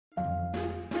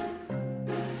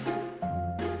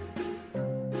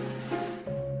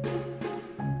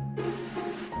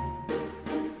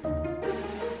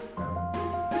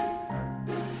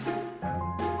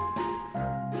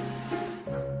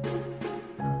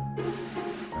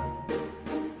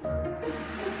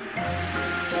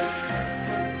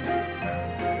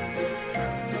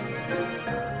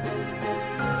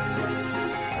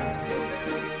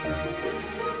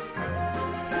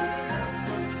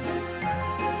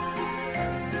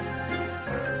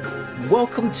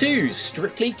Welcome to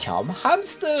Strictly Come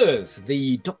Hamsters,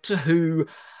 the Doctor Who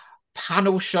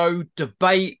panel show,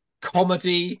 debate,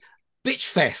 comedy, bitch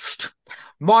fest.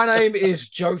 My name is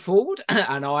Joe Ford,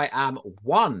 and I am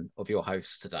one of your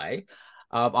hosts today.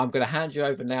 I'm going to hand you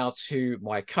over now to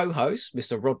my co-host,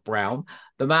 Mr. Rod Brown,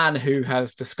 the man who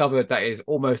has discovered that it is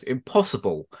almost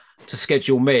impossible to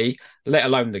schedule me, let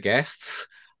alone the guests,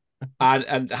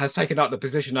 and has taken up the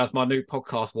position as my new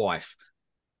podcast wife.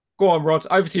 Go on, Rod,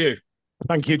 over to you.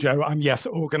 Thank you, Joe. And yes,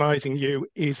 organising you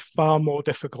is far more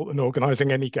difficult than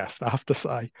organising any guest, I have to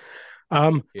say.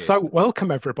 Yes. So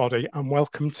welcome, everybody, and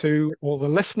welcome to all the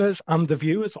listeners and the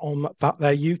viewers on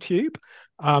their YouTube.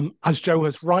 As Joe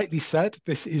has rightly said,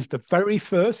 this is the very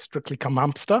first Strictly Come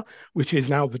Hamster, which is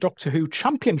now the Doctor Who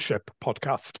Championship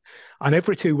podcast. And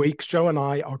every 2 weeks, Joe and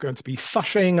I are going to be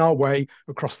sashaying our way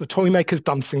across the Toymaker's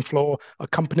dancing floor,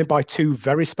 accompanied by two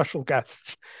very special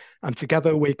guests. And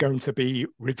together we're going to be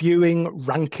reviewing,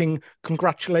 ranking,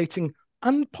 congratulating,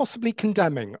 and possibly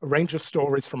condemning a range of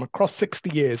stories from across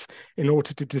 60 years in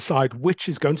order to decide which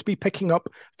is going to be picking up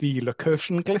the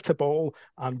Lacertian glitter ball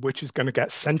and which is going to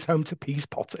get sent home to Pease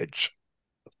Pottage.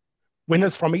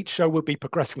 Winners from each show will be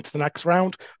progressing to the next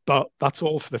round, but that's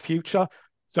all for the future.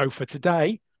 So for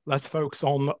today, let's focus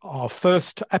on our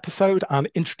first episode and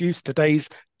introduce today's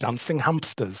dancing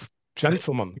hamsters.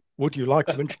 Gentlemen, would you like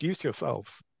to introduce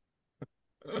yourselves?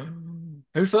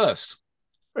 Who first?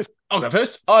 I'll go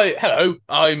first. Hello.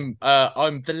 I'm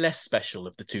the less special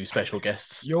of the two special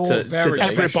guests. You're very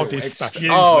everybody's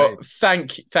special. Oh,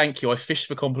 thank you. I fished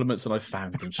for compliments and I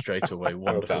found them straight away.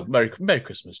 Wonderful. Merry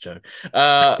Christmas, Joe.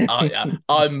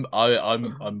 I'm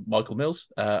Michael Mills,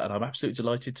 and I'm absolutely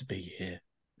delighted to be here.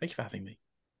 Thank you for having me.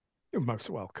 You're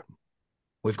most welcome.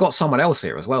 We've got someone else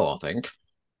here as well, I think.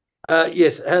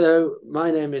 Yes, hello.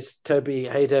 My name is Toby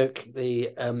Hadoke,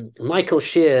 the Michael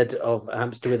Sheard of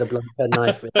Hamster with a Blunt Pen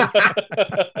Knife.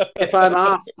 If I'm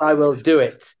asked, I will do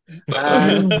it.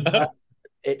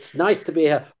 It's nice to be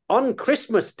here on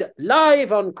Christmas,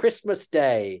 live on Christmas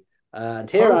Day. And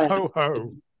here I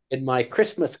am in my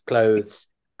Christmas clothes,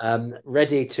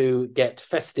 ready to get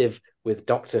festive with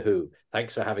Doctor Who.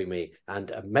 Thanks for having me,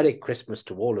 and a Merry Christmas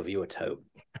to all of you at home.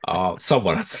 Oh,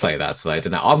 someone had to say that today,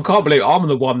 didn't I? I can't believe I'm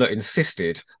the one that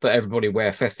insisted that everybody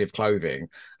wear festive clothing,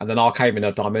 and then I came in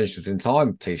a Dimensions in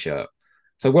Time t-shirt.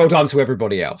 So well done to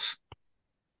everybody else.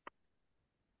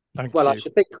 Thank you. I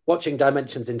should think, watching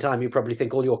Dimensions in Time, you probably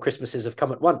think all your Christmases have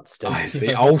come at once, don't you? It's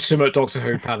the ultimate Doctor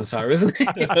Who panto, isn't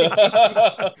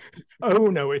it? Oh,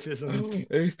 no, it isn't.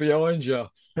 Who's behind you?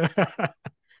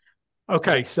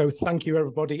 Okay, so thank you,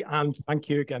 everybody, and thank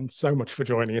you again so much for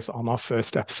joining us on our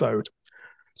first episode.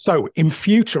 So in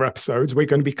future episodes, we're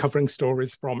going to be covering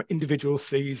stories from individual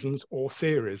seasons or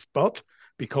series, but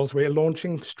because we're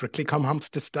launching Strictly Come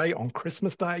Hamster Day on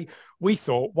Christmas Day, we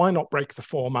thought, why not break the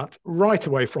format right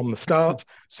away from the start?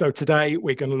 So today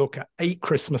we're going to look at 8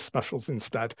 Christmas specials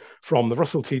instead, from the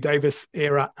Russell T Davies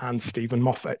era and Stephen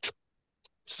Moffat.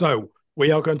 So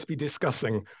we are going to be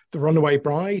discussing The Runaway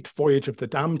Bride, Voyage of the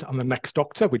Damned, and The Next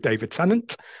Doctor with David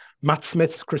Tennant, Matt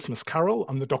Smith's Christmas Carol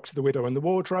and The Doctor, the Widow and the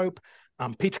Wardrobe,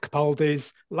 and Peter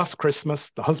Capaldi's Last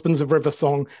Christmas, The Husbands of River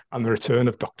Song, and The Return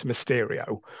of Dr.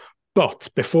 Mysterio. But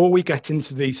before we get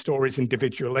into these stories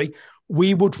individually,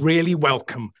 we would really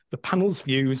welcome the panel's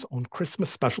views on Christmas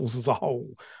specials as a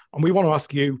whole. And we want to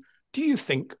ask you, do you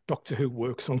think Doctor Who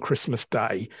works on Christmas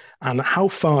Day? And how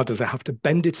far does it have to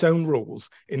bend its own rules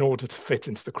in order to fit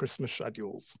into the Christmas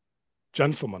schedules?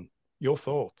 Gentlemen, your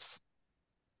thoughts?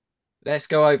 Let's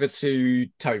go over to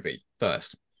Toby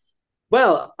first.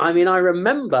 Well, I mean, I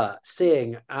remember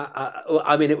seeing,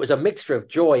 it was a mixture of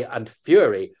joy and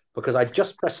fury because I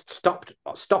just pressed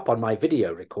stop on my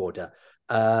video recorder,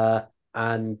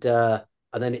 and then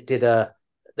it did a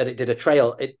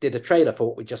trailer for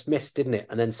what we just missed, didn't it?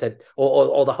 And then said,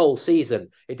 or the whole season.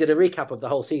 It did a recap of the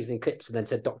whole season in clips, and then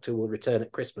said Doctor will return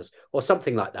at Christmas or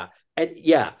something like that. And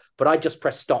yeah, but I just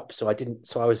pressed stop, so I didn't.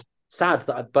 So I was sad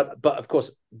that, but of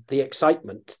course the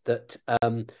excitement that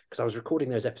because I was recording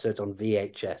those episodes on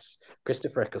VHS.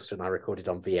 Christopher Eccleston, I recorded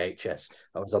on VHS.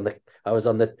 I was on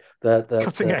the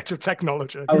cutting edge of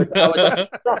technology. I was on the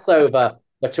crossover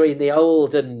between the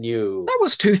old and new. That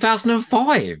was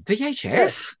 2005 VHS.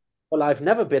 Yes. Well, I've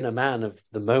never been a man of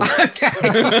the moment. Okay.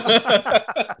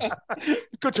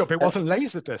 Good job, it wasn't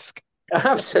Laserdisc.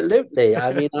 Absolutely.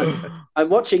 I mean, I'm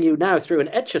watching you now through an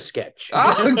Etch-a-Sketch.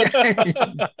 Okay.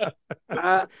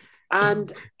 But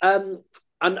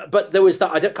there was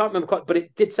that, can't remember quite, but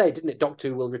it did say, didn't it, Doctor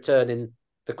Who will return in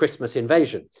the Christmas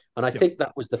Invasion. And I think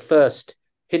that was the first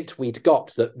hint we'd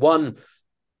got that, one,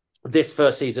 this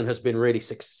first season has been really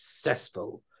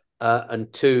successful,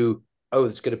 and two, oh,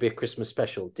 there's going to be a Christmas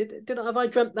special. Have I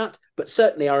dreamt that? But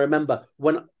certainly I remember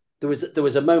when there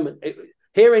was a moment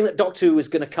hearing that Doctor Who was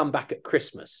going to come back at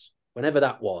Christmas, whenever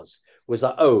that was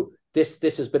like, oh, this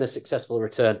has been a successful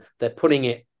return. They're putting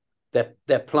it,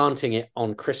 they're planting it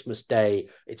on Christmas Day.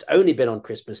 It's only been on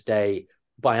Christmas Day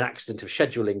by an accident of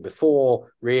scheduling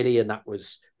before, really, and that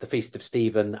was the Feast of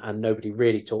Stephen, and nobody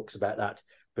really talks about that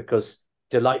because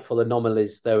delightful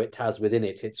anomalies though it has within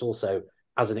it, it's also,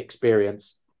 as an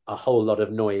experience, a whole lot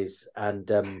of noise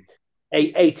and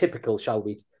atypical, shall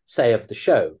we say, of the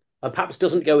show, and perhaps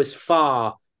doesn't go as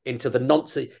far into the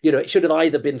nonsense. It should have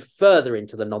either been further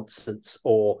into the nonsense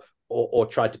or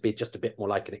tried to be just a bit more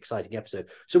like an exciting episode.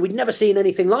 So we'd never seen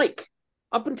anything like,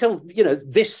 up until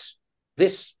this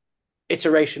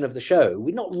iteration of the show,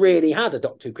 we'd not really had a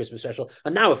Doctor Who Christmas special,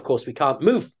 and now of course we can't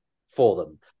move for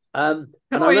them.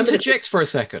 Can I interject for a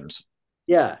second?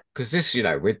 Yeah, because this,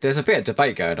 there's a bit of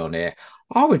debate going on here.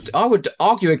 I would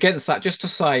argue against that, just to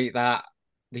say that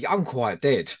the Unquiet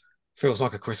Dead feels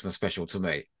like a Christmas special to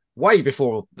me, way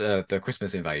before the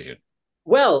Christmas invasion.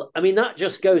 Well, I mean, that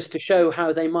just goes to show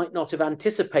how they might not have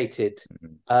anticipated,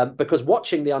 because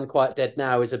watching The Unquiet Dead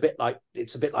now is a bit like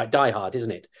Die Hard, isn't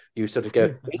it? You sort of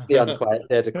go, is The Unquiet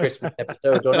Dead a Christmas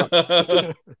episode or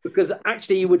not? Because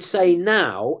actually you would say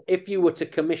now, if you were to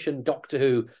commission Doctor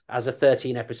Who as a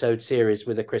 13-episode series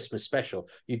with a Christmas special,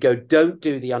 you'd go, don't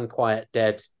do The Unquiet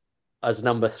Dead as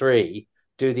number 3,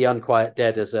 do The Unquiet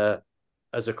Dead as a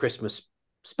Christmas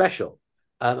special.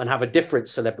 And have a different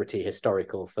celebrity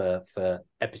historical for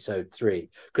episode 3.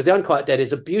 Because The Unquiet Dead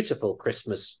is a beautiful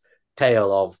Christmas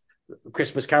tale of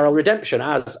Christmas Carol redemption,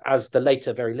 as the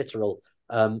later, very literal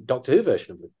Doctor Who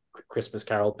version of the Christmas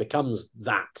Carol becomes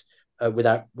that,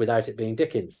 without it being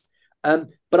Dickens.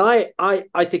 But I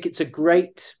think it's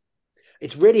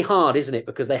it's really hard, isn't it?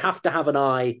 Because they have to have an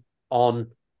eye on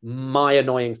my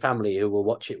annoying family who will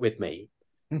watch it with me,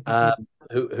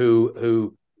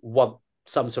 who want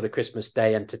some sort of Christmas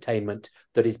Day entertainment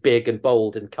that is big and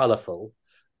bold and colourful,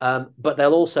 but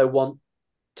they'll also want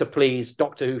to please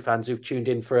Doctor Who fans who've tuned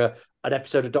in for an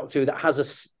episode of Doctor Who that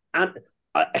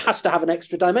it has to have an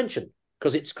extra dimension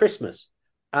because it's Christmas,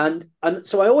 and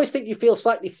so I always think you feel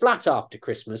slightly flat after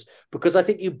Christmas, because I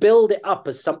think you build it up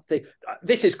as something.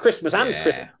 This is Christmas and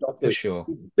Christmas Doctor Who. For sure.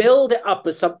 You build it up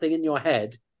as something in your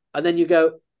head, and then you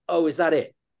go, oh, is that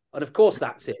it? And of course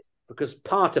that's it. Because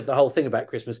part of the whole thing about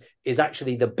Christmas is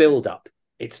actually the build-up.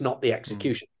 It's not the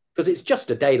execution. Because it's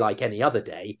just a day like any other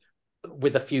day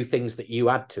with a few things that you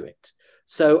add to it.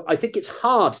 So I think it's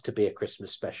hard to be a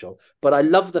Christmas special, but I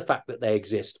love the fact that they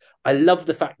exist. I love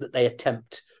the fact that they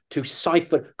attempt to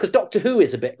siphon, because Doctor Who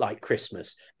is a bit like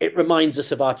Christmas. It reminds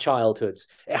us of our childhoods.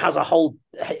 It has a whole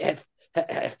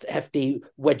hefty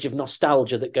wedge of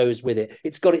nostalgia that goes with it.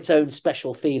 It's got its own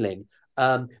special feeling.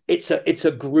 It's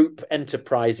a group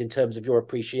enterprise in terms of your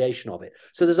appreciation of it.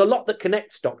 So there's a lot that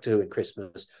connects Doctor Who and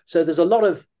Christmas. So there's a lot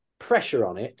of pressure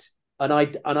on it. And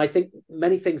I think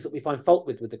many things that we find fault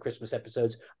with the Christmas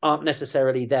episodes aren't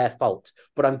necessarily their fault.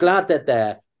 But I'm glad they're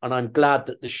there, and I'm glad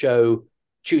that the show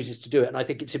chooses to do it. And I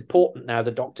think it's important now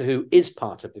that Doctor Who is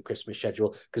part of the Christmas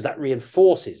schedule, because that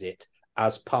reinforces it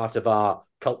as part of our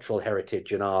cultural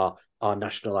heritage and our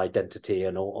national identity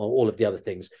and all of the other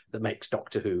things that makes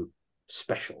Doctor Who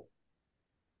special.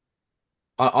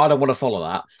 I don't want to follow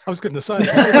that. I was going to say,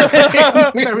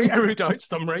 that was a very erudite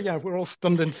summary. Yeah, we're all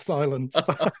stunned into silence.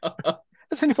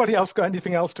 Has anybody else got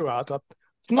anything else to add?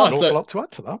 It's not an awful lot to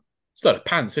add to that. It's not a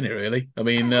pants, isn't it, really? I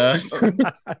mean,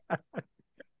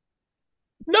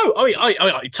 no,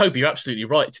 I mean, Toby, you're absolutely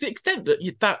right. To the extent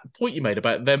that that point you made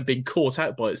about them being caught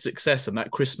out by its success and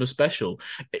that Christmas special,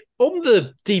 on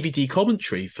the DVD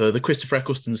commentary for the Christopher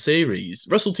Eccleston series,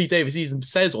 Russell T Davies even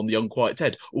says on The Unquiet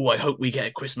Dead, "Oh, I hope we get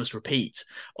a Christmas repeat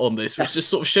on this," which just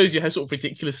sort of shows you how sort of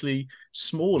ridiculously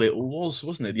small it all was,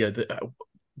 wasn't it? Yeah,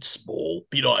 small,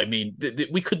 you know what I mean?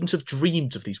 We couldn't have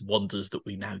dreamed of these wonders that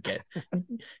we now get.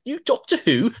 You Doctor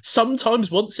Who,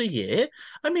 sometimes once a year.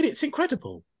 I mean, it's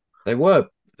incredible. They were,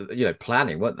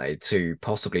 planning, weren't they, to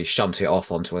possibly shunt it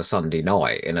off onto a Sunday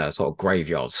night in a sort of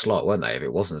graveyard slot, weren't they, if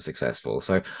it wasn't successful?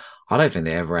 So I don't think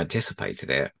they ever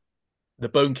anticipated it. The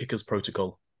Bone Kickers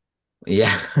protocol.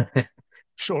 Yeah.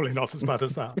 Surely not as bad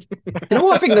as that. You know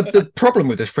what I think the problem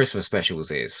with this Christmas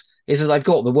specials is that they've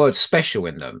got the word special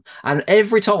in them. And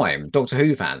every time Doctor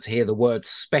Who fans hear the word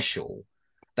special,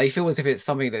 they feel as if it's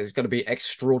something that is going to be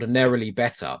extraordinarily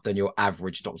better than your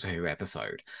average Doctor Who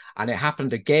episode. And it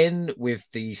happened again with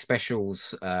the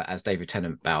specials as David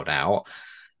Tennant bowed out.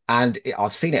 And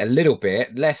I've seen it a little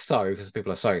bit, less so because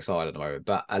people are so excited at the moment,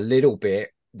 but a little bit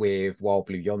with Wild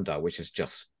Blue Yonder, which is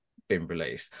just been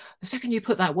released. The second you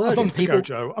put that word A month in, ago,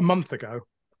 Joe. A month ago.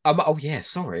 Oh yeah,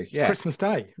 sorry, yeah, Christmas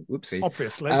Day. whoopsie.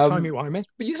 Obviously, timey-wimey.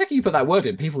 But the second you put that word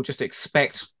in, people just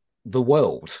expect the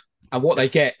world, and what they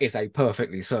get is a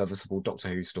perfectly serviceable Doctor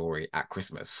Who story at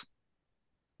Christmas.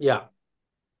 Yeah.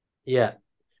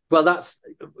 Well,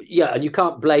 and you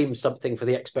can't blame something for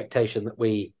the expectation that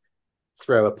we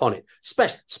throw upon it.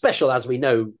 Special, as we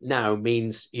know now,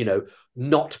 means,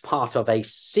 not part of a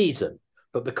season,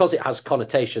 but because it has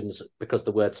connotations, because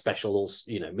the word special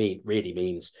also, really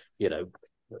means,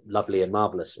 lovely and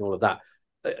marvelous and all of that.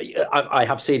 I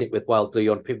have seen it with Wild Blue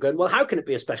Yonder, people going, well, how can it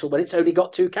be a special when it's only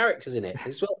got 2 characters in it?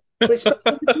 But it's special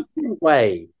in a different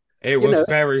way. It was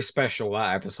very special,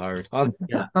 that episode.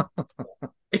 Yeah.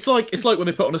 It's like when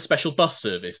they put on a special bus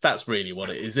service. That's really what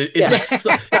it is.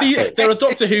 There are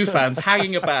Doctor Who fans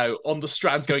hanging about on the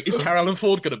Strand going, is Carol Ann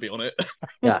Ford going to be on it?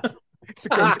 Yeah. It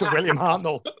goes to William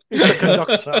Hartnell. He's the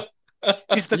conductor.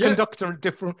 He's the conductor, a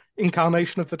different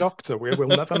incarnation of the Doctor. We will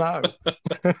never know.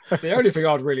 The only thing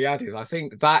I'd really add is I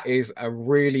think that is a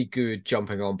really good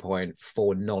jumping on point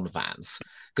for non-fans,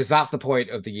 because that's the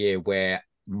point of the year where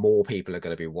more people are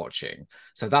going to be watching.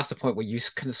 So that's the point where you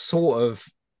can sort of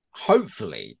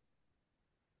hopefully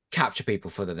capture people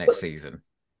for the next season.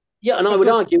 Yeah, and I would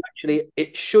argue actually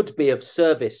it should be of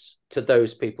service to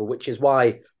those people, which is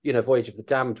why Voyage of the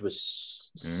Damned was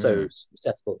so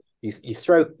successful.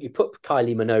 You put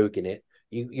Kylie Minogue in it.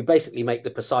 You basically make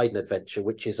the Poseidon Adventure,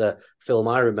 which is a film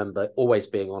I remember always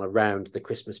being on around the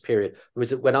Christmas period. It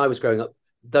was when I was growing up.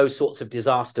 Those sorts of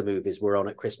disaster movies were on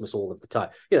at Christmas all of the time.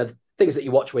 Things that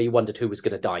you watch where you wondered who was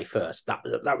going to die first.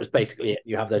 That was basically it.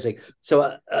 You have those things.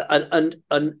 So and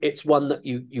it's one that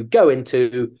you go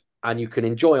into and you can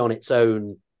enjoy on its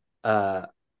own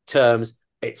terms.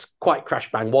 It's quite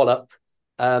crash bang wallop,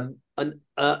 and then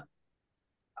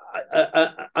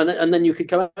you could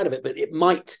come out of it. But it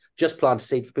might just plant a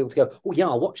seed for people to go, oh yeah,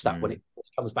 I'll watch that when it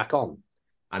comes back on.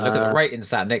 And look at the ratings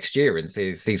that next year in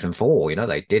season 4.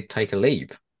 They did take a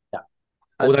leap. Yeah.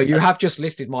 Although you have just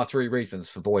listed my 3 reasons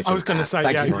for Voyage. I was going to say,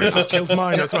 you just killed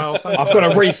mine as well. I've got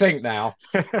to rethink now.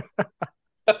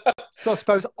 So I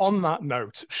suppose on that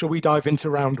note, shall we dive into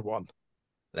round 1?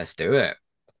 Let's do it.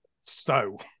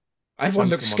 So everyone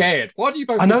looks scared. Why do you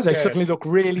both? I know look they scared? suddenly look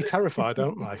really terrified,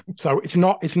 don't they? So it's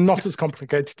not as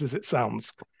complicated as it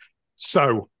sounds.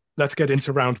 So let's get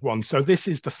into round 1. So this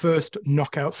is the first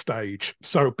knockout stage.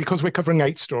 So because we're covering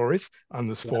 8 stories and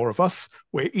there's 4 of us,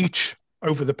 we're each,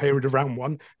 over the period of round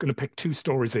 1, going to pick 2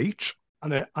 stories each.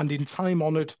 And in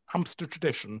time-honoured hamster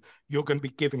tradition, you're going to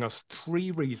be giving us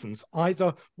 3 reasons,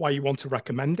 either why you want to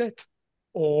recommend it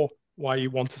or why you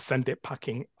want to send it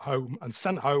packing home and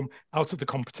sent home out of the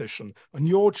competition. And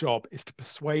your job is to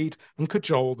persuade and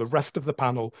cajole the rest of the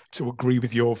panel to agree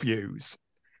with your views.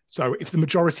 So if the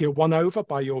majority are won over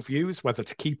by your views, whether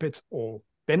to keep it or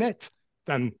bin it,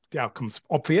 then the outcome's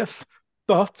obvious.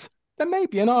 But there may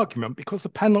be an argument because the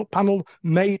panel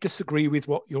may disagree with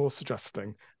what you're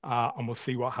suggesting. And we'll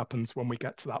see what happens when we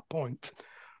get to that point.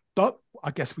 But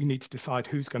I guess we need to decide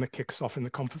who's going to kick us off in the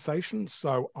conversation.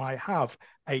 So I have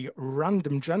a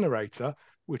random generator,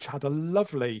 which had a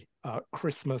lovely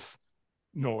Christmas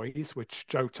noise, which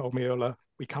Joe told me earlier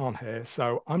we can't hear.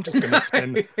 So I'm just going to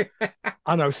spin.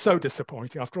 I know, so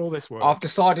disappointing after all this work. I've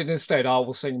decided instead I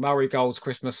will sing Murray Gold's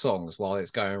Christmas songs while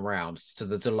it's going round to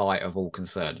the delight of all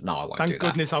concerned. No, I won't do that. Thank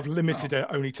goodness I've limited it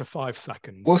only to 5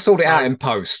 seconds. We'll sort it out in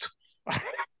post.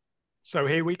 So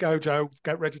here we go, Joe.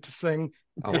 Get ready to sing.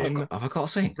 Have I got to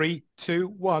sing? 3, 2,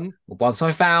 1. Once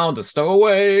I found a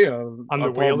stowaway, and the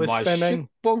wheel is spinning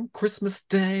on Christmas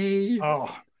Day.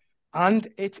 Oh, and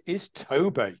it is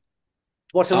Toby.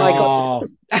 What have I got?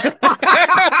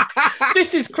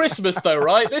 This is Christmas, though,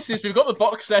 right? We've got the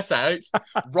box set out.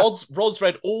 Rod's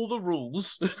read all the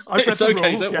rules. It's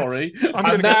okay, don't worry. I'm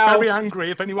going to get very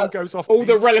angry if anyone goes off. All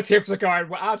the relatives are going,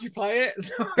 well, how do you play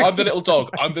it? I'm the little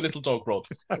dog, Rod.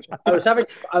 I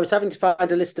was having to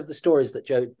find a list of the stories that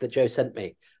Joe sent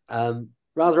me.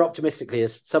 Rather optimistically,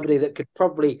 as somebody that could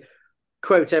probably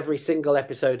quote every single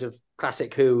episode of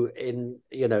Classic Who in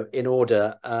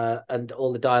order, and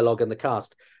all the dialogue and the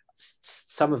cast.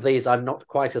 Some of these I'm not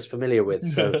quite as familiar with.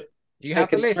 So do you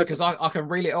have the list? Because I can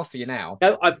reel it off for you now.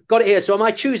 No, I've got it here. So am I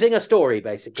choosing a story,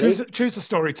 basically? Choose a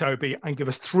story, Toby, and give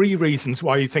us 3 reasons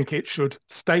why you think it should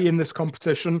stay in this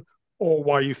competition or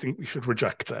why you think we should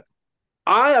reject it.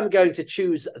 I am going to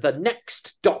choose The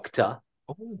Next Doctor.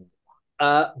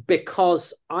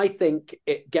 Because I think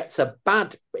it gets a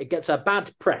bad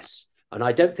press, and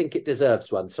I don't think it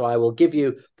deserves one. So I will give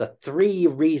you the 3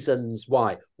 reasons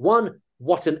why. 1,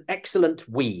 what an excellent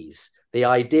wheeze. The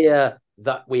idea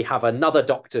that we have another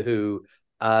Doctor Who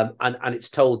And it's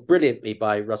told brilliantly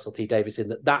by Russell T Davies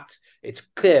in that it's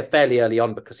clear fairly early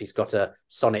on, because he's got a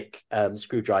sonic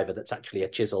screwdriver that's actually a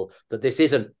chisel, that this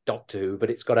isn't Doctor Who, but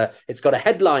it's got a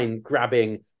headline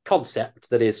grabbing concept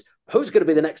that is, who's going to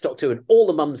be the next Doctor Who? And all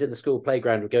the mums in the school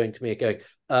playground were going to me and going,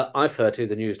 I've heard who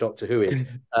the news Doctor Who is.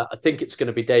 I think it's going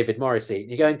to be David Morrissey. And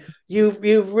you're going,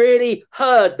 you've really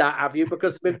heard that, have you?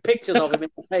 Because there's been pictures of him in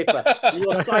the paper. And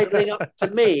you're sidling up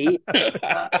to me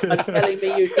and telling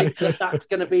me you think that's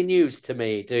going to be news to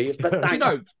me, do you? But you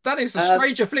know, that is the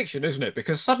strange affliction, isn't it?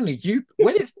 Because suddenly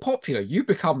when it's popular, you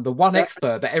become the one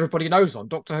expert that everybody knows on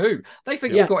Doctor Who. They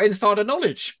think you've got insider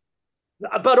knowledge.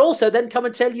 But also then come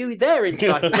and tell you their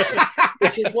insight,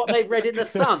 which is what they've read in the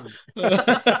Sun.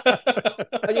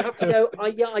 And you have to go,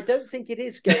 I don't think it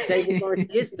is. David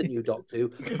Morrissey is the new Doctor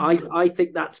Who. I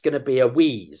think that's going to be a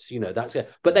wheeze,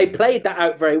 but they played that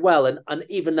out very well. And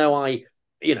even though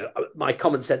my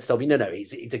common sense told me, no,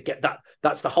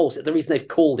 that's the whole. The reason they've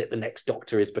called it the next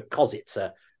Doctor is because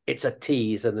it's a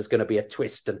tease and there's going to be a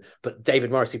twist. But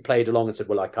David Morrissey played along and said,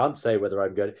 well, I can't say whether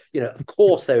I'm going to, of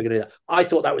course they were going to do that. I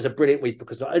thought that was a brilliant wheeze,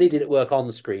 because not only did it work on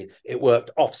screen, it worked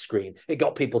off screen. It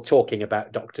got people talking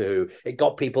about Doctor Who. It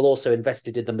got people also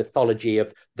invested in the mythology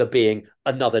of there being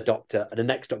another Doctor and a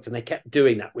next Doctor. And they kept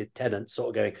doing that with Tennant, sort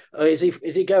of going, oh, is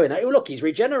he going? Oh, look, he's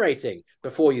regenerating,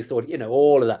 before you thought,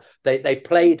 all of that. They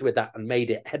played with that and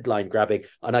made it headline grabbing.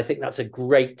 And I think that's a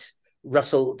great.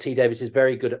 Russell T Davies is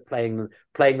very good at playing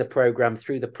the program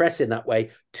through the press in that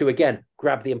way to, again,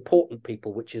 grab the important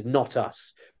people, which is not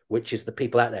us, which is the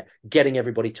people out there, getting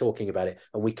everybody talking about it.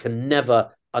 And we can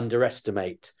never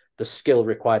underestimate the skill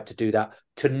required to do that,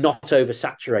 to not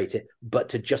oversaturate it, but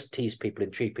to just tease people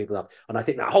and treat people up. And I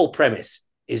think that whole premise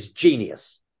is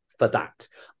genius for that.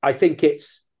 I think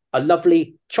it's a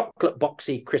lovely chocolate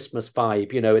boxy Christmas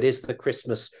vibe. It is the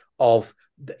Christmas of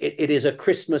it is a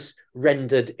Christmas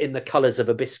rendered in the colours of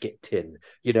a biscuit tin,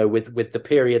 with the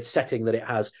period setting that it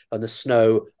has and the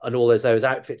snow and all those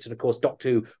outfits. And of course, Doctor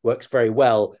Who works very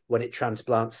well when it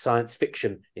transplants science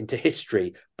fiction into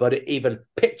history, but even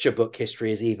picture book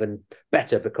history is even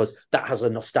better, because that has a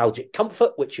nostalgic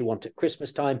comfort, which you want at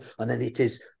Christmas time. And then it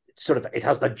is it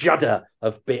has the judder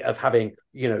of having,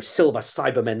 silver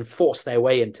Cybermen force their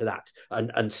way into that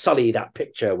and sully that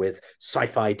picture with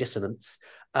sci-fi dissonance.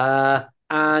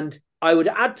 And I would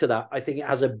add to that, I think it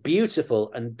has a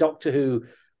beautiful, and Doctor Who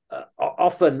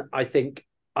often, I think,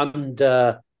 undersells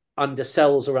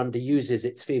or underuses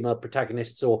its female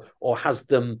protagonists, or has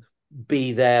them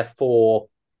be there for,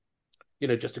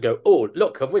 just to go, oh,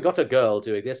 look, have we got a girl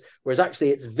doing this? Whereas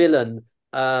actually its villain,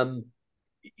 there's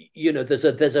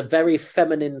a very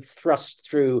feminine thrust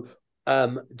through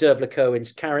Dervla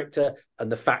Cohen's character, and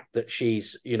the fact that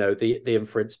she's, the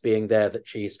inference being there that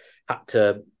she's had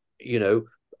to,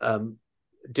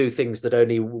 do things that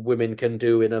only women can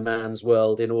do in a man's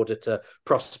world in order to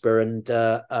prosper, and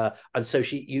so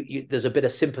there's a bit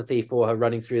of sympathy for her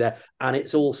running through there, and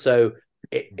it's also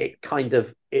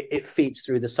it feeds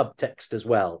through the subtext as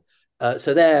well.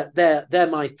 So they're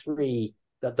my three: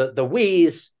 the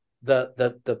wheeze,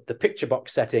 the picture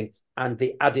box setting, and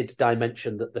the added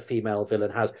dimension that the female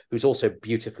villain has, who's also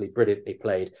beautifully, brilliantly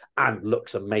played and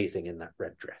looks amazing in that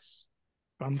red dress.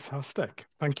 Fantastic.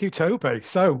 Thank you, Toby.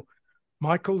 So,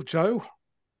 Michael, Joe,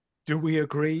 do we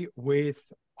agree with,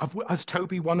 has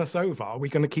Toby won us over? Are we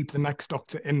going to keep the next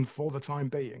Doctor in for the time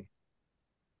being?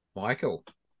 Michael?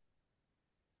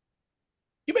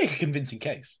 You make a convincing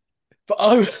case.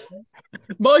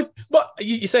 But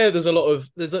you say there's a lot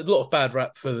of bad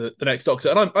rap for the next Doctor,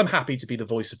 and I'm happy to be the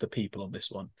voice of the people on this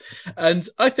one. And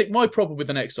I think my problem with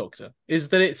the next Doctor is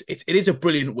that it is a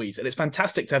brilliant wheeze, and it's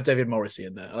fantastic to have David Morrissey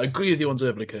in there. And I agree with you on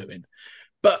Dervla Cohen,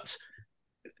 but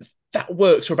that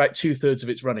works for about 2/3 of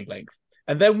its running length,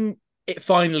 and then it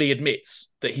finally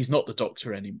admits that he's not the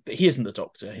Doctor anymore, that he isn't the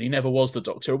Doctor, and he never was the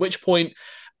Doctor. At which point,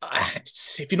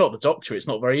 if you're not the Doctor, it's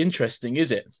not very interesting,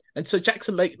 is it? And so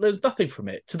Jackson Lake learns nothing from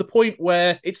it, to the point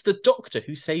where it's the Doctor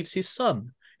who saves his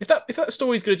son. If that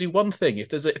story is going to do one thing, if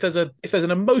there's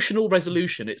an emotional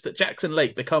resolution, it's that Jackson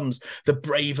Lake becomes the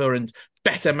braver and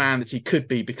better man that he could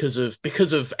be because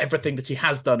of everything that he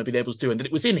has done and been able to do, and that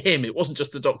it was in him, it wasn't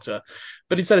just the Doctor.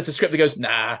 But instead it's a script that goes,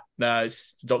 nah,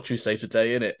 it's the Doctor who saved the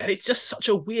day, isn't it? And it's just such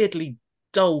a weirdly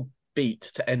dull beat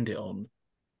to end it on.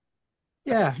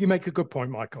 Yeah, you make a good point,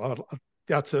 Michael.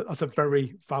 That's a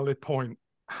very valid point.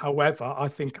 However, I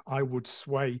think I would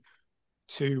sway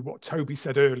to what Toby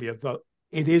said earlier, that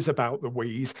it is about the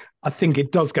wheeze. I think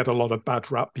it does get a lot of bad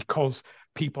rap because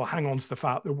people hang on to the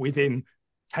fact that within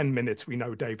 10 minutes we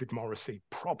know David Morrissey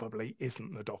probably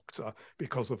isn't the Doctor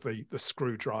because of the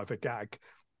screwdriver gag.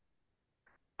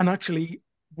 And actually,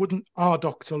 wouldn't our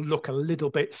Doctor look a little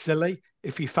bit silly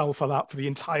if he fell for that for the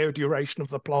entire duration of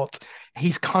the plot?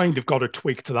 He's kind of got a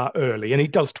twig to that early, and he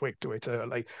does twig to it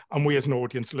early. And we as an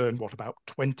audience learn, what, about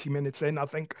 20 minutes in, I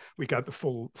think, we get the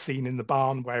full scene in the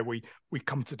barn where we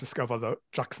come to discover that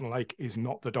Jackson Lake is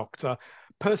not the Doctor.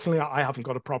 Personally, I haven't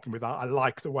got a problem with that. I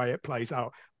like the way it plays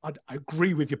out. I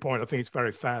agree with your point. I think it's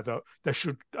very fair that there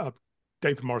should...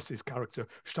 David Morrissey's character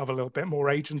should have a little bit more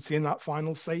agency in that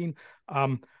final scene.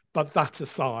 But that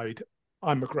aside,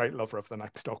 I'm a great lover of The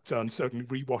Next Doctor, and certainly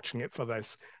rewatching it for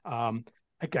this,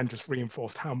 again, just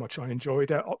reinforced how much I enjoyed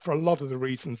it for a lot of the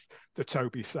reasons that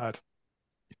Toby said.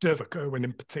 Derva Kerwin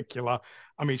in particular,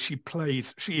 I mean, she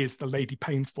is the Lady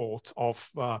Painfort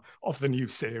of the new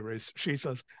series. She's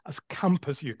as camp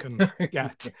as you can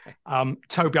get.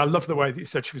 Toby, I love the way that you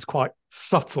said she was quite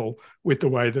subtle with the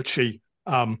way that she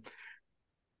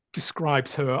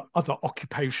describes her other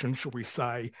occupation, shall we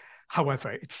say.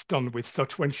 However, it's done with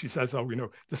such, when she says, oh,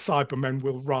 the Cybermen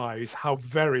will rise, how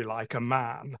very like a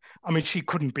man. I mean, she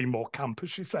couldn't be more camp as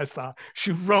she says that.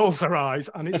 She rolls her eyes,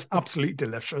 and it's absolutely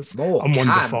delicious and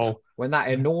wonderful. When that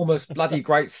enormous, bloody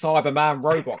great Cyberman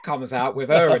robot comes out with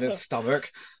her in his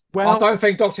stomach. Well, I don't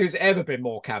think Doctor Who's ever been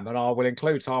more camp, and I will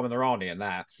include Timon the Rani in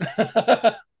that.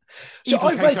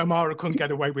 Even Kate O'Mara couldn't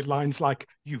get away with lines like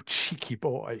 "you cheeky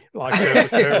boy," like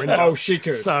her oh, she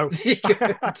could. So she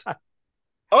could.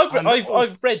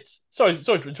 I've read. Sorry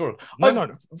to interrupt.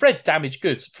 No. Read Damaged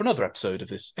Goods for another episode of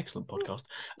this excellent podcast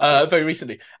very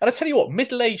recently, and I tell you what,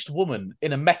 middle-aged woman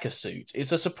in a mecha suit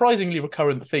is a surprisingly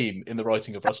recurrent theme in the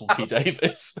writing of Russell T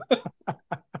Davies.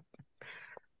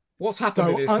 What's happened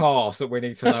in his past that we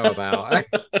need to know about?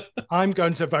 I'm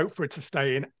going to vote for it to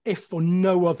stay in, if for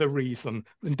no other reason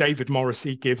than David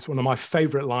Morrissey gives one of my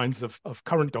favourite lines of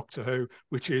current Doctor Who,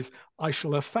 which is, "I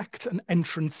shall effect an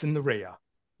entrance in the rear,"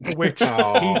 for which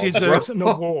he deserves an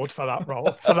award for that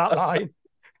role, for that line,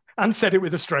 and said it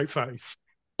with a straight face.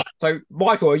 So,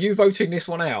 Michael, are you voting this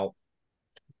one out?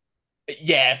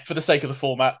 Yeah, for the sake of the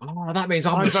format. Oh, that means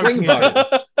I'm the swing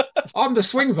vote. I'm the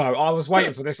swing vote. I was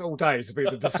waiting for this all day to be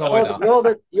the decider.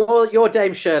 You're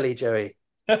Dame Shirley, Joey.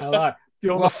 Hello.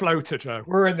 You're the floater, Joe.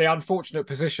 We're in the unfortunate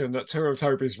position that two of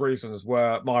Toby's reasons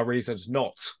were my reasons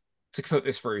not to put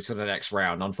this through to the next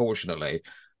round, unfortunately.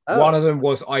 Oh. One of them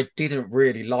was I didn't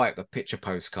really like the picture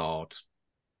postcard,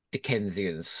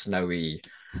 Dickensian, snowy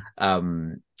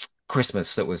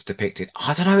Christmas that was depicted.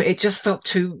 I don't know, it just felt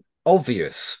too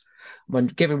obvious. When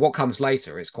given what comes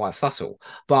later, it's quite subtle.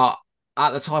 But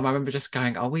at the time, I remember just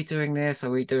going, are we doing this? Are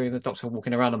we doing the Doctor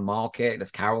walking around a market? There's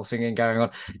carol singing going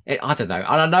on. I don't know. And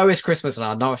I know it's Christmas and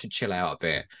I know I should chill out a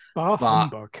bit.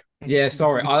 Humbug. Yeah,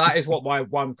 sorry. That is what my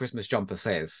one Christmas jumper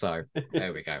says. So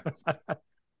there we go.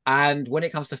 And when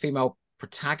it comes to female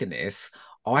protagonists,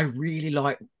 I really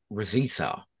like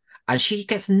Rosita. And she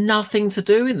gets nothing to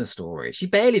do in the story. She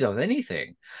barely does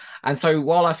anything. And so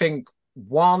while I think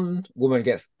one woman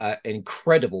gets an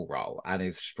incredible role and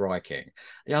is striking,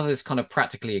 the other is kind of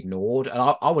practically ignored. And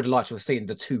I would like to have seen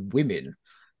the two women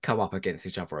come up against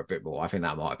each other a bit more. I think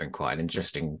that might have been quite an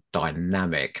interesting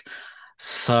dynamic.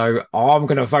 So I'm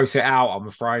going to vote it out, I'm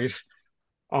afraid.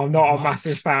 I'm not a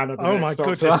massive fan of the Next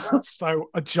Doctor. Goodness. So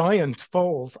a giant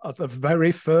falls at the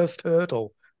very first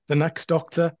hurdle. The Next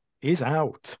Doctor is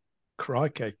out.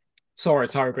 Crikey. Sorry,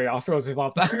 Toby. I feel as if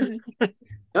I've done.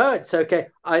 No, it's okay.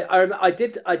 I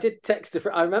did text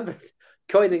I remember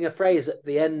coining a phrase at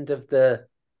the end of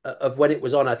of when it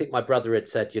was on. I think my brother had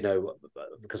said,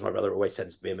 because my brother always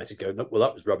sends me a message going, well,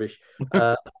 that was rubbish.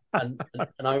 And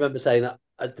I remember saying that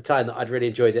at the time that I'd really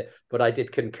enjoyed it, but I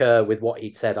did concur with what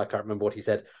he'd said. I can't remember what he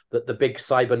said, that the big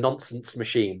cyber nonsense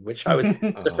machine, which I was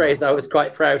the phrase I was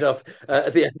quite proud of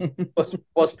at the end,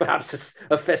 was perhaps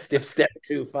a festive step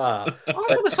too far. I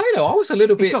want to say though, I was a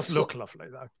little bit. It does look lovely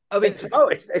though. I mean,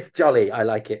 it's jolly. I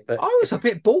like it. But I was a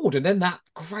bit bored, and then that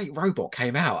great robot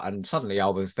came out, and suddenly I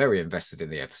was very invested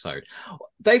in the episode.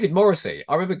 David Morrissey,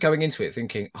 I remember going into it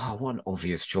thinking, oh, what an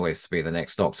obvious choice to be the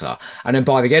Next Doctor. And then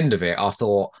by the end of it, I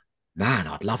thought, man,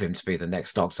 I'd love him to be the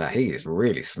Next Doctor. He is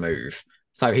really smooth.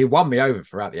 So he won me over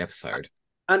throughout the episode.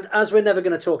 And as we're never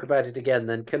going to talk about it again,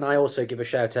 then can I also give a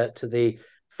shout out to the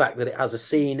fact that it has a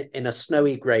scene in a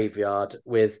snowy graveyard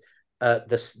with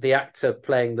the actor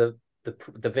playing the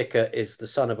vicar is the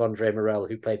son of Andre Morel,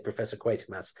 who played Professor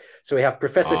Quatermass. So we have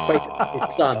Professor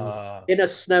Quatermass's son in a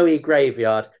snowy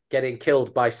graveyard getting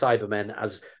killed by Cybermen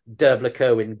as Dervla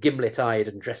Kerwin, gimlet-eyed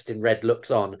and dressed in red,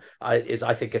 looks on. Is,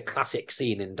 I think, a classic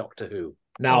scene in Doctor Who.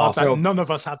 No, I feel none of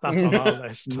us had that on our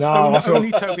list. No,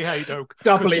 only Toby Hadoke.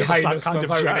 Doubly heinous kind of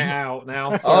voting it out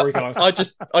now. Sorry, guys. I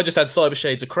just had cyber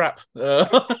shades of crap.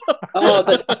 Oh,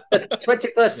 the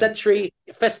 21st century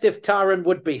festive Taran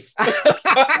woodbeast.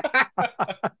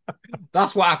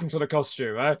 That's what happened to the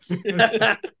costume,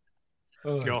 eh?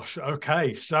 Josh,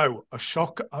 okay, so a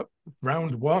shock at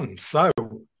round one. So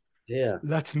yeah,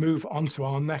 let's move on to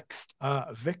our next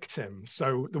victim.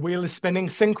 So the wheel is spinning.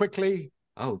 Sing quickly.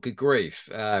 Oh, good grief.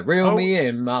 Reel me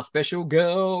in, my special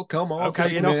girl. Come on, okay,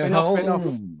 take enough, me enough,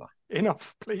 home.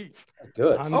 enough, please.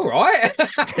 good. And All right.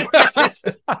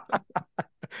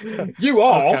 You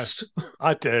okay, asked.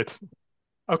 I did.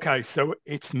 Okay, so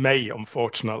it's me,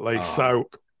 unfortunately. Oh, So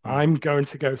I'm going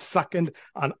to go second,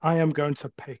 and I am going to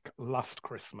pick Last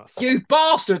Christmas. you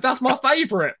bastard. That's my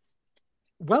favourite.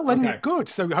 Well, then Okay. good.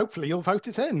 So hopefully you'll vote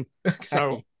it in.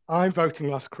 So Okay. I'm voting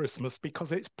Last Christmas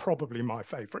because it's probably my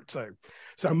favourite too.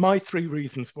 So my three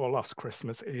reasons for Last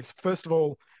Christmas is, first of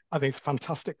all, I think it's a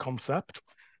fantastic concept.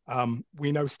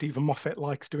 We know Stephen Moffat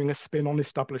likes doing a spin on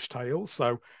established tales.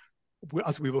 So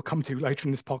as we will come to later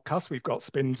in this podcast, we've got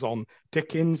spins on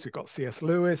Dickens, we've got C.S.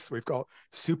 Lewis, we've got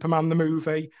Superman the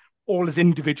movie, all as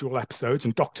individual episodes,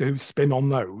 and Doctor Who's spin on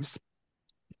those.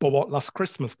 But what Last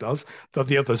Christmas does, that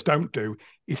the others don't do,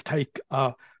 is take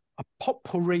a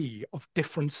potpourri of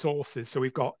different sources. So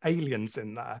we've got Aliens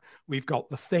in there, we've got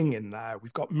The Thing in there,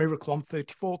 we've got Miracle on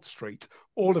 34th Street,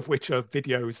 all of which are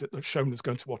videos that Shona's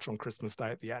going to watch on Christmas Day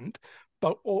at the end.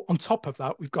 But on top of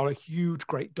that, we've got a huge,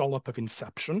 great dollop of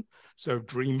Inception, so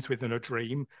dreams within a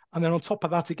dream. And then on top of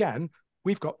that again,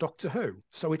 we've got Doctor Who.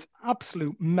 So it's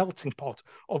absolute melting pot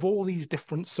of all these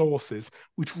different sources,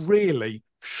 which really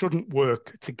shouldn't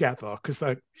work together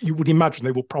because you would imagine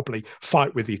they will probably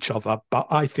fight with each other, but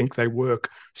I think they work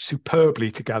superbly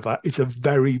together. It's a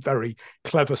very, very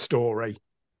clever story,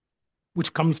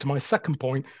 which comes to my second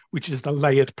point, which is the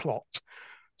layered plot.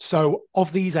 So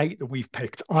of these 8 that we've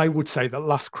picked, I would say that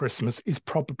Last Christmas is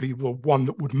probably the one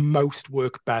that would most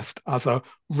work best as a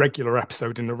regular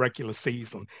episode in a regular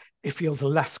season. It feels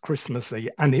less Christmassy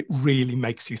and it really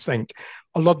makes you think.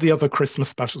 A lot of the other Christmas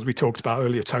specials we talked about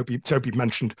earlier, Toby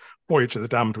mentioned Voyage of the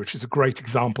Damned, which is a great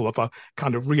example of a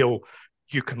kind of real,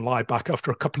 you can lie back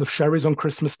after a couple of sherries on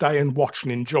Christmas Day and watch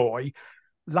and enjoy.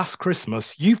 Last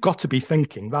Christmas, you've got to be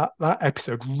thinking. That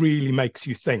episode really makes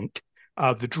you think.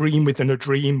 The dream within a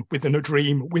dream, within a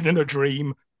dream, within a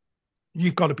dream.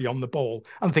 You've got to be on the ball.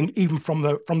 And I think even from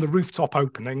the rooftop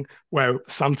opening where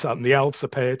Santa and the elves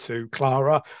appear to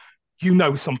Clara, you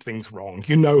know something's wrong.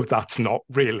 You know that's not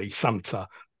really Santa,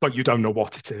 but you don't know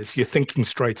what it is. You're thinking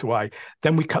straight away.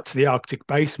 Then we cut to the Arctic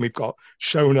base and we've got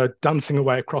Shona dancing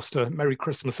away across to Merry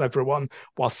Christmas, everyone,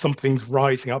 while something's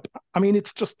rising up. I mean,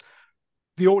 it's just,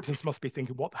 the audience must be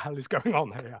thinking, what the hell is going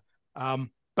on here?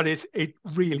 But it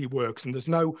really works, and there's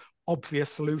no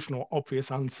obvious solution or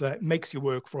obvious answer. It makes you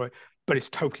work for it, but it's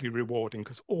totally rewarding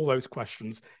because all those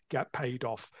questions get paid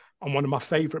off. And one of my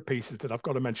favorite pieces that I've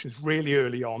got to mention is really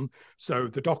early on. So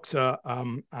the Doctor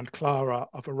and Clara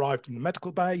have arrived in the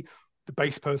medical bay. The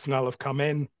base personnel have come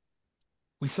in.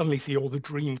 We suddenly see all the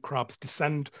dream crabs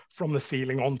descend from the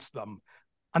ceiling onto them.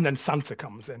 And then Santa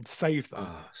comes in to save them.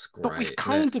 Oh, it's great, but we've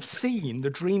kind of seen the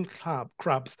dream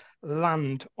crabs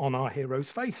land on our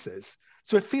heroes' faces.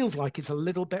 So it feels like it's a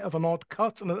little bit of an odd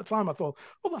cut. And at the time I thought,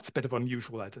 well, that's a bit of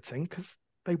unusual editing because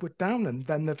they were down and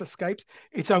then they've escaped.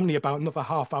 It's only about another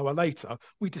half hour later,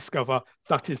 we discover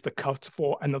that is the cut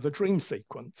for another dream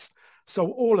sequence.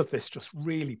 So all of this just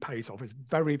really pays off. It's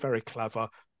very, very clever.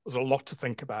 There's a lot to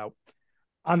think about.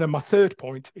 And then my third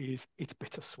point is it's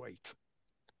bittersweet.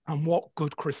 And what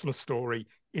good Christmas story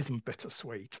isn't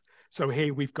bittersweet? So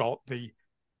here we've got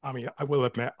I will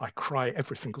admit, I cry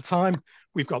every single time.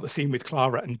 We've got the scene with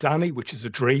Clara and Danny, which is a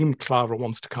dream. Clara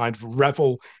wants to kind of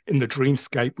revel in the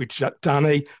dreamscape with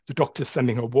Danny. The Doctor's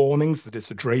sending her warnings that it's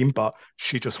a dream, but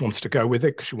she just wants to go with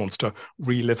it because she wants to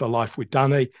relive her life with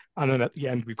Danny. And then at the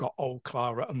end, we've got old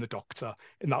Clara and the Doctor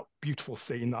in that beautiful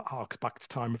scene that harks back to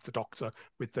Time of the Doctor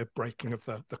with the breaking of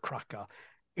the cracker.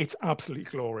 It's absolutely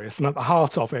glorious. And at the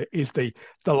heart of it is the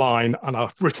line, and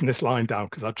I've written this line down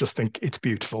because I just think it's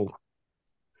beautiful.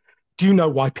 Do you know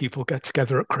why people get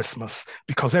together at Christmas?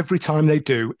 Because every time they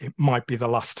do, it might be the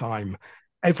last time.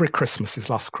 Every Christmas is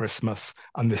last Christmas,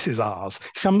 and this is ours.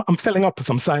 So I'm filling up as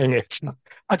I'm saying it.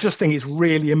 I just think it's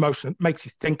really emotional. It makes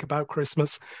you think about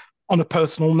Christmas. On a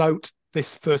personal note,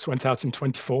 this first went out in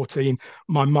 2014.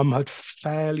 My mum had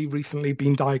fairly recently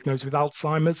been diagnosed with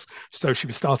Alzheimer's, so she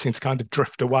was starting to kind of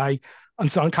drift away. And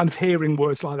so I'm kind of hearing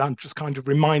words like that, just kind of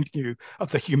reminding you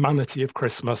of the humanity of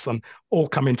Christmas and all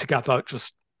coming together.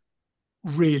 Just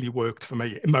really worked for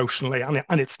me emotionally,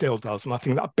 and it still does. And I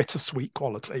think that bittersweet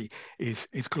quality is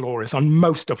glorious. And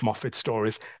most of Moffat's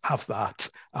stories have that,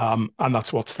 and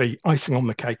that's what's the icing on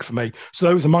the cake for me. So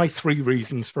those are my three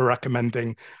reasons for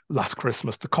recommending Last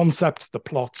Christmas: the concept, the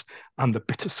plot, and the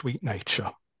bittersweet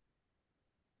nature.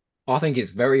 I think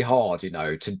it's very hard,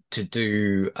 to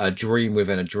do a dream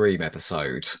within a dream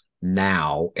episode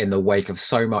now in the wake of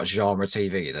so much genre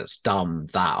TV that's done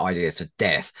that idea to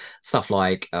death. Stuff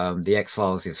like The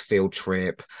X-Files' Field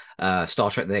Trip,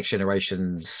 Star Trek: The Next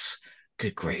Generation's,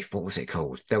 good grief, what was it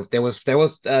called? There was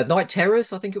Night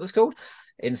Terrors, I think it was called.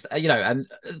 And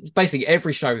basically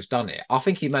every show's done it. I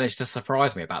think he managed to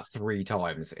surprise me about 3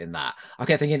 times in that. I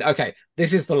kept thinking, okay,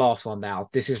 this is the last one now.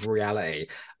 This is reality.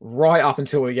 Right up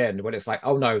until the end when it's like,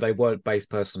 oh no, they weren't base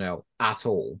personnel at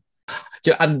all.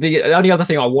 And the only other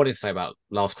thing I wanted to say about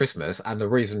Last Christmas, and another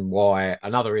reason why I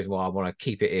want to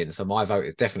keep it in, so my vote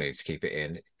is definitely to keep it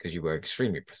in because you were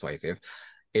extremely persuasive,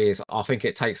 is I think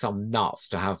it takes some nuts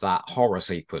to have that horror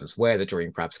sequence where the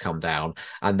dream crabs come down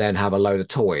and then have a load of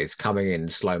toys coming in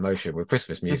slow motion with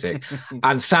Christmas music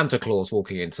and Santa Claus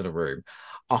walking into the room.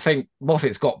 I think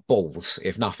Moffat's got balls,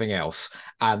 if nothing else,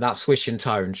 and that switch in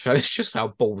tone shows just how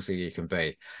ballsy you can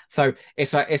be. So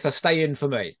it's a stay in for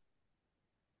me.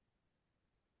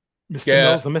 Mr.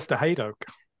 Mills and Mr. Hadoke.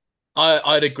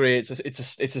 I'd agree. It's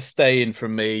a stay in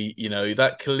from me.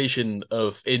 That collision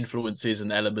of influences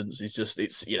and elements is just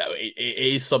it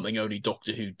is something only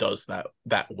Doctor Who does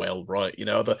that well, right?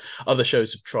 Other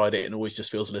shows have tried it and always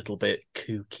just feels a little bit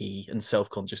kooky and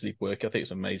self-consciously work. I think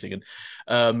it's amazing,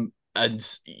 and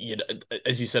as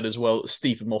you said as well,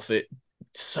 Stephen Moffat,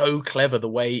 so clever the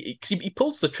way he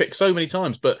pulls the trick so many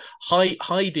times, but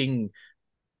hiding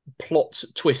plot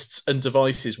twists and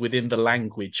devices within the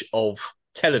language of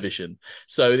television.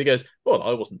 So he goes, well,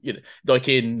 I wasn't, like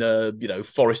in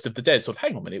Forest of the Dead, sort of,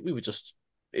 hang on a minute, we were just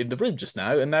in the room just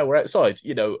now and now we're outside,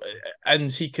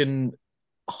 and he can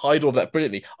hide all of that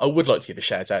brilliantly. I would like to give a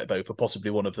shout out though for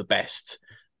possibly one of the best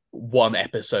one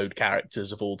episode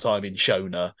characters of all time in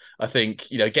Shona. I think,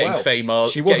 getting Faye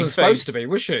she wasn't supposed to be,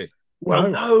 was she? Well,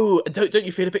 no, don't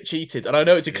you feel a bit cheated? And I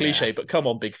know it's a cliche, but come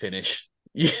on, Big Finish.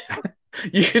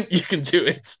 You can do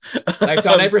it. They've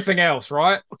done everything else,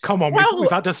 right? Come on, we've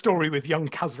had a story with young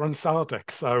Kazran Sardik,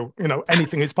 so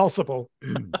anything is possible.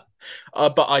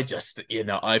 But I just,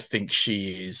 I think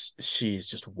she is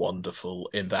just wonderful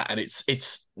in that, and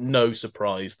it's no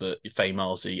surprise that Faye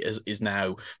Marcy is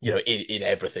now in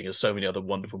everything. There's so many other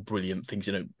wonderful, brilliant things,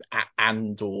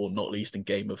 and or not least in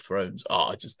Game of Thrones.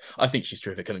 I think she's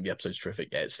terrific. I think the episode's terrific.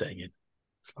 Yeah, it's staying in.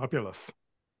 Fabulous.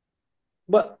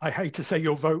 Well, I hate to say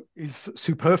your vote is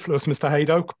superfluous, Mr.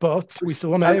 Hadoke, but we still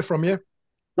want to hear from you.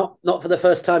 Not for the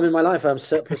first time in my life. I'm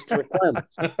surplus to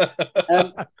requirements.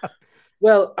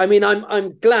 Well, I mean,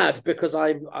 I'm glad because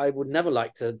I would never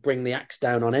like to bring the axe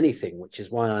down on anything, which is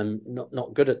why I'm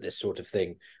not good at this sort of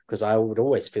thing, because I would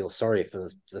always feel sorry for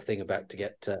the thing about to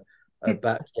get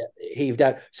heaved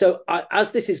out. So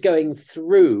as this is going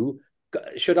through,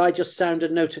 should I just sound a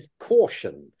note of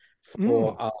caution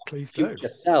for our future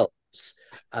selves?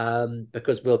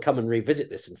 Because we'll come and revisit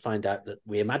this and find out that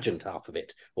we imagined half of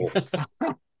it. Or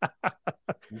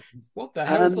what the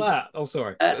hell is that? Oh,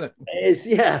 sorry.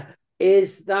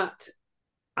 Is that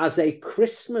as a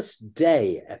Christmas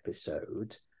Day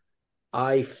episode,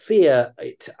 I fear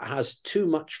it has too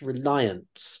much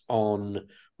reliance on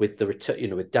with the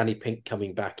return, with Danny Pink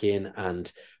coming back in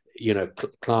and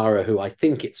Clara, who I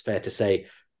think it's fair to say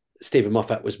Stephen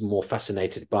Moffat was more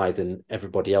fascinated by than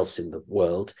everybody else in the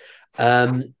world.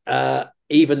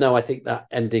 Even though I think that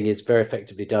ending is very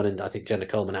effectively done, and I think Jenna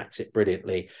Coleman acts it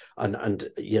brilliantly. And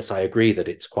yes, I agree that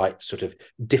it's quite sort of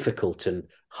difficult and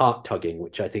heart-tugging,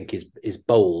 which I think is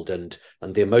bold, and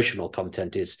the emotional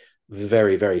content is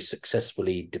very, very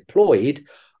successfully deployed.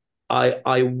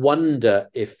 I wonder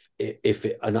if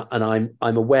it, and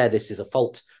I'm aware this is a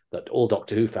fault that all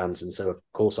Doctor Who fans, and so of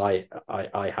course I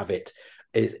have it,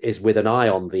 is with an eye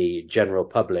on the general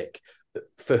public,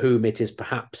 for whom it is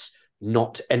perhaps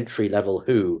not entry level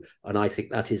Who, and I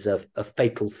think that is a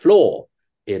fatal flaw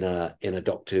in a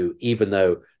Doctor Who, even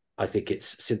though I think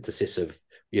its synthesis of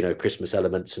Christmas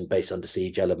elements and base under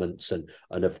siege elements and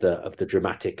of the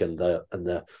dramatic and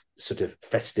the sort of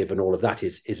festive and all of that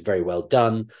is very well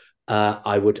done.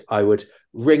 I would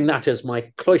ring that as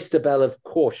my cloister bell of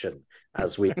caution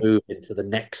as we move into the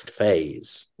next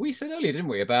phase. We said earlier, didn't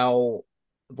we, about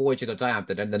Voyage of the Damned,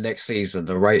 and then the next season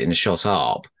the ratings shot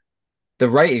up. The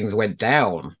ratings went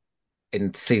down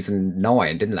in season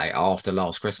 9, didn't they, after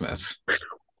Last Christmas?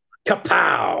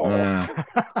 Kapow!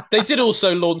 They did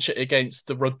also launch it against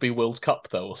the Rugby World Cup,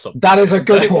 though, or something. That is a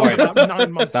good It was point. about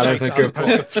 9 months That later, is a as good opposed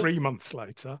to point. 3 months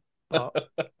later. But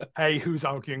hey, who's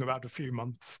arguing about a few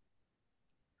months?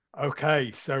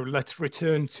 Okay, so let's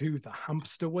return to the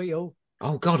hamster wheel.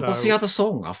 Oh God, what's So- the other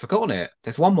song? I've forgotten it.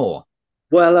 There's one more.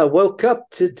 Well, I woke up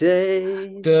today.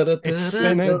 It's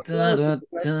spinning.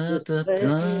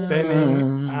 It's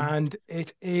Spinning, and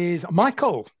it is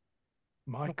Michael.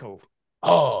 Michael.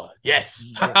 Oh,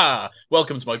 yes. Yes.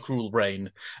 Welcome to my cruel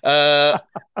reign.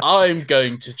 I'm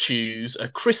going to choose A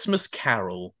Christmas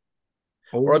Carol.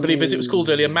 Or I believe, as it was called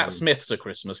earlier, Matt Smith's A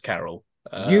Christmas Carol.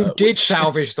 You did which-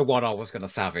 salvage the one I was going to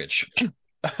savage.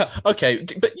 Okay,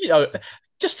 but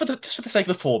just for the sake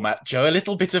of the format, Joe, a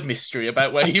little bit of mystery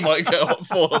about where you might go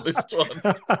for this one.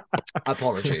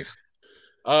 Apologies.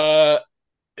 No,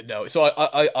 so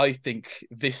I think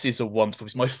this is a wonderful.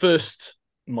 My first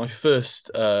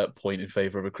point in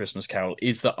favour of A Christmas Carol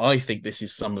is that I think this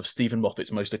is some of Stephen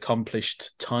Moffat's most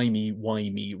accomplished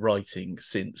timey-wimey writing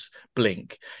since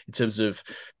Blink, in terms of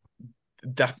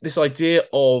that this idea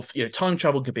of time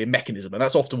travel could be a mechanism, and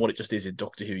that's often what it just is in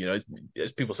Doctor Who.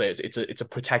 As people say, it's a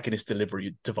protagonist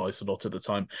delivery device a lot of the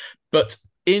time. But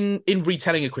in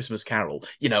retelling A Christmas Carol,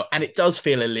 and it does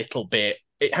feel a little bit.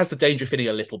 It has the danger of feeling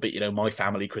a little bit, My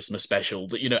Family Christmas Special,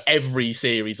 that, every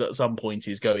series at some point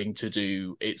is going to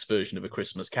do its version of A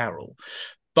Christmas Carol.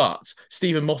 But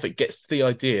Stephen Moffat gets the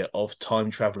idea of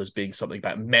time travel as being something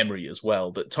about memory as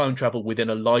well, that time travel within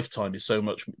a lifetime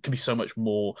can be so much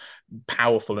more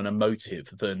powerful and emotive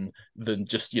than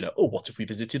just, what if we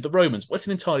visited the Romans? Well, it's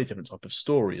an entirely different type of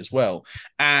story as well.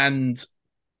 And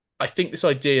I think this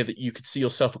idea that you could see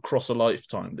yourself across a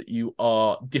lifetime, that you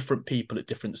are different people at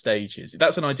different stages,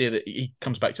 that's an idea that he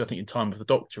comes back to, I think, in Time of the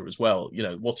Doctor as well.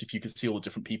 What if you could see all the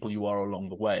different people you are along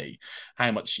the way?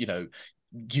 How much,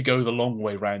 you go the long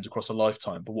way round across a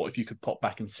lifetime, but what if you could pop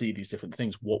back and see these different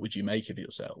things? What would you make of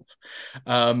yourself?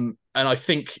 And I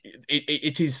think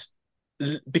it is,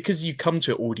 because you come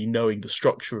to it already knowing the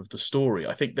structure of the story.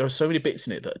 I think there are so many bits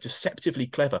in it that are deceptively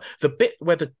clever. The bit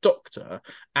where the Doctor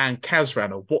and Kazran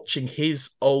are watching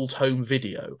his old home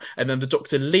video, and then the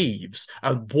Doctor leaves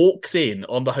and walks in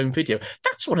on the home video.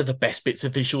 That's one of the best bits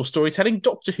of visual storytelling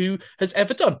Doctor Who has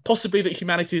ever done, possibly that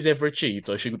humanity has ever achieved.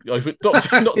 I would not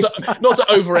to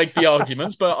over-egg the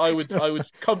arguments, but I would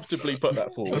comfortably put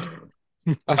that forward.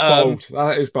 That's bold.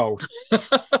 That is bold.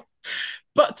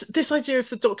 But this idea of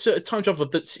the Doctor time travel,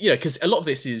 that's because a lot of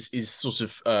this is sort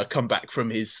of come back from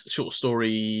his short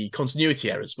story continuity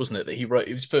errors, wasn't it? That he wrote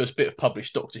his first bit of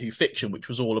published Doctor Who fiction, which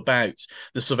was all about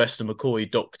the Sylvester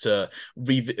McCoy Doctor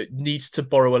needs to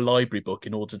borrow a library book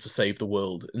in order to save the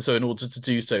world, and so in order to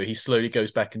do so, he slowly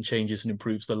goes back and changes and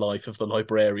improves the life of the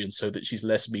librarian so that she's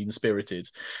less mean-spirited,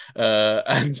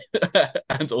 and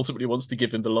and ultimately wants to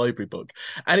give him the library book.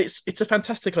 And it's a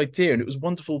fantastic idea, and it was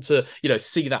wonderful to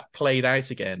see that played out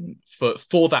again for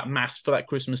that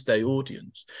Christmas Day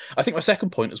audience. I think my second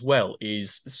point as well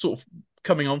is sort of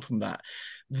coming on from that,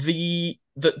 the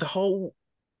whole,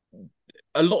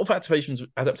 a lot of adaptations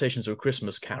of A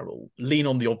Christmas Carol lean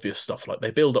on the obvious stuff, like they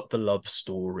build up the love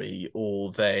story,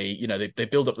 or they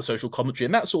build up the social commentary,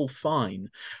 and that's all fine.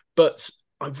 But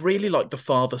I really like the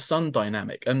father-son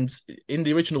dynamic, and in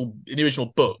the original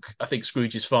book, I think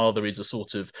Scrooge's father is a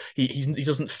sort of he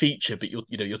doesn't feature, but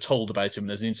you're told about him.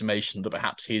 There's an intimation that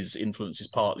perhaps his influence is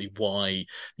partly why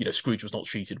Scrooge was not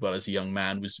treated well as a young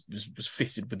man, was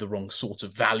fitted with the wrong sort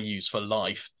of values for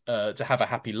life to have a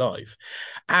happy life.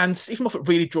 And Stephen Moffat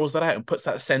really draws that out and puts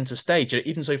that centre stage,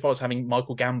 even so far as having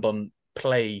Michael Gambon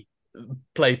play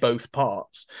both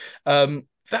parts.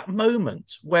 That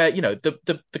moment where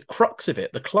the crux of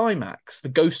it, the climax, the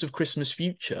ghost of Christmas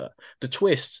future, the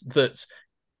twist that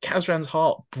Kazran's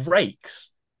heart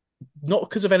breaks, not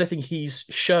because of anything he's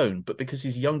shown, but because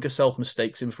his younger self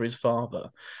mistakes him for his father.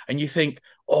 And you think,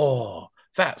 oh,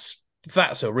 that's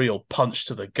a real punch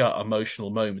to the gut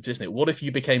emotional moment, isn't it? What if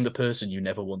you became the person you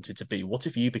never wanted to be? What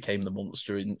if you became the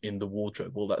monster in the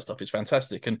wardrobe? All that stuff is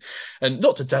fantastic. And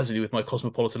not to dazzle you with my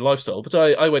cosmopolitan lifestyle, but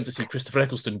I went to see Christopher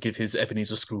Eccleston give his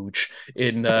Ebenezer Scrooge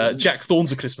in Jack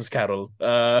Thorne's A Christmas Carol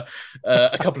a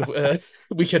couple of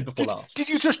weekend before last. Did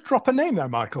you just drop a name there,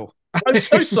 Michael? I'm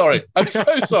so sorry. I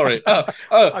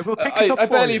will pick it up I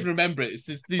for barely you. even remember it.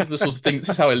 These are the sorts of things. This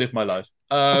is how I live my life.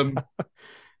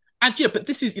 And but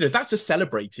this is, that's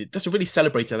a really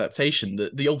celebrated adaptation.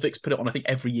 The Old Vics put it on, I think,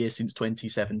 every year since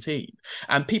 2017.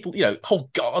 And people,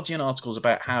 whole Guardian articles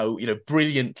about how,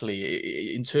 brilliantly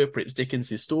it interprets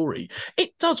Dickens's story.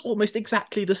 It does almost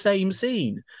exactly the same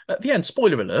scene. At the end,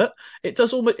 spoiler alert,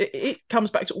 it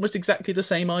comes back to almost exactly the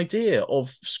same idea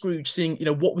of Scrooge seeing,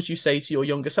 what would you say to your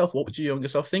younger self? What would your younger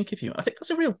self think of you? I think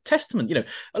that's a real testament.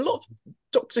 A lot of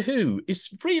Doctor Who is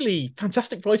really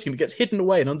fantastic writing that gets hidden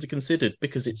away and underconsidered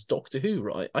because it's Doctor Who,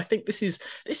 right? I think this is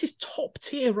top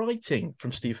tier writing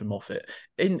from Stephen Moffat.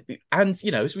 And as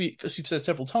we've said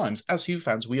several times, as Who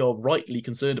fans, we are rightly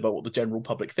concerned about what the general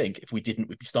public think. If we didn't,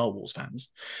 we'd be Star Wars fans.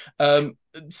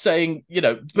 Saying,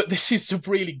 but this is a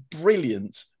really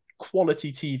brilliant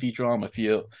quality TV drama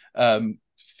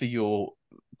for your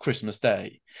Christmas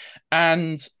Day.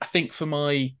 And I think for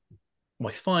my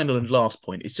final and last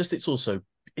point,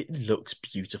 it looks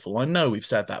beautiful. I know we've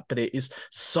said that, but it is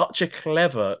such a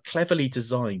cleverly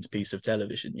designed piece of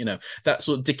television. That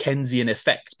sort of Dickensian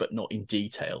effect, but not in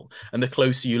detail. And the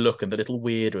closer you look, and the little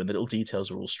weirder, and the little details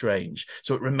are all strange.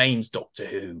 So it remains Doctor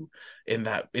Who in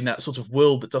that sort of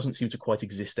world that doesn't seem to quite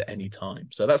exist at any time.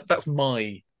 So that's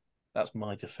my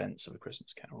defense of A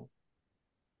Christmas Carol.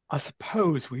 I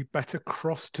suppose we better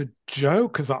cross to Joe,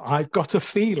 because I've got a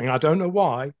feeling, I don't know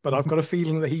why, but I've got a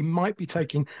feeling that he might be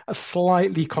taking a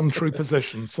slightly contrary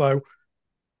position. So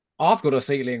I've got a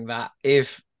feeling that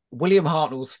if William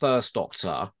Hartnell's first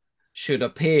Doctor should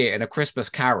appear in A Christmas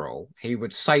Carol, he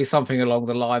would say something along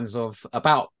the lines of,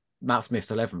 about Matt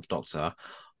Smith's 11th Doctor,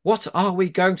 what are we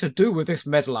going to do with this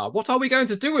meddler? What are we going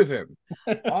to do with him?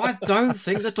 I don't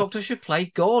think the Doctor should play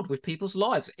God with people's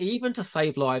lives, even to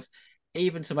save lives,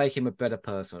 even to make him a better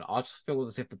person. I just feel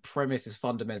as if the premise is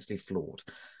fundamentally flawed.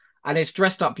 And it's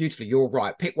dressed up beautifully. You're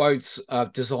right. Pickwoad's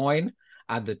design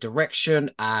and the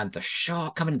direction and the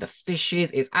shark coming in, the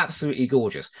fishes, is absolutely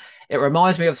gorgeous. It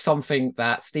reminds me of something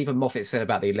that Stephen Moffat said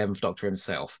about the 11th Doctor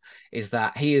himself, is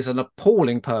that he is an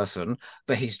appalling person,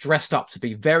 but he's dressed up to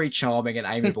be very charming and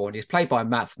amiable, and he's played by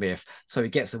Matt Smith, so he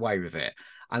gets away with it.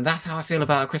 And that's how I feel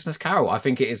about A Christmas Carol. I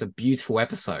think it is a beautiful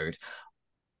episode,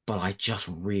 but I just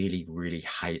really, really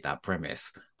hate that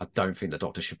premise. I don't think the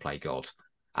Doctor should play God.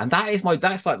 And that's like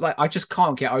I just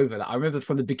can't get over that. I remember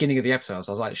from the beginning of the episode, I was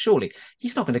like, surely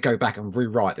he's not going to go back and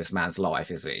rewrite this man's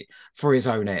life, is he? For his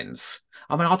own ends.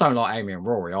 I mean, I don't like Amy and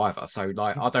Rory either, so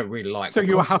I don't really like. So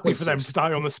you were happy for them to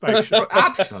die on the spaceship?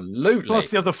 Absolutely. Plus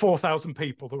the other 4,000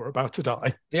 people that were about to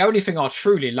die. The only thing I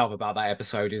truly love about that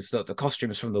episode is that the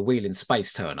costumes from the Wheel in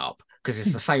Space turn up, because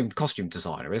it's the same costume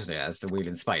designer, isn't it, as the Wheel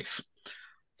in Space.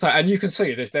 So, and you can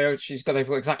see that they've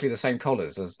got exactly the same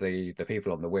collars as the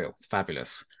people on the wheel. It's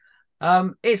fabulous.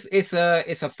 It's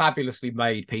a fabulously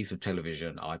made piece of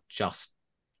television. I just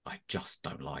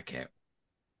don't like it.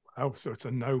 Oh, so it's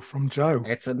a no from Joe.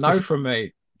 It's a no from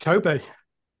me. Toby.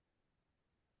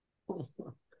 Well,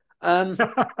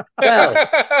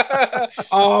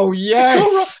 oh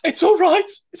yes, it's all right,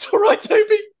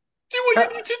 Toby. Do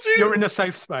what you need to do. You're in a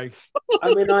safe space.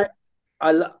 I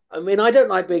mean, I don't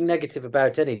like being negative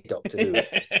about any Doctor Who.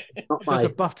 There's a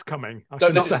but coming.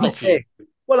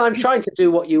 Well, I'm trying to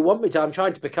do what you want me to. I'm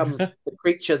trying to become the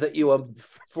creature that you are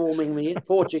forging me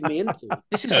into.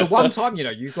 This is the one time,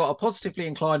 you've got a positively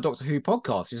inclined Doctor Who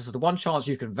podcast. This is the one chance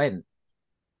you can vent.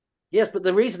 Yes, but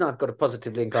the reason I've got a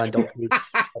positively inclined Doctor Who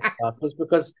podcast is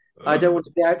because I don't want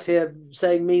to be out here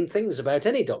saying mean things about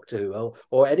any Doctor Who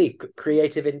or any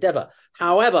creative endeavour.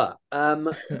 However,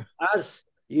 as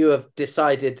you have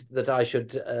decided that I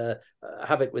should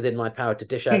have it within my power to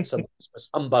dish out some Christmas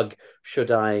humbug, should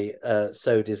I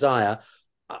so desire,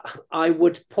 I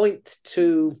would point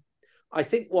to, I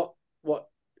think what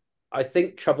I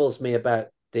think troubles me about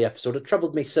the episode. It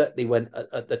troubled me certainly when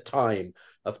at the time.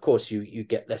 Of course, you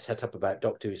get less set up about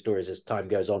Doctor Who stories as time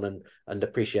goes on and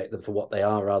appreciate them for what they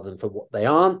are rather than for what they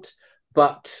aren't.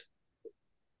 But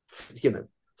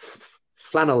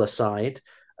flannel aside,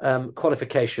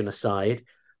 qualification aside,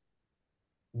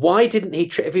 why didn't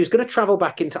he? If he was going to travel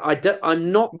back into,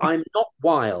 I'm not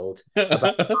wild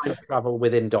about time travel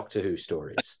within Doctor Who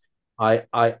stories.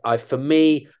 For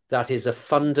me, that is a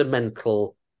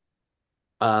fundamental.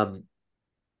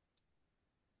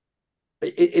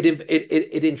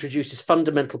 It introduces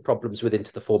fundamental problems within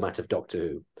the format of Doctor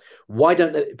Who. Why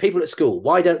don't people at school?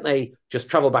 Why don't they just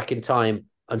travel back in time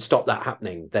and stop that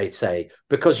happening? They'd say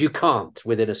because you can't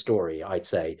within a story. I'd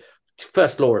say.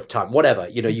 First law of time, whatever,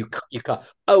 you can't.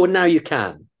 Oh, and now you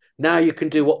can. Now you can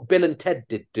do what Bill and Ted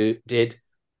did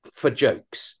for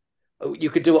jokes.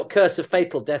 You could do what Curse of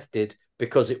Fatal Death did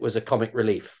because it was a comic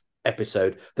relief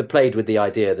episode that played with the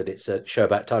idea that it's a show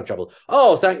about time travel.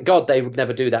 Oh, thank God they would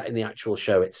never do that in the actual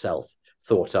show itself.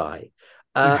 thought I.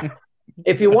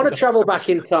 If you want to travel back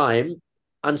in time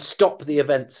and stop the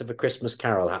events of A Christmas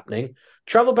Carol happening,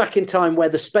 travel back in time where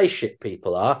the spaceship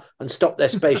people are and stop their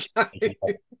spaceship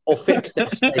or fix their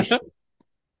spaceship.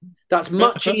 That's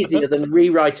much easier than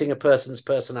rewriting a person's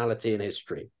personality in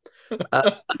history.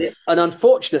 And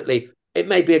unfortunately, it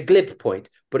may be a glib point,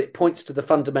 but it points to the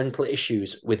fundamental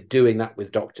issues with doing that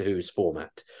with Doctor Who's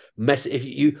format.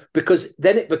 Because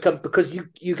then it becomes, because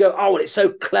you go, oh, well, it's so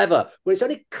clever. Well, it's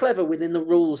only clever within the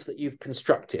rules that you've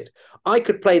constructed. I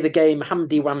could play the game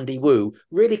Hamdy Wamdy Woo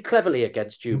really cleverly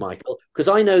against you, Michael, because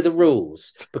I know the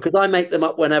rules, because I make them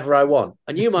up whenever I want.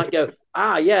 And you might go,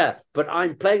 yeah, but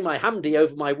I'm playing my Hamdy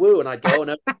over my Woo, and I go, oh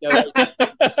no, Go 8. Can't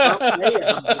play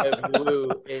a Hamdy over your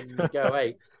Woo in Go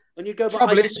 8. And you go, but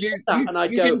Trouble I is, you go,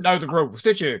 didn't know the rules,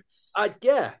 did you?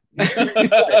 Yeah.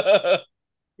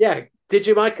 Yeah. Did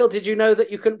you, Michael? Did you know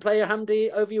that you couldn't play a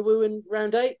Hamdy over your Woo in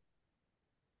round 8?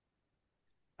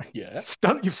 Yeah.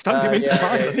 You've stunned him into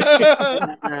silence.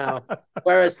 Yeah. Now,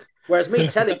 whereas me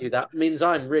telling you that means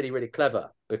I'm really, really clever,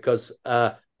 because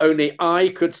only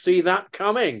I could see that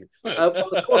coming. Well,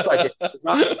 of course I did.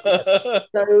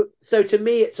 So to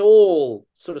me, it's all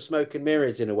sort of smoke and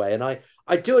mirrors in a way. And I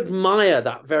do admire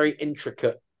that very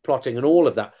intricate plotting and all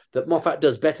of that Moffat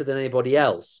does better than anybody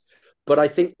else. But I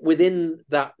think within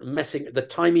that the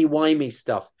timey-wimey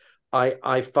stuff,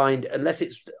 I find, unless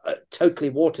it's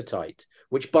totally watertight,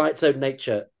 which by its own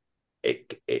nature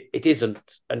it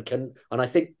isn't, and I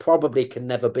think probably can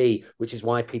never be, which is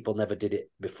why people never did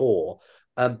it before.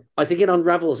 I think it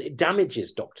unravels, it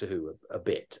damages Doctor Who a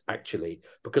bit, actually,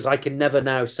 because I can never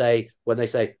now say, when they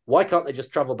say, why can't they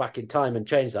just travel back in time and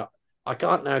change that? I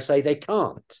can't now say they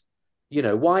can't. You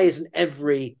know, why isn't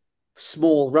every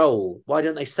small role, why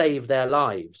don't they save their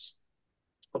lives?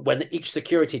 When each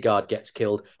security guard gets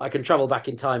killed, I can travel back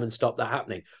in time and stop that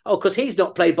happening. Oh, because he's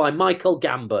not played by Michael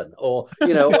Gambon, or,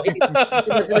 you know, you know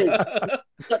what I mean?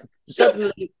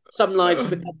 Suddenly some lives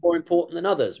become more important than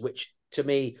others, which to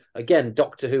me, again,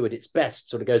 Doctor Who at its best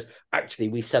sort of goes, actually,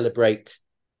 we celebrate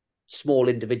small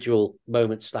individual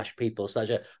moments / people /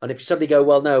 and if you suddenly go,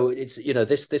 well, no, it's, you know,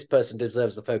 this person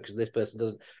deserves the focus, this person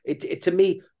doesn't. It to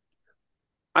me.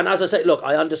 And as I say, look,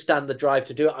 I understand the drive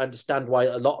to do it. I understand why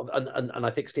a lot of, and I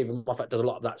think Stephen Moffat does a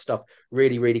lot of that stuff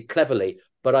really, really cleverly.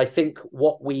 But I think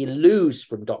what we lose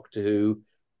from Doctor Who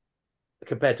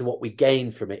compared to what we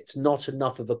gain from it, it's not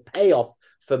enough of a payoff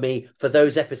for me for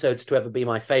those episodes to ever be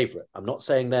my favorite. I'm not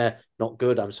saying they're not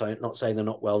good. I'm not saying they're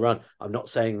not well run. I'm not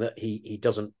saying that he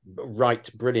doesn't write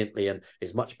brilliantly and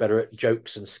is much better at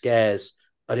jokes and scares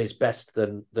at his best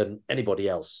than anybody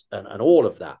else, and all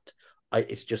of that.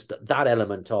 It's just that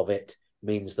element of it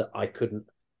means that I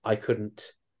couldn't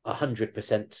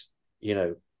 100%,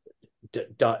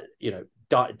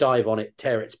 dive on it,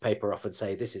 tear its paper off, and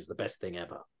say this is the best thing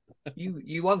ever.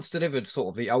 You once delivered sort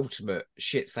of the ultimate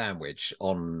shit sandwich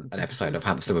on an episode of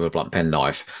Hamster with a Blunt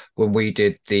Penknife when we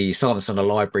did the Silence in the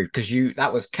Library, because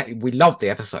we loved the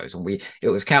episodes, and it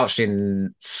was couched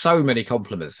in so many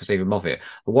compliments for Stephen Moffat.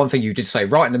 But one thing you did say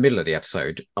right in the middle of the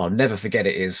episode, I'll never forget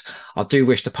it, is, I do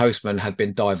wish the postman had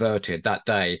been diverted that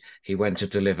day he went to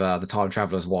deliver The Time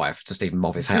Traveller's Wife to Stephen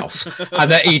Moffat's house,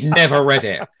 and that he'd never read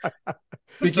it.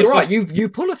 But you're right, you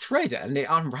pull a thread and it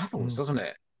unravels, doesn't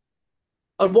it?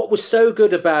 And what was so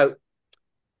good about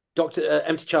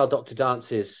Empty Child, Dr.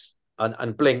 Dances,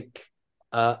 and Blink,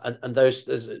 and those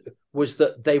was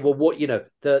that they were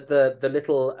the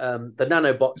little the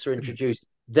nanobots are introduced.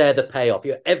 They're the payoff.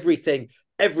 Everything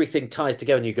ties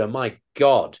together, and you go, my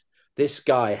God, this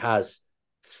guy has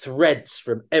threads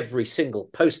from every single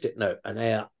post-it note,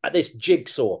 and this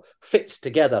jigsaw fits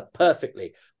together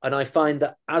perfectly. And I find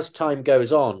that as time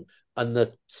goes on and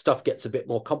the stuff gets a bit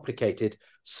more complicated,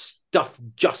 stuff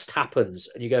just happens,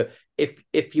 and you go,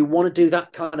 if you want to do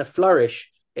that kind of flourish,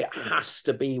 it has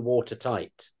to be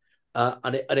watertight.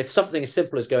 And if something as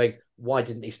simple as going, why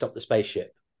didn't he stop the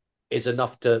spaceship, is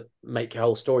enough to make your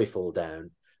whole story fall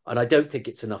down. And I don't think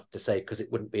it's enough to say, because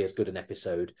it wouldn't be as good an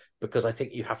episode, because I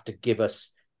think you have to give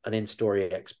us an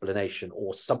in-story explanation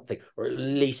or something, or at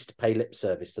least pay lip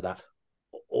service to that.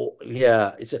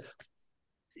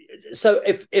 So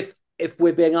if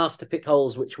we're being asked to pick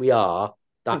holes, which we are,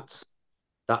 that's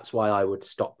why I would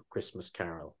stop Christmas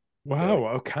Carol. Wow.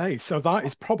 Okay. So that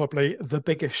is probably the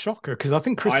biggest shocker, because I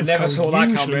think Christmas I never Carol saw that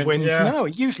usually coming. wins. Yeah. No,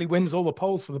 it usually wins all the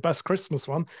polls for the best Christmas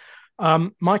one.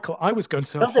 Michael, I was going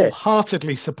to Does it?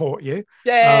 wholeheartedly support you.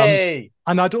 Yay!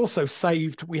 And I'd also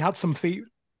we had some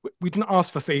we didn't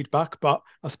ask for feedback, but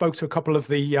I spoke to a couple of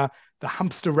the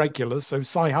hamster regulars. So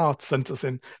Cy Hart sent us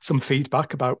in some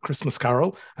feedback about Christmas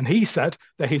Carol, and he said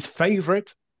that his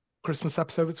favourite Christmas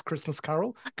episode is Christmas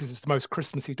Carol because it's the most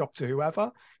Christmassy Doctor Who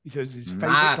ever. He says his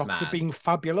favourite Madman. Doctor being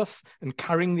fabulous and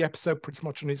carrying the episode pretty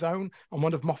much on his own, and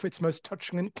one of Moffat's most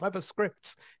touching and clever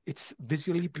scripts. It's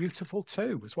visually beautiful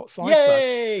too, is what Si said.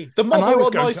 Yay! The mob are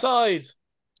on my side.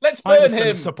 Let's I burn was him.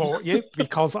 going to support you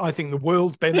because I think the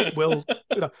world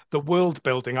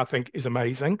building I think is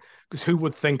amazing, because who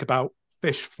would think about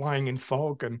fish flying in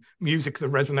fog and music that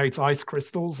resonates ice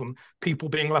crystals and people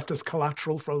being left as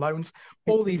collateral for loans.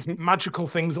 All these magical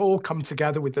things all come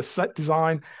together with the set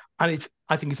design. And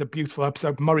I think it's a beautiful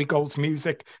episode. Murray Gold's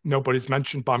music, nobody's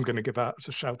mentioned, but I'm going to give a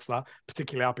shout to that,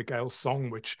 particularly Abigail's song,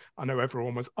 which I know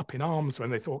everyone was up in arms when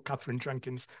they thought Catherine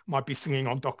Jenkins might be singing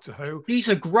on Doctor Who. She's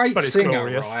a great singer,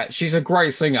 glorious. Right? She's a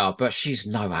great singer, but she's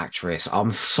no actress.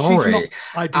 I'm sorry.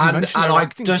 I didn't mention her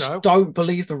acting, just Joe. don't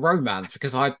believe the romance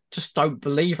because I just don't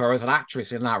believe her as an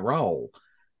actress in that role.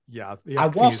 Yeah,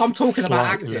 and whilst I'm talking about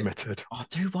acting, limited. I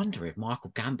do wonder if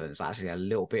Michael Gambon's actually a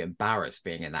little bit embarrassed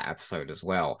being in that episode as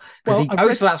well. Because he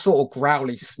goes for that sort of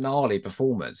growly, snarly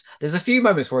performance. There's a few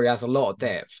moments where he has a lot of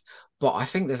depth, but I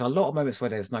think there's a lot of moments where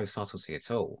there's no subtlety at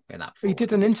all in that performance. He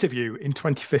did an interview in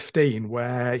 2015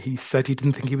 where he said he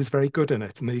didn't think he was very good in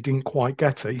it and that he didn't quite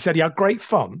get it. He said he had great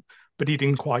fun, but he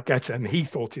didn't quite get it and he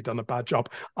thought he'd done a bad job.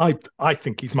 I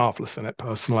think he's marvellous in it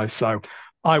personally, so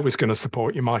I was going to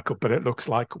support you, Michael, but it looks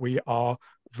like we are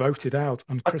voted out.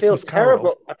 And Christmas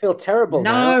Carol. I feel terrible.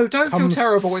 No, don't feel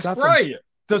terrible. It's great.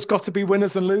 There's got to be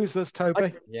winners and losers,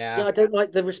 Toby. Yeah, I don't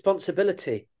like the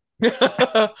responsibility.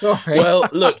 Well,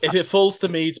 look, if it falls to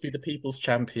me to be the people's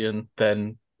champion,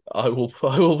 then I will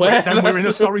wear. Then we're in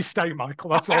a sorry state,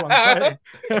 Michael. That's all I'm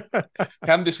saying.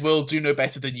 Can this world do no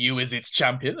better than you as its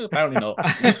champion? Apparently not.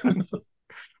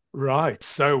 Right,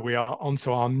 so we are on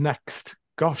to our next.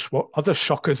 Gosh, what other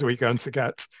shockers are we going to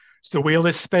get? So the wheel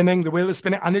is spinning,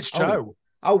 and it's Joe.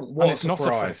 Oh, what and a it's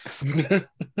surprise.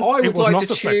 Not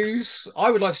a fix. I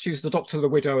would like to choose the Doctor, the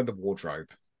Widow, and the Wardrobe.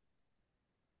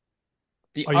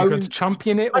 Are you going to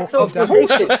champion it? Or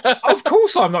of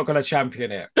course I'm not going to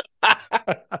champion it.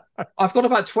 I've got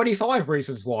about 25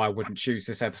 reasons why I wouldn't choose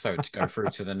this episode to go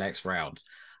through to the next round.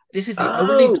 This is the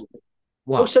only...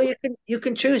 What? Oh, so you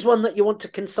can choose one that you want to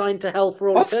consign to hell for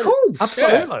all eternity. Of course,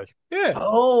 absolutely. Yeah.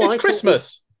 Oh, it's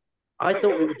Christmas. I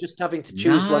thought we were just having to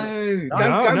choose one. No,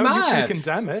 go mad. You can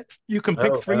condemn it. You can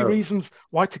pick three reasons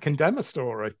why to condemn a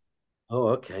story. Oh,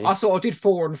 okay. I sort of did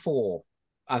 4 and 4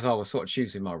 as I was sort of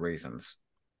choosing my reasons.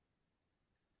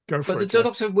 Go for it. But the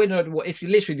Doctor Winner, it's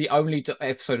literally the only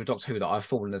episode of Doctor Who that I've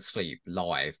fallen asleep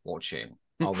live watching.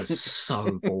 I was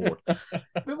so bored.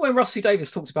 Remember when Rusty Davies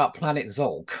talked about Planet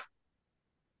Zog?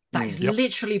 That is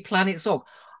literally Planet Zog.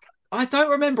 I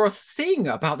don't remember a thing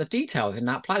about the details in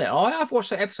that planet. I have watched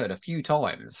that episode a few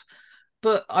times,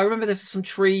 but I remember there's some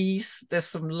trees, there's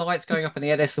some lights going up in the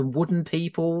air, there's some wooden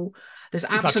people. There's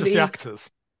absolutely just the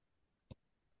actors.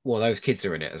 Well, those kids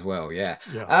are in it as well, yeah.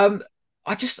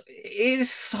 It is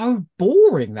so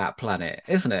boring, that planet,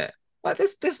 isn't it? Like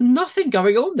there's nothing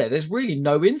going on there. There's really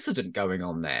no incident going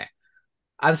on there.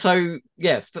 And so,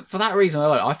 yeah, for that reason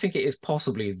alone, I think it is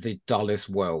possibly the dullest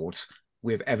world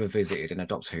we've ever visited in a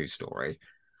Doctor Who story.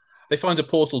 They find a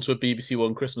portal to a BBC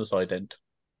One Christmas ident.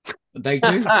 They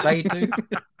do.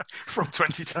 From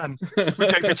 2010, with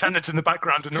David Tennant in the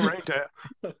background and a reindeer.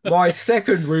 My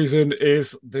second reason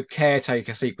is the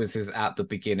caretaker sequences at the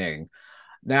beginning.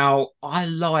 Now, I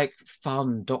like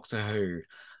fun Doctor Who,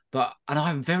 and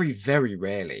I'm very, very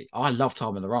rarely, I love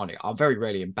Time and the Rani, I'm very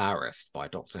rarely embarrassed by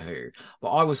Doctor Who, but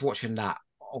I was watching that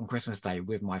on Christmas Day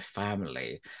with my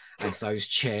family as those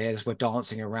chairs were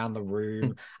dancing around the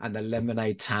room and the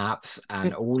lemonade taps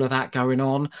and all of that going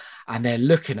on, and they're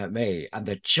looking at me and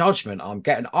the judgment I'm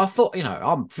getting. I thought,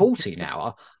 I'm 40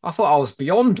 now. I thought I was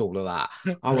beyond all of that.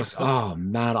 I was, oh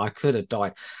man, I could have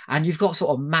died. And you've got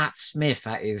sort of Matt Smith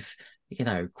that is,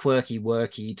 quirky,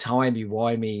 worky,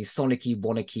 timey-wimey, sonicky,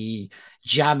 wonnicky,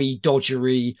 jammy,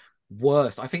 dodgery,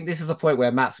 worst. I think this is the point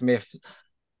where Matt Smith,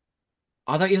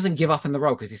 I think he doesn't give up in the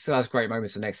role because he still has great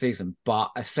moments the next season, but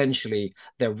essentially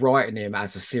they're writing him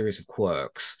as a series of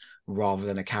quirks rather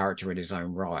than a character in his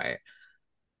own right.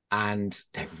 And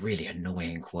they're really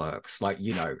annoying quirks. Like,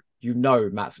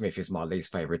 Matt Smith is my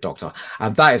least favourite Doctor.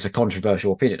 And that is a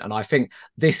controversial opinion. And I think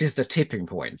this is the tipping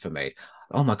point for me.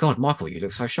 Oh my God, Michael, you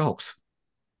look so shocked.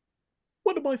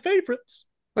 One of my favourites.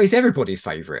 Well, he's everybody's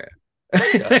favourite.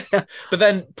 Yeah. But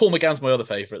then Paul McGann's my other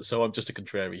favourite, so I'm just a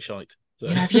contrary shite. So.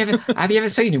 Have you ever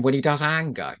seen him when he does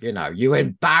anger? You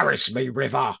embarrass me,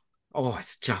 River. Oh,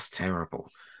 it's just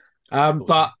terrible.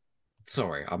 But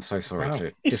sorry, I'm so sorry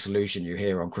to disillusion you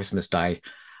here on Christmas Day.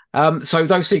 So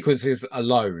those sequences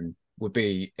alone would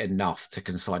be enough to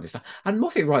consign this stuff. And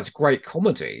Moffat writes great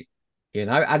comedy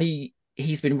and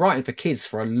he's been writing for kids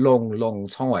for a long, long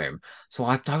time. So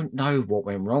I don't know what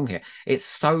went wrong here. It's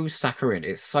so saccharine,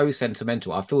 it's so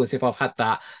sentimental. I feel as if I've had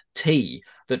that tea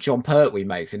that John Pertwee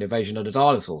makes in Invasion of the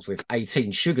Dinosaurs with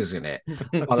 18 sugars in it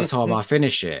by the time I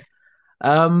finish it.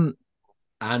 And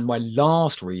my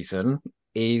last reason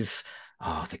is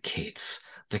the kids.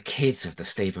 The kids of the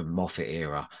Stephen Moffat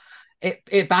era.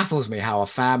 It baffles me how a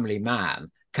family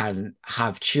man can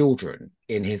have children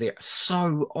in his era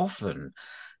so often,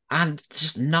 and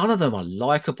just none of them are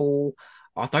likable.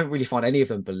 I don't really find any of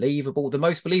them believable. The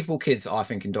most believable kids, I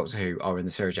think, in Doctor Who are in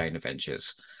the Sarah Jane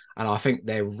Adventures, and I think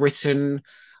they're written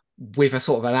with a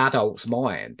sort of an adult's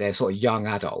mind. They're sort of young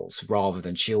adults rather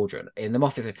than children. In the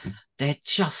Moffat, they're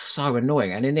just so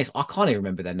annoying. And in this, I can't even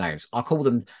remember their names. I call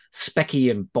them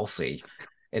Specky and Bossy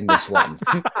in this one.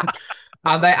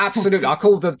 And they absolutely, I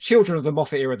call the children of the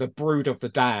Moffat era the brood of the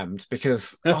damned,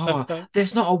 because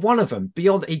there's not a one of them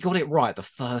beyond. He got it right the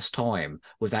first time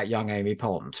with that young Amy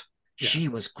Pond. Yeah. She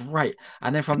was great.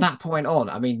 And then from that point on,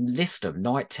 I mean, list them,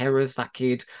 Night Terrors, that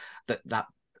kid, that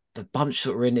the bunch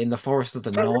that were in the Forest of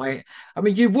the Night. I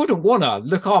mean, you wouldn't want to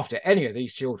look after any of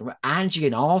these children. Angie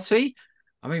and Artie,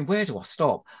 I mean, where do I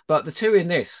stop? But the two in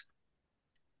this,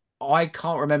 I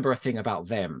can't remember a thing about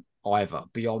them either,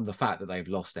 beyond the fact that they've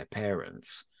lost their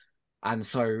parents. And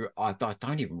so I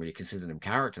don't even really consider them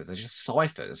characters. They're just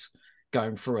ciphers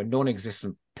going through a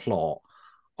non-existent plot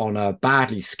on a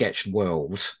badly sketched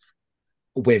world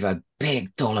with a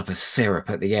big dollop of syrup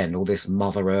at the end, all this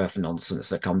Mother Earth nonsense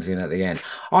that comes in at the end.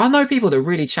 I know people that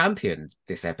really champion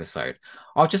this episode.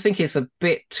 I just think it's a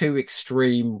bit too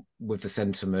extreme with the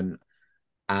sentiment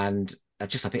and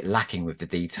just a bit lacking with the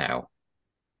detail.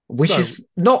 Which is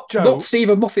not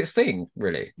Stephen Moffat's thing,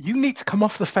 really. You need to come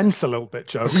off the fence a little bit,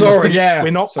 Joe. Sorry, yeah.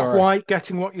 We're not quite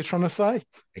getting what you're trying to say.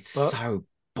 It's so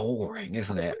boring,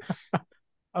 isn't it?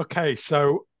 Okay,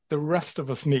 so the rest of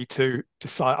us need to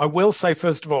decide. I will say,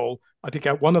 first of all, I did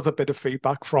get one other bit of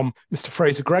feedback from Mr.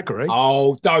 Fraser Gregory.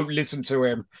 Oh, don't listen to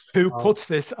him. Who puts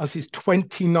this as his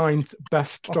 29th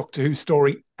best Doctor Who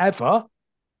story ever.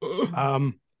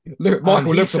 Look,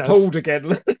 Michael looks appalled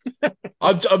again.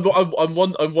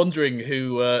 I'm wondering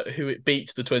who it beat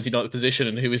to the 29th position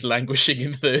and who is languishing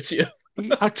in 30th.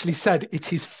 He actually said it's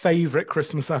his favourite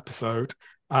Christmas episode.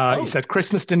 He said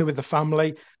Christmas dinner with the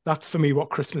family. That's for me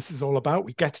what Christmas is all about.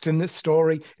 We get it in this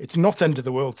story. It's not end of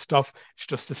the world stuff. It's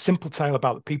just a simple tale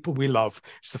about the people we love.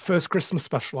 It's the first Christmas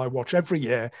special I watch every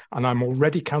year, and I'm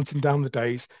already counting down the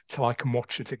days till I can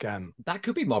watch it again. That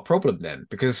could be my problem then,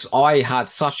 because I had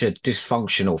such a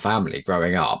dysfunctional family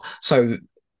growing up. So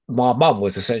my mum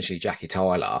was essentially Jackie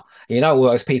Tyler. You know, all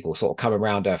those people sort of come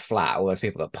around her flat, all those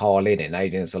people that pile in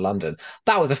Aliens to London.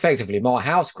 That was effectively my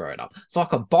house growing up. So I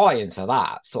could buy into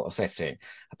that sort of setting.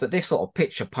 But this sort of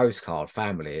picture postcard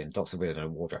family in Dr. Willard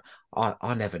and Wardrobe,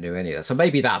 I never knew any of that. So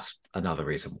maybe that's another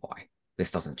reason why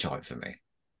this doesn't chime for me.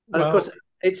 And of course,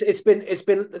 it's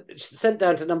been sent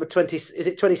down to number 20. Is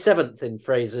it 27th in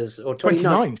Fraser's or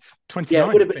 29th? 29th. Yeah,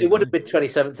 it would have been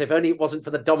 27th if only it wasn't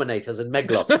for the Dominators and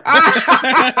Meglos.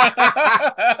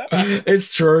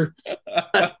 It's true.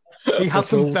 He had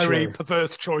some very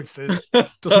perverse choices,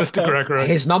 does Mr. Gregory?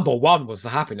 His number one was the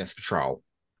Happiness Patrol.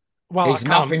 Well, he's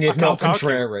nothing if not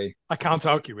contrary. I can't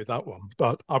argue with that one,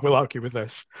 but I will argue with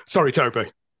this. Sorry,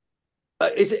 Toby.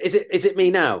 Is it me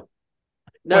now?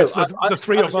 No, the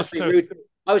three of us.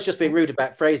 I was just being rude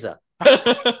about Fraser.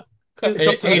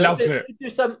 He loves it.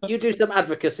 You do some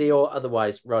advocacy or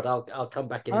otherwise, Rod. I'll come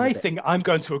back in. I think I'm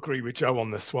going to agree with Joe on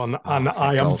this one, and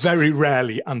I am very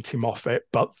rarely anti-Moffat,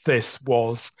 but this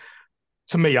was,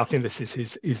 to me, I think this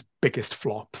is his biggest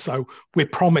flop. So we're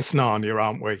promised Narnia,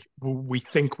 aren't we? We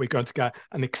think we're going to get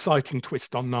an exciting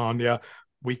twist on Narnia.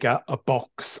 We get a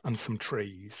box and some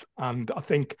trees, and I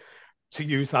think, to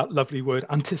use that lovely word,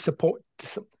 anticipate.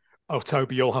 Oh,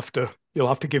 Toby, you'll have to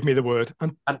give me the word.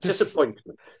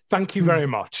 Disappointment. Thank you very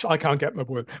much. I can't get my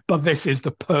word, but this is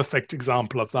the perfect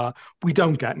example of that. We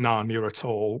don't get Narnia at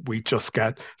all. We just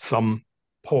get some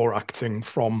poor acting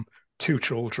from two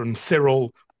children.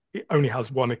 Cyril only has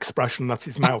one expression, that's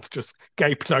his mouth just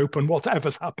gaped open,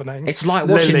 whatever's happening. It's like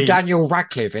watching Daniel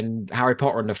Radcliffe in Harry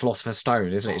Potter and the Philosopher's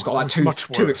Stone, isn't it? He's got like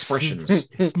two expressions.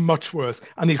 It's much worse.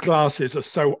 And his glasses are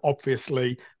so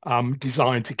obviously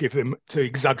designed to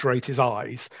exaggerate his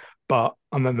eyes.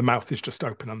 And then the mouth is just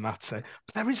open and that's it.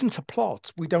 But there isn't a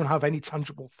plot. We don't have any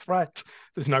tangible threat.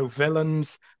 There's no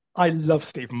villains. I love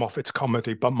Stephen Moffat's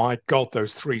comedy, but my God,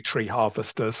 those three tree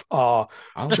harvesters are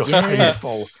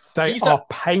painful. They are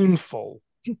painful.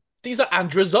 these are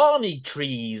Androzani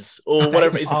trees or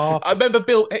whatever it is. I remember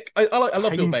Bill. I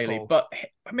love Bill Bailey, but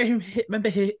I remember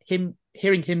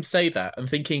hearing him say that and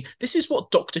thinking, this is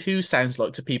what Doctor Who sounds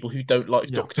like to people who don't like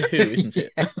Doctor Who, isn't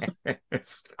it?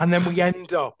 Yes. And then we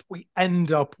end up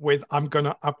with, I'm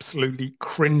gonna absolutely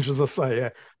cringe as I say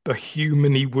it, the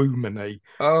humany woomany,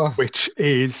 which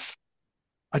is.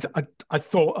 I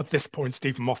thought at this point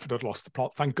Stephen Moffat had lost the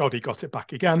plot. Thank God he got it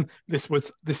back again. This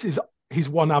is his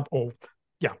one of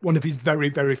his very,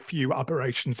 very few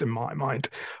aberrations in my mind.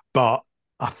 But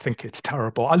I think it's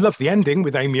terrible. I love the ending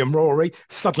with Amy and Rory.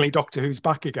 Suddenly Doctor Who's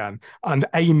back again. And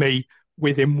Amy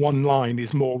within one line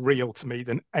is more real to me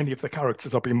than any of the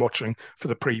characters I've been watching for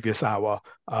the previous hour.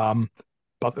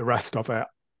 But the rest of it,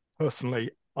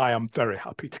 personally, I am very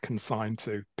happy to consign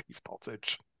to Peace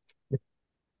Pottage.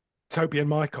 Toby and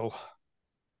Michael.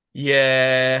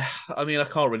 Yeah, I mean, I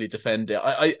can't really defend it.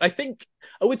 I think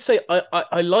I would say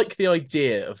I like the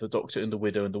idea of the Doctor and the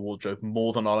Widow and the Wardrobe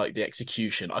more than I like the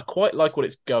execution. I quite like what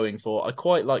it's going for. I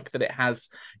quite like that it has,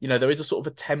 there is a sort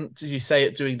of attempt, as you say,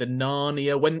 at doing the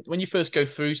Narnia when you first go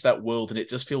through to that world, and it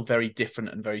does feel very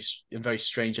different and very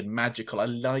strange and magical. I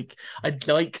like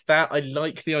that. I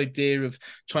like the idea of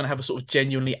trying to have a sort of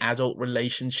genuinely adult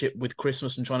relationship with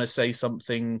Christmas and trying to say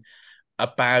something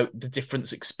about the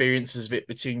different experiences of it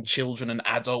between children and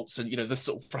adults, and the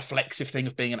sort of reflexive thing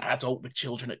of being an adult with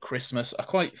children at Christmas.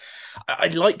 I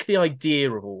like the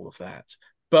idea of all of that,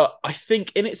 but I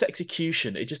think in its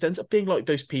execution it just ends up being like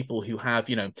those people who have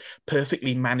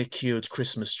perfectly manicured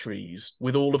Christmas trees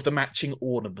with all of the matching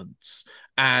ornaments,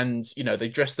 and they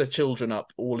dress their children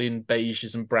up all in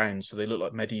beiges and browns so they look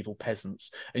like medieval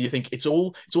peasants, and you think it's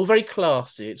all very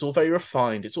classy, it's all very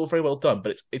refined, it's all very well done,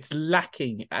 but it's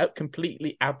lacking out,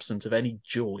 completely absent of any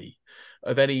joy,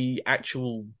 of any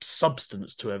actual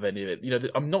substance to have any of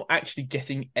it. I'm not actually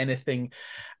getting anything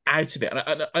out of it,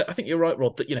 and I think you're right,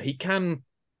 Rod, that he can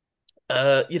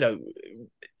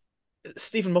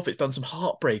Stephen Moffat's done some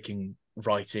heartbreaking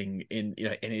writing in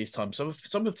his time. Some of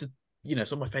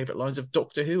my favorite lines of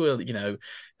Doctor Who are,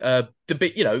 the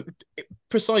bit,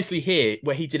 precisely here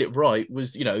where he did it right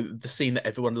was, the scene that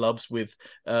everyone loves with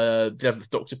the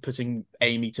Doctor putting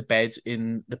Amy to bed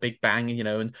in The Big Bang,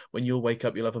 and when you'll wake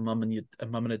up, you'll have a mum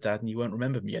and a dad, and you won't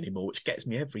remember me anymore, which gets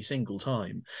me every single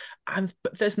time.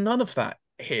 But there's none of that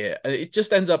here. It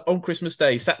just ends up on Christmas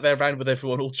Day, sat there around with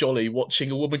everyone all jolly,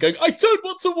 watching a woman going, I don't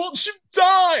want to watch him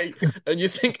die. And you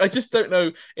think, I just don't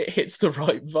know, it hits the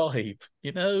right vibe,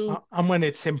 And when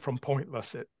it's him from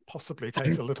Pointless, it possibly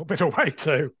takes a little bit away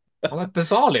too. Well,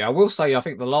 bizarrely, I will say, I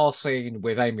think the last scene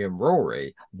with Amy and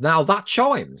Rory, now that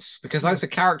chimes, because those are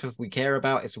characters we care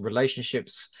about. It's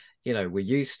relationships, we're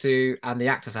used to, and the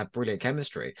actors have brilliant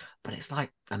chemistry. But it's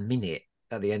like a minute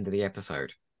at the end of the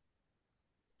episode.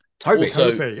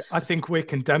 Toby, I think we're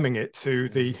condemning it to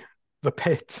the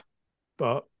pit,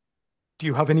 but do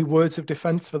you have any words of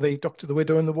defence for the Doctor, the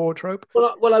Widow, and the Wardrobe?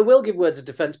 Well, I will give words of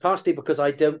defence, partially because I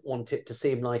don't want it to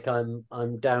seem like I'm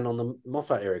down on the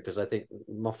Moffat era, because I think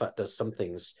Moffat does some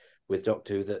things with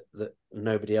Doctor Who that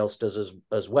nobody else does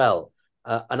as well.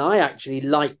 And I actually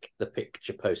like the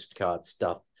picture postcard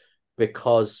stuff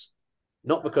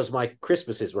not because my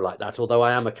Christmases were like that, although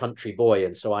I am a country boy,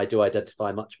 and so I do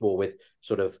identify much more with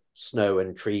sort of snow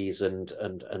and trees and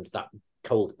that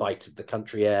cold bite of the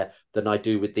country air than I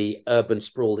do with the urban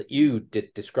sprawl that you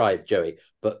did describe, Joey.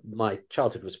 But my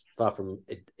childhood was far from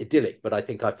idyllic. But I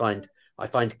think I find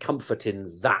comfort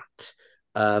in that,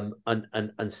 and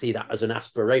see that as an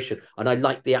aspiration. And I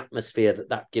like the atmosphere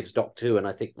that gives Doctor Who, and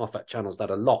I think Moffat channels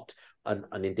that a lot. And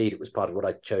indeed, it was part of what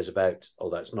I chose about,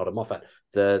 although it's not a Moffat,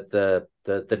 the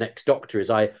Next Doctor, is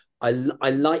I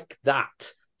like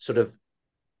that sort of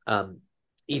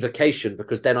evocation,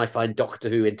 because then I find Doctor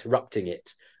Who interrupting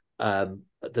it,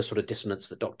 the sort of dissonance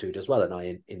that Doctor Who does well, and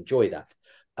I enjoy that.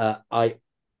 And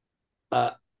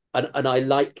I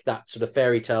like that sort of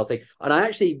fairy tale thing, and I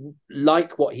actually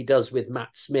like what he does with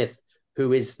Matt Smith,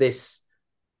 who is this,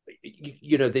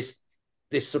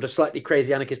 this sort of slightly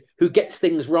crazy anarchist who gets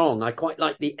things wrong. I quite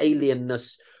like the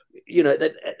alienness.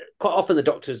 That quite often the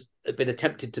Doctors have been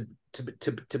attempted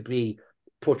to be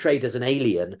portrayed as an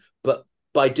alien, but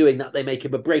by doing that they make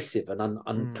him abrasive and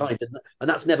unkind, and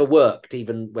that's never worked,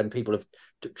 even when people have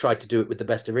tried to do it with the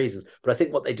best of reasons. But I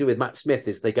think what they do with Matt Smith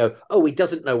is they go, oh, he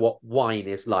doesn't know what wine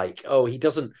is like. Oh, he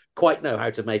doesn't quite know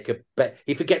how to make a bed.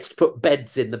 He forgets to put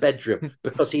beds in the bedroom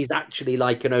because he's actually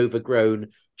like an overgrown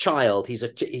child. He's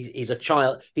a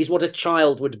child. He's what a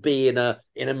child would be in a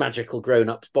magical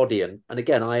grown-up's body. And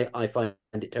again, I find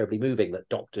it terribly moving that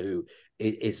Doctor Who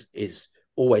is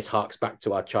always harks back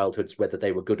to our childhoods, whether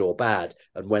they were good or bad.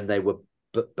 And when they were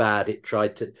but bad. It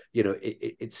tried to,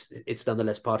 it's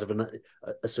nonetheless part of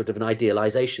a sort of an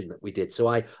idealization that we did. So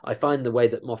I find the way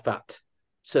that Moffat,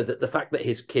 so that the fact that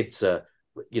his kids are,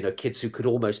 kids who could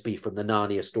almost be from the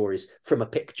Narnia stories from a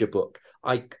picture book,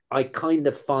 I kind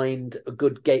of find a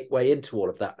good gateway into all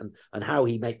of that, and how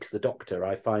he makes the Doctor.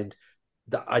 I find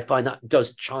that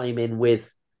does chime in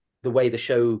with the way the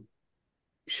show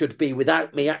should be,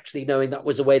 without me actually knowing that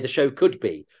was the way the show could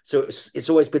be. So it's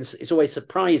always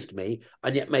surprised me,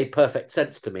 and yet made perfect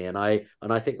sense to me. And I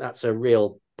think that's a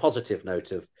real positive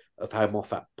note of how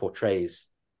Moffat portrays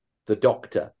the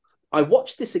Doctor. I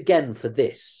watched this again for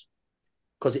this,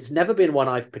 because it's never been one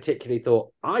I've particularly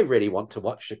thought, I really want to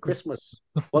watch a Christmas.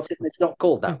 What's it? It's not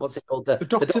called that. What's it called? The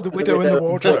Doctor, the Widow, and the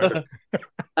Wardrobe.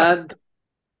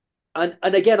 And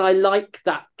again, I like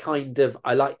that kind of.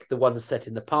 I like the ones set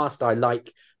in the past. I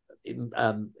like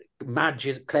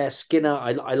Madge, Claire Skinner.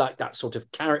 I like that sort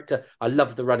of character. I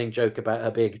love the running joke about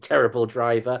her being a terrible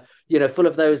driver. Full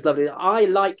of those lovely. I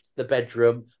liked the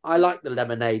bedroom. I liked the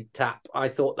lemonade tap. I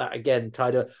thought that again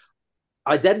tied up.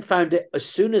 I then found it, as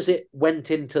soon as it went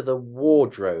into the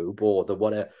wardrobe or the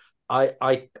whatever,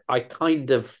 I kind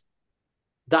of,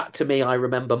 that to me, I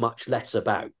remember much less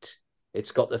about. It's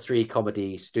got the three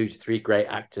comedy stooges, three great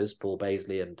actors, Paul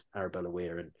Baisley and Arabella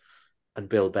Weir and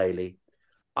Bill Bailey.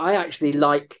 I actually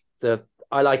like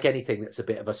anything that's a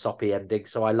bit of a soppy ending.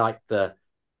 So I like they've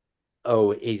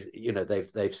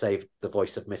saved the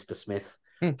voice of Mr. Smith.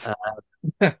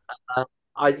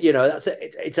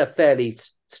 It's a fairly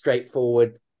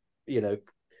straightforward,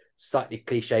 slightly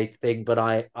cliched thing, but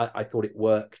I thought it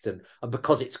worked, and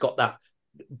because it's got that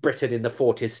Britain in the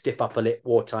 40s, stiff upper lip,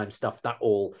 wartime stuff, that's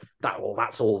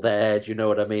all there. Do you know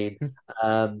what I mean?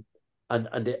 And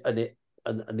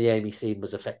the Amy scene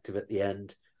was effective at the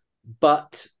end.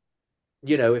 But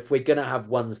if we're gonna have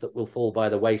ones that will fall by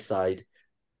the wayside,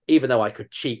 even though I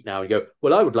could cheat now and go,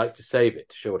 well, I would like to save it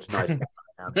to show what a nice man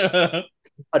I am.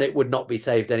 And it would not be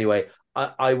saved anyway.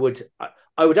 I would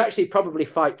actually probably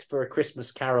fight for A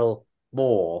Christmas Carol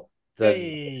more than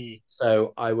this.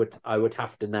 So I would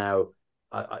have to now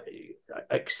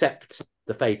accept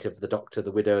the fate of the Doctor,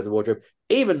 the Widow, and the Wardrobe,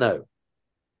 even though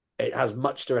it has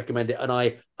much to recommend it, and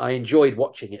I enjoyed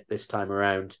watching it this time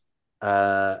around.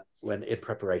 When in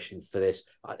preparation for this,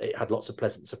 it had lots of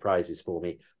pleasant surprises for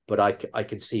me, but I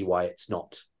can see why it's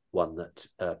not one that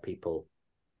people,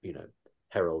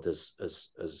 herald as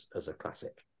a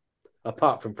classic,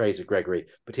 apart from Fraser Gregory,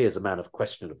 but he is a man of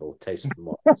questionable taste and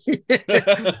morals.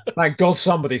 Thank God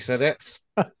somebody said it.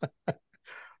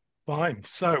 Fine.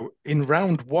 So in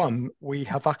round one, we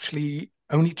have actually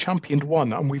only championed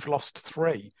one, and we've lost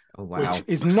three. Oh, wow. Which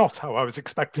is not how I was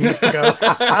expecting this to go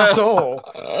at all.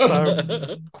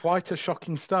 So quite a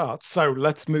shocking start. So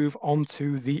let's move on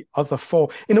to the other four.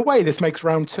 In a way, this makes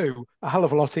round two a hell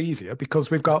of a lot easier,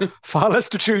 because we've got far less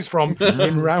to choose from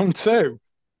in round two.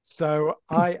 So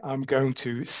I am going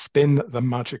to spin the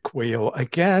magic wheel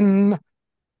again.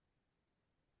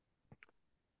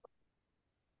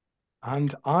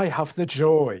 And I have the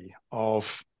joy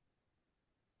of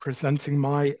presenting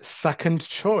my second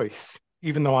choice,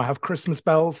 even though I have Christmas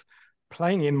bells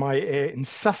playing in my ear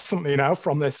incessantly now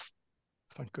from this.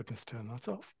 Thank goodness, turn that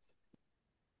off.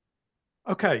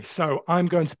 Okay, so I'm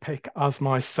going to pick as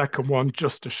my second one,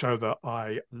 just to show that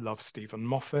I love Stephen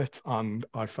Moffat, and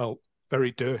I felt very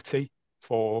dirty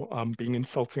for being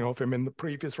insulting of him in the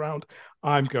previous round.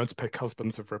 I'm going to pick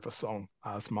Husbands of River Song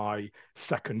as my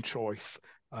second choice,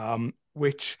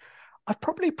 which I've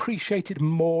probably appreciated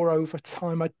more over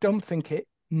time. I don't think it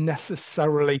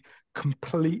necessarily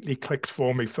completely clicked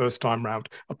for me first time round,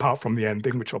 apart from the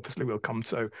ending, which obviously we'll come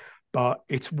to, but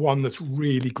it's one that's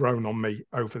really grown on me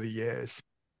over the years.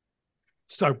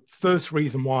 So first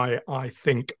reason why I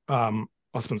think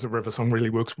Husbands of River Song really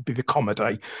works would be the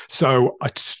comedy. So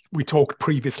we talked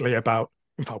previously about,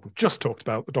 in fact, we've just talked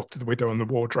about The Doctor, the Widow, and the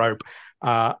Wardrobe,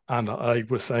 and I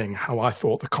was saying how I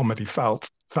thought the comedy fell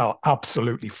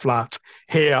absolutely flat.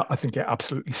 Here, I think it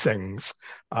absolutely sings.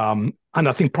 And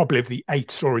I think probably of the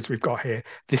 8 stories we've got here,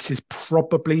 this is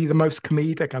probably the most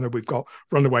comedic. I know we've got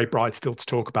Runaway Bride still to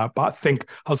talk about, but I think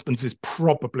Husbands is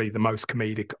probably the most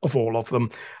comedic of all of them.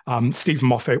 Stephen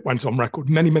Moffat went on record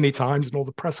many, many times in all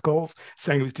the press calls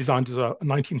saying it was designed as a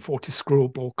 1940s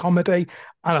screwball comedy.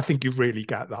 And I think you really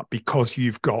get that because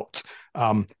you've got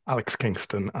Alex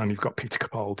Kingston and you've got Peter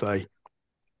Capaldi.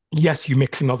 Yes, you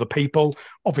mix in other people.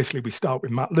 Obviously, we start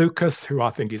with Matt Lucas, who I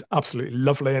think is absolutely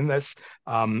lovely in this.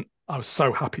 I was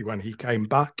so happy when he came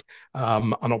back.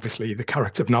 And obviously, the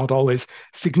character of Nardole is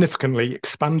significantly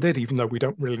expanded, even though we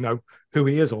don't really know who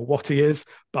he is or what he is.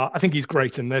 But I think he's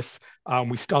great in this.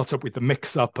 We start up with the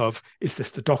mix-up of, is this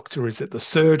the doctor? Is it the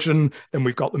surgeon? Then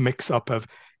we've got the mix-up of,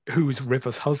 who's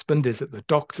River's husband? Is it the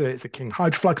doctor? Is it King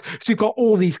Hydroflax? So you've got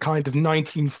all these kind of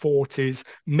 1940s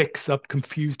mix-up,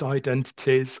 confused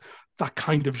identities, that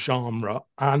kind of genre.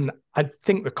 And I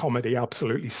think the comedy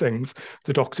absolutely sings.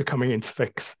 The doctor coming in to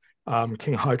fix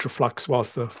King Hydroflax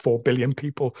whilst the 4 billion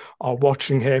people are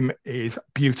watching him is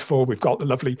beautiful. We've got the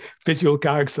lovely visual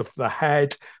gags of the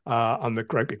head and the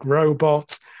great big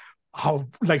robot. How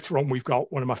later on we've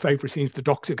got one of my favorite scenes, the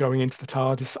doctor going into the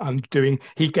TARDIS and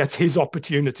he gets his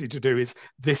opportunity to do is,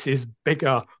 this is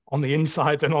bigger on the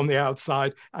inside than on the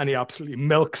outside, and he absolutely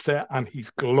milks it, and he's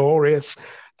glorious.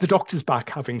 The doctor's back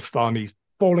having fun. He's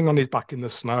falling on his back in the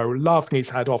snow, laughing his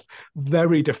head off.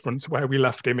 Very different to where we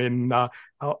left him in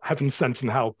Heaven Sent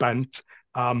and Hell Bent.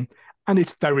 And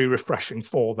it's very refreshing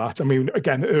for that. I mean,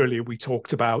 again, earlier we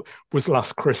talked about, was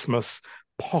Last Christmas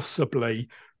possibly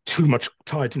too much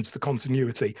tied into the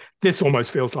continuity? This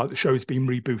almost feels like the show's been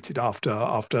rebooted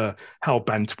after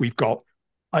Hellbent. We've got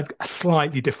a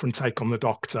slightly different take on the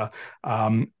Doctor,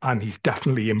 and he's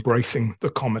definitely embracing the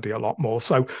comedy a lot more.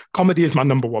 So comedy is my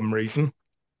number one reason.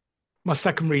 My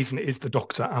second reason is the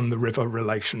Doctor and the River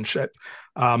relationship.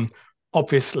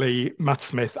 Obviously, Matt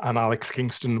Smith and Alex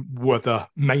Kingston were the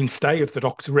mainstay of the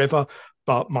Doctor River,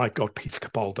 but my God, Peter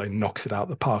Capaldi knocks it out of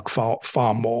the park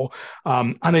far more.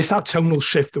 And it's that tonal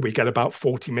shift that we get about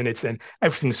 40 minutes in.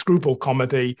 Everything's screwball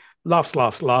comedy, laughs,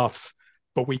 laughs, laughs.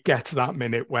 But we get to that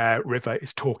minute where River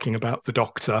is talking about the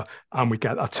Doctor, and we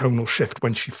get that tonal shift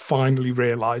when she finally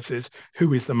realizes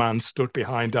who is the man stood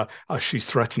behind her as she's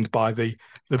threatened by the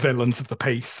villains of the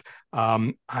piece.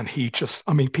 And he just,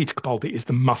 I mean, Peter Capaldi is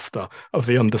the master of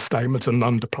the understatement and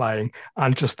underplaying,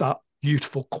 and just that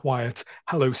beautiful, quiet,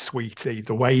 hello, sweetie,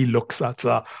 the way he looks at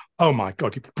her. Oh my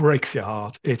God, it breaks your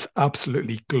heart. It's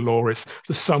absolutely glorious.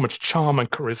 There's so much charm and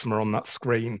charisma on that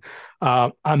screen.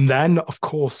 And then, of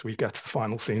course, we get to the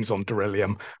final scenes on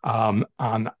Beryllium.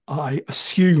 And I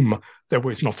assume there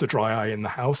was not a dry eye in the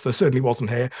house. There certainly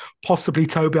wasn't here. Possibly,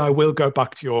 Toby, I will go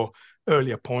back to your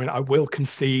earlier point. I will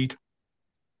concede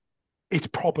it's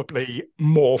probably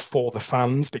more for the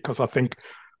fans, because I think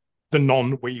the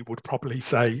non-we would probably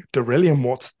say, Beryllium,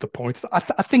 what's the point? I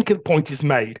think the point is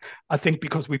made. I think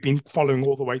because we've been following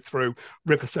all the way through,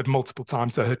 River said multiple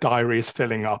times that her diary is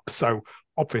filling up. So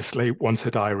obviously, once her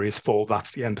diary is full,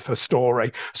 that's the end of her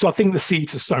story. So I think the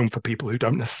seeds are sown for people who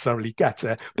don't necessarily get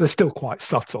it, but they're still quite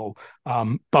subtle.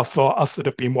 But for us that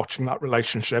have been watching that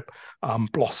relationship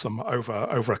blossom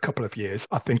over a couple of years,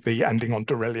 I think the ending on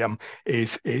Beryllium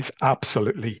is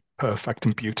absolutely perfect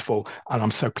and beautiful. And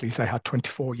I'm so pleased they had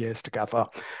 24 years together.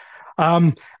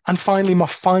 And finally, my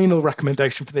final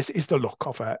recommendation for this is the look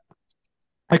of it.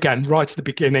 Again, right at the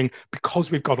beginning, because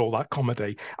we've got all that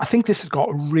comedy, I think this has got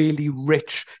a really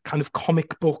rich kind of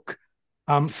comic book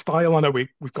style. I know we've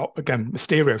got, again,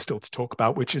 Mysterio still to talk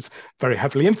about, which is very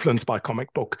heavily influenced by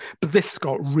comic book, but this has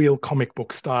got real comic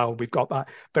book style. We've got that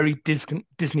very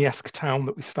Disney-esque town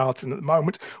that we start in at the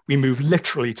moment. We move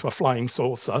literally to a flying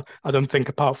saucer. I don't think,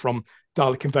 apart from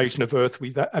Dalek Invasion of Earth,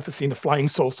 we've ever seen a flying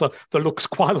saucer that looks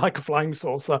quite like a flying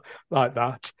saucer like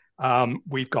that.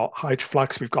 We've got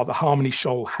Hydroflax, we've got the Harmony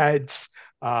Shoal heads.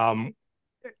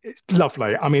 It's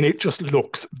lovely. I mean, it just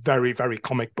looks very, very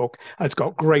comic book. It's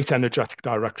got great energetic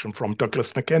direction from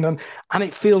Douglas McKinnon, and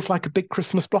it feels like a big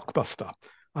Christmas blockbuster.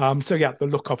 So yeah, the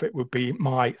look of it would be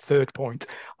my third point.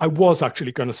 I was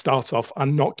actually going to start off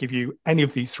and not give you any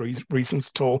of these three reasons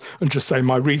at all, and just say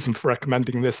my reason for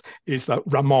recommending this is that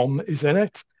Ramon is in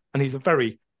it, and he's a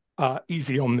very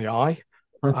easy on the eye.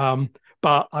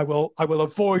 But I will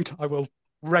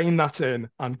rein that in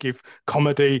and give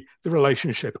comedy, the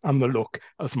relationship, and the look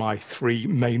as my three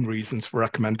main reasons for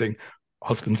recommending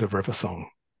Husbands of River Song.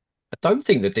 I don't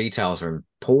think the details are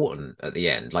important at the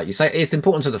end. Like you say, it's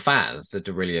important to the fans, the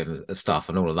Beryllium stuff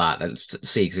and all of that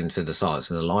seeks into the science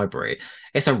in the library.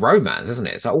 It's a romance, isn't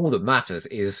it? So all that matters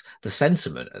is the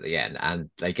sentiment at the end,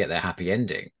 and they get their happy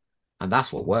ending. And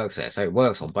that's what works there. So it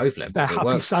works on both levels. Their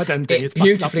happy, sad ending. It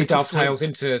beautifully dovetails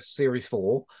into Series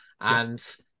 4, and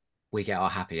we get our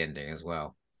happy ending as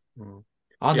well.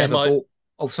 I never bought...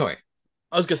 Oh, sorry.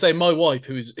 I was going to say my wife,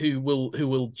 who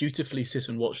will dutifully sit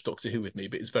and watch Doctor Who with me,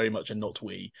 but is very much a not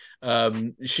we.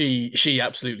 She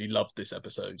absolutely loved this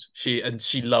episode.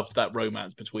 She loved that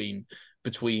romance between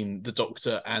the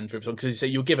Doctor and River Song, because you say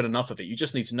you're given enough of it. You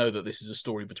just need to know that this is a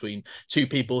story between two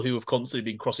people who have constantly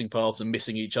been crossing paths and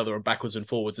missing each other and backwards and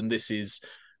forwards, and this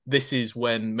is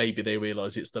when maybe they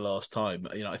realise it's the last time.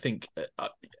 I think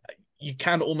you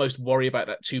can almost worry about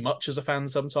that too much as a fan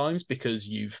sometimes, because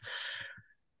you've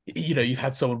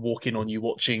had someone walk in on you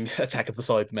watching Attack of the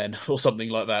Cybermen or something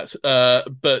like that.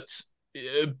 But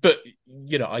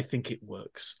I think it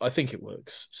works. I think it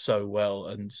works so well.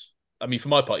 And I mean, for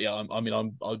my part, yeah,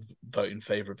 I'd vote in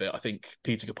favour of it. I think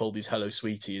Peter Capaldi's "Hello,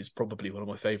 Sweetie" is probably one of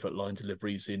my favourite line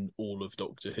deliveries in all of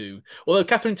Doctor Who. Although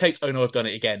Catherine Tate's "Oh no, I've done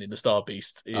it again" in the Star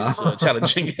Beast is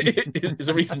challenging. Is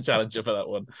a recent challenger for that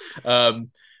one.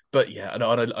 But yeah, and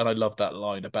I love that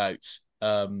line about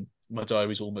my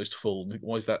diary's almost full.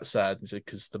 Why is that sad? And said,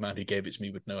 because the man who gave it to me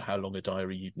would know how long a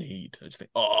diary you'd need. I just think,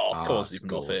 of course,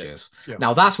 even off it. Yeah.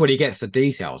 Now that's when he gets the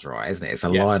details right, isn't it? It's a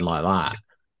line like that.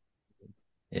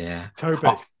 Yeah.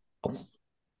 Toby.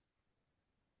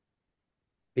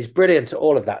 He's brilliant at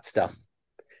all of that stuff.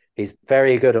 He's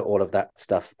very good at all of that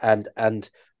stuff. And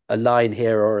a line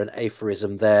here or an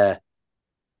aphorism there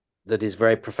that is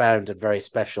very profound and very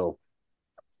special.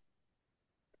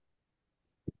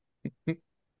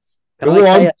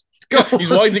 He's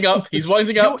winding up.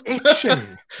 You're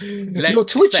itching. You're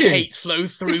twitching. The hate flow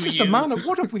through this is you. The man of,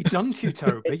 what have we done to you,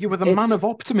 Toby? You were the man of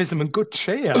optimism and good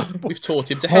cheer. We've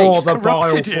taught him to hate. The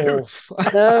bile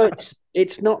forth. No,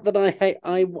 it's not that I hate.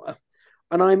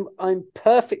 I'm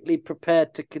perfectly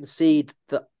prepared to concede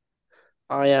that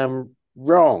I am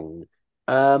wrong.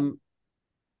 And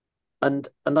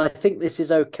I think this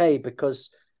is okay, because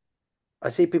I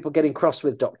see people getting cross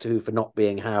with Doctor Who for not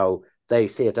being how they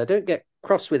see it. I don't get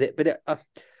cross with it, but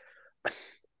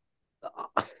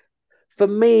for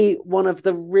me, one of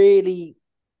the really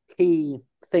key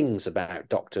things about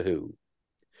Doctor Who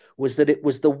was that it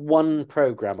was the one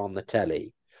program on the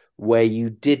telly where you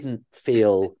didn't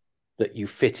feel that you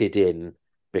fitted in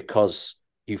because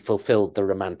you fulfilled the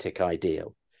romantic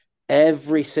ideal.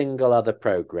 Every single other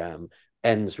program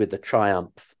ends with the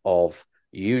triumph of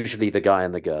usually the guy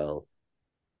and the girl.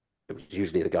 It was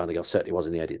usually the guy and the girl, certainly was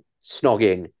in the idea,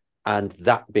 snogging, and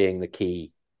that being the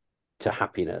key to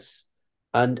happiness.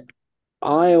 And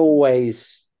I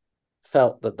always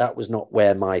felt that was not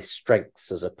where my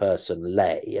strengths as a person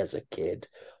lay as a kid.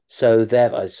 So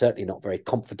there, I was certainly not very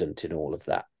confident in all of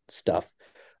that stuff.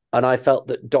 And I felt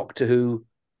that Doctor Who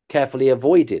carefully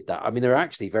avoided that. I mean, there are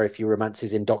actually very few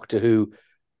romances in Doctor Who,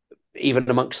 even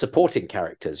amongst supporting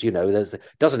characters.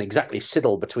 Doesn't exactly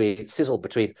sizzle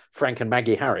between Frank and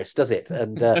Maggie Harris, does it?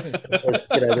 And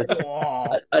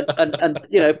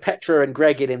Petra and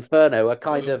Greg in Inferno are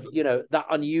kind of that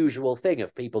unusual thing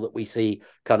of people that we see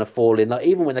kind of fall in love.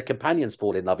 Even when the companions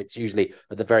fall in love, it's usually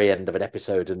at the very end of an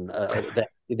episode and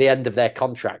the end of their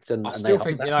contract. And I still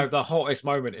think the hottest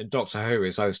moment in Doctor Who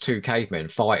is those two cavemen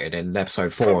fighting in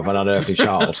episode 4 of An Unearthly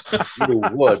Child. You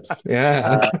would,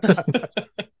 yeah.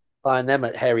 Find them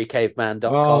at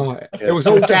hairycaveman.com. Oh, it was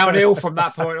all downhill from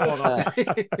that point on.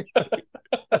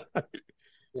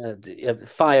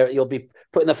 Fire, you'll be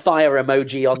putting the fire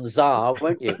emoji on Tsar,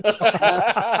 won't you?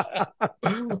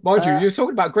 Mind you, you're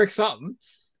talking about Greg Sutton.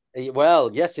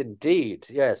 Well, yes, indeed,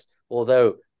 yes.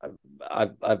 Although,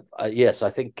 yes,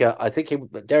 I think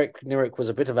Derek Nurek was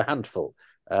a bit of a handful.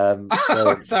 Is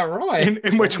that right?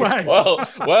 In which way?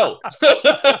 Well.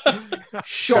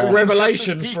 Shock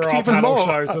revelations for our panel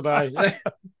show today.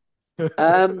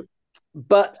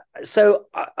 But so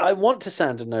I want to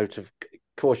sound a note of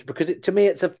caution, because to me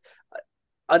it's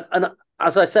and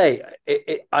as I say,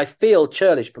 I feel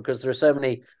churlish because there are so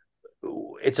many.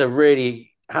 It's a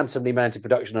really handsomely mounted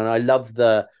production, and I love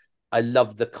the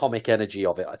comic energy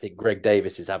of it. I think Greg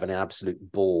Davis is having an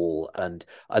absolute ball, and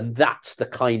that's the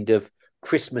kind of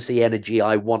Christmassy energy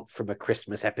I want from a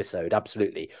Christmas episode.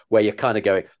 Absolutely, where you're kind of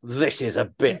going, this is a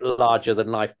bit larger than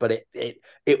life, but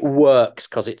it works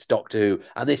because it's Doctor Who,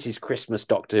 and this is Christmas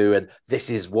Doctor Who, and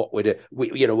this is what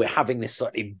we're having this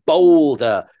slightly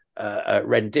bolder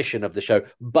rendition of the show,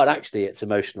 but actually its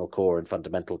emotional core and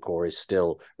fundamental core is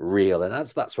still real, and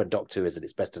that's when Doctor Who is at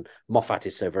its best. And Moffat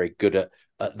is so very good at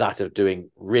that, of doing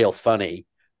real funny,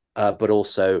 but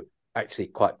also actually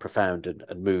quite profound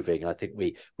and moving. I think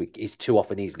he's too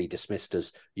often easily dismissed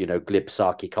as glib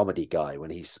sarky comedy guy, when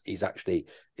he's actually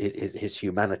his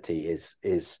humanity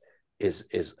is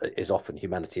often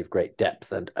humanity of great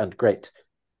depth and great.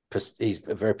 He's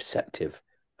very perceptive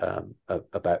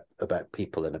about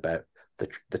people and about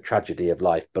the tragedy of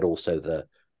life, but also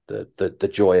the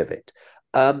joy of it.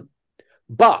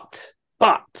 But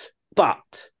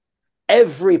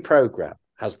every program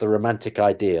has the romantic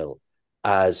ideal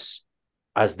as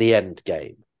the end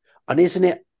game. And isn't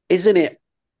it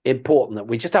important that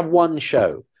we just have one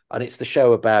show, and it's the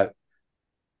show about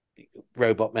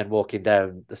robot men walking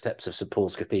down the steps of St.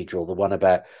 Paul's Cathedral, the one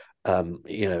about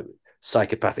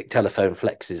psychopathic telephone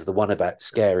flexes, the one about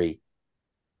scary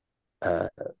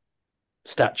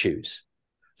statues,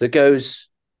 that goes,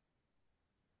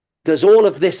 there's all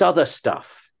of this other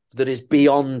stuff that is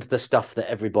beyond the stuff that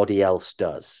everybody else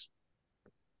does.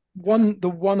 The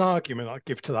one argument I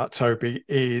give to that, Toby,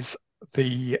 is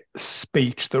the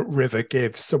speech that River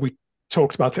gives. So we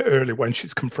talked about it earlier when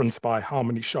she's confronted by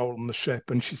Harmony Shoal on the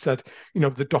ship, and she said,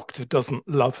 the Doctor doesn't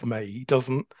love me. He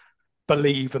doesn't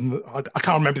believe, and I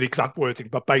can't remember the exact wording,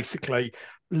 but basically,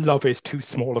 love is too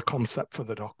small a concept for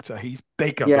the Doctor. He's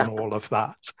bigger than all of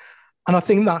that. And I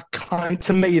think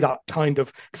to me,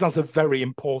 because that's a very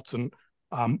important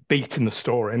beat in the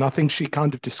story. And I think she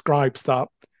kind of describes that.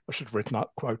 I should have written that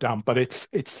quote down, but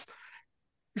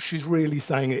she's really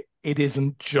saying it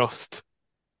isn't just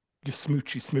your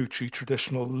smoochy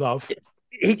traditional love.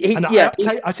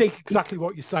 I take exactly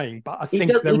what you're saying, but I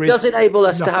think he does enable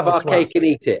us to have our cake and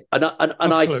eat it. And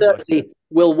I certainly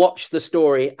will watch the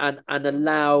story and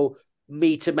allow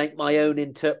me to make my own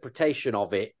interpretation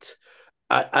of it.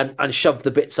 And shove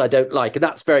the bits I don't like. And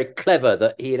that's very clever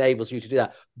that he enables you to do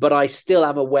that. But I still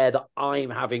am aware that I'm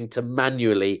having to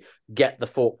manually get the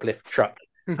forklift truck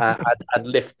and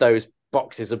lift those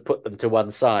boxes and put them to one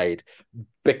side,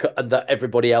 and that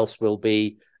everybody else will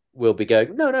be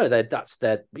going, no,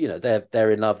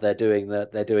 they're in love, they're doing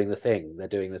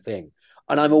the thing.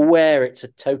 And I'm aware it's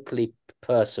a totally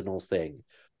personal thing.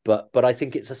 But I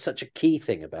think it's such a key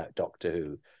thing about Doctor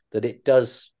Who that it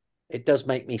does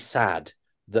make me sad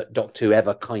that Doctor Who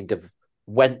ever kind of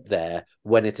went there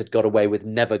when it had got away with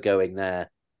never going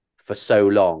there for so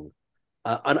long.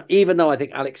 And even though I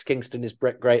think Alex Kingston is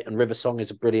great and River Song is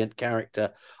a brilliant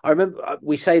character, I remember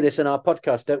we say this in our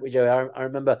podcast, don't we, Joe? I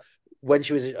remember when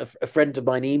she was a friend of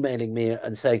mine emailing me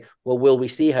and saying, well, will we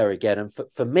see her again? And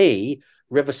for me,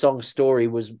 River Song's story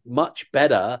was much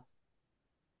better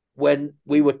when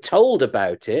we were told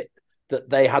about it, that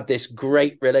they had this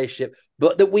great relationship,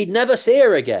 but that we'd never see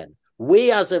her again.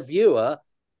 We, as a viewer,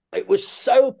 it was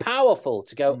so powerful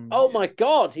to go, oh my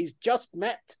God, he's just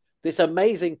met this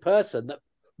amazing person that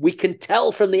we can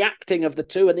tell from the acting of the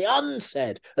two and the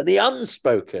unsaid and the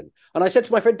unspoken. And I said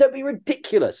to my friend, don't be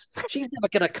ridiculous. She's never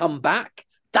going to come back.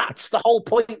 That's the whole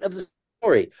point of the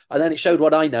story. And then it showed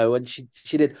what I know, and she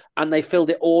did. And they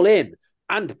filled it all in,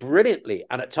 and brilliantly,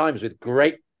 and at times with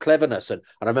great cleverness. And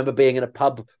I remember being in a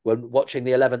pub when watching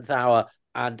the 11th Hour,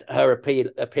 and her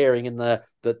appearing in the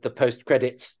post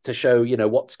credits to show,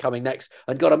 what's coming next,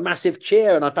 and got a massive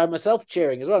cheer. And I found myself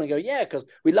cheering as well and go, yeah, because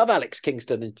we love Alex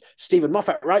Kingston, and Stephen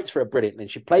Moffat writes for her brilliantly, and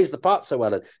she plays the part so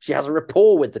well, and she has a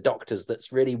rapport with the Doctors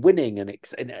that's really winning.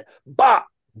 But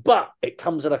it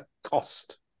comes at a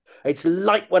cost. It's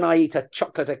like when I eat a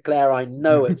chocolate eclair, I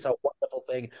know it's a wonderful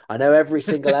thing. I know every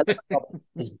single element of it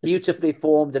is beautifully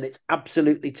formed and it's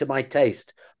absolutely to my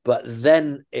taste. But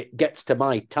then it gets to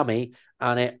my tummy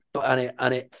and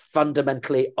it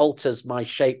fundamentally alters my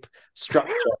shape,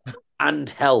 structure, and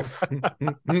health.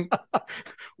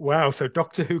 Wow! So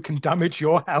Doctor Who can damage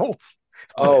your health.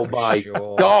 Oh my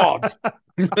God!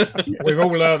 We've all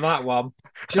learned that one.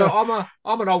 Do you know,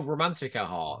 I'm an old romantic at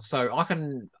heart, so I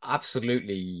can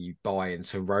absolutely buy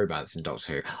into romance in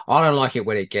Doctor Who. I don't like it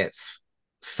when it gets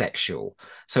sexual.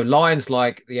 So lines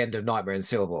like the end of Nightmare in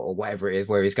Silver or whatever it is,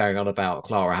 where he's going on about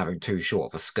Clara having too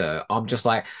short of a skirt, I'm just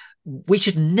like, we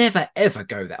should never ever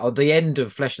go there. Or the end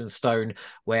of Flesh and Stone,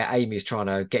 where Amy's trying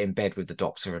to get in bed with the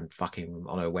Doctor and fuck him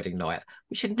on her wedding night.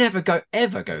 We should never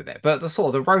ever go there. But the sort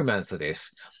of the romance of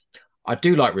this, I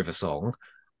do like River Song.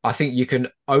 I think you can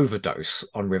overdose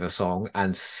on River Song,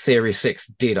 and Series 6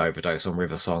 did overdose on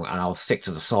River Song, and I'll stick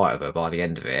to the side of her by the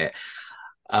end of it.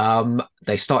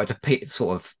 They started to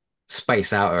sort of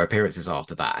space out her appearances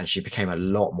after that, and she became a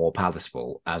lot more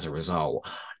palatable as a result.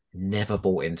 Never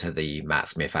bought into the Matt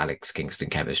Smith, Alex Kingston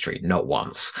chemistry, not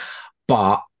once.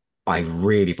 But I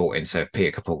really bought into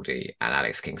Peter Capaldi and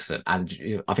Alex Kingston.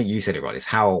 And I think you said it right, it's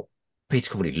how Peter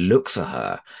Capaldi looks at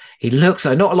her. He looks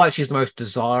at her not like she's the most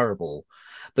desirable,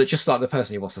 but just like the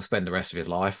person he wants to spend the rest of his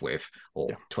life with, or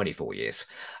 24 years.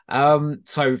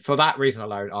 So for that reason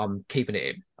alone, I'm keeping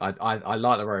it in. I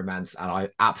like the romance, and I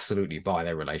absolutely buy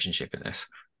their relationship in this.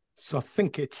 So I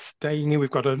think it's staying in.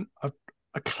 We've got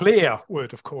a clear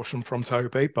word of caution from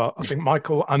Toby, but I think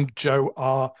Michael and Joe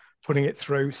are putting it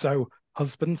through. So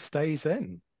husband stays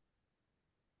in.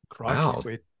 Crikey, Wow.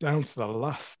 we're down to the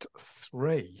last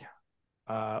three.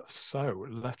 So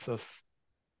let us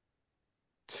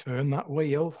turn that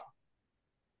wheel.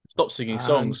 Stop singing And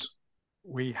songs.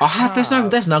 we I have.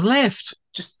 have There's none left.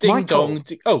 Just ding Michael. dong.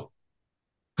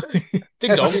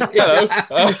 Ding dong. Hello.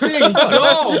 Ding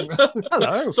dong.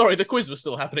 Hello. Sorry, the quiz was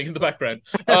still happening in the background.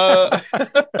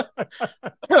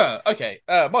 Okay,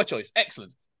 my choice.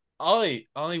 Excellent. I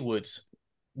would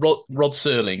Rod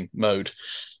Serling mode.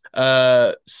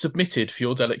 Submitted for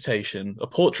your delectation a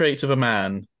portrait of a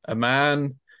man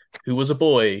who was a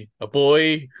boy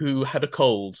who had a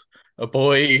cold, a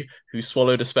boy who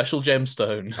swallowed a special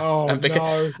gemstone and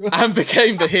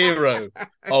became the hero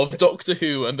of Doctor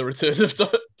Who and the Return of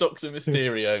Doctor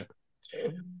Mysterio.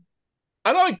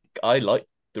 And I like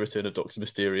the Return of Doctor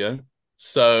Mysterio,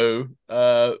 so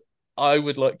I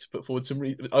would like to put forward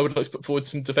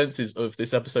some defenses of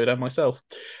this episode and myself.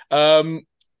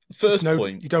 First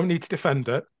point, you don't need to defend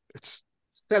it. It's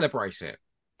Celebrate it.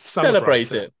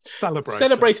 Celebrate it.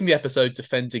 Celebrating the episode,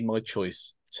 defending my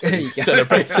choice to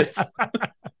celebrate it.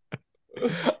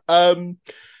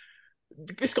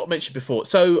 This got mentioned before,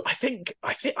 so I think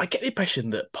I get the impression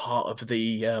that part of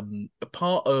the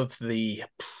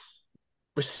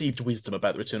received wisdom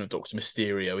about the Return of Doctor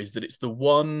Mysterio is that it's the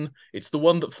one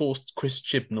that forced Chris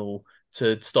Chibnall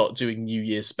to start doing New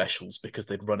Year's specials because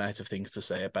they'd run out of things to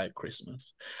say about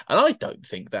Christmas. And I don't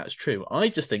think that's true. I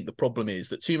just think the problem is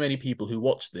that too many people who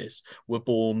watch this were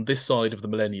born this side of the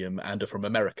millennium and are from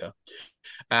America,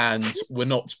 and were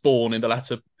not born in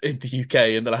the UK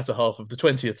in the latter half of the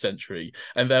 20th century,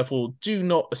 and therefore do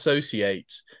not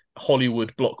associate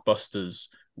Hollywood blockbusters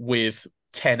with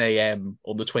 10 a.m.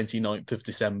 on the 29th of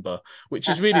December, which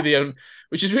is really the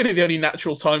only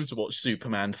natural time to watch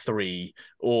Superman 3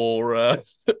 or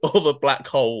The Black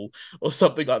Hole or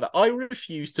something like that. I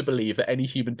refuse to believe that any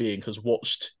human being has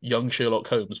watched young Sherlock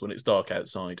Holmes when it's dark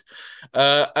outside.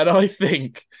 And I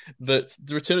think that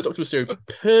The Return of Dr. Mysterio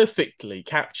perfectly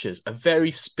captures a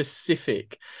very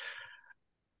specific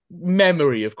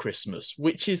memory of Christmas,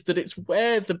 which is that it's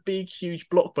where the big huge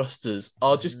blockbusters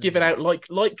are just given out like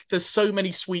there's so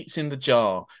many sweets in the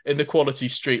jar in the Quality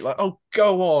Street, like, oh,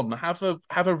 go on, have a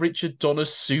Richard Donner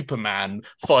Superman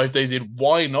 5 days in,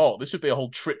 why not? This would be a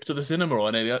whole trip to the cinema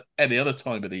on any other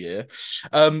time of the year.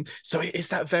 So it is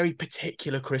that very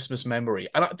particular Christmas memory,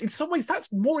 and in some ways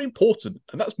that's more important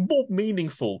and that's more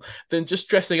meaningful than just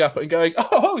dressing up and going,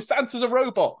 oh, Santa's a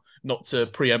robot. Not to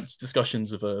preempt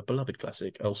discussions of a beloved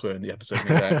classic elsewhere in the episode,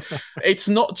 no doubt. It's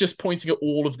not just pointing at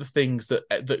all of the things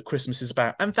that Christmas is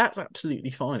about, and that's absolutely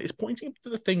fine. It's pointing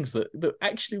to the things that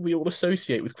actually we all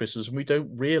associate with Christmas and we don't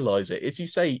realise it. As you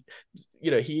say,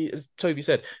 as Toby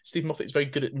said, Stephen Moffat is very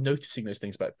good at noticing those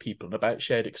things about people and about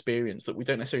shared experience that we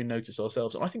don't necessarily notice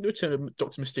ourselves. And I think the Return of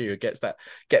Doctor Mysterio gets that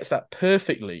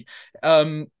perfectly.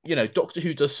 Doctor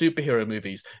Who does superhero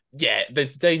movies. Yeah,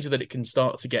 there's the danger that it can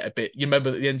start to get a bit. You remember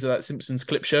at the end of that Simpsons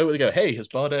clip show where they go, "Hey,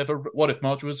 what if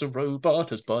Marge was a robot?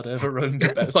 Has Bart ever roamed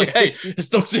about?" It's like, hey, has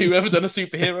Doctor Who ever done a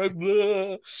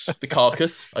superhero? The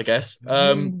carcass, I guess.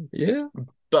 Yeah.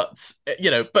 But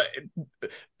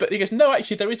he goes, no,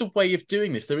 actually, there is a way of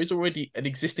doing this. There is already an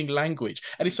existing language.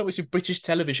 And it's always with British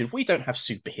television. We don't have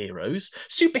superheroes.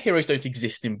 Superheroes don't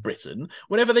exist in Britain.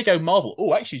 Whenever they go Marvel,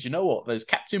 oh, actually, do you know what? There's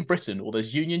Captain Britain or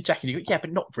there's Union Jack. And you go, yeah,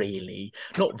 but not really.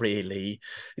 Not really.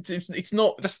 It's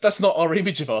not, that's not our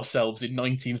image of ourselves in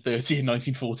 1930 and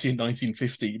 1940 and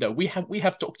 1950. We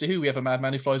have Doctor Who. We have a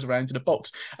madman who flies around in a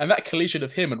box. And that collision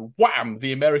of him and wham,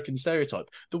 the American stereotype.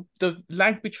 The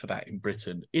language for that in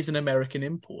Britain is an American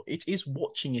import. It is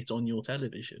watching it on your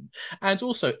television, and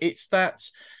also it's that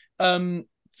when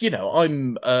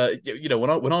I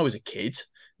was a kid,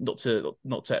 not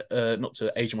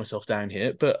to age myself down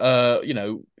here, but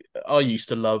I used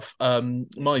to love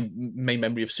my main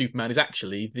memory of Superman is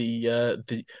actually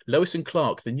the Lois and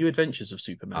Clark, the New Adventures of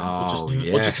Superman, or just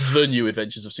the New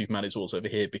Adventures of Superman. It's also over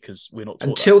here because we're not taught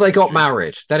until they got history.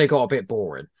 married. Then it got a bit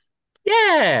boring.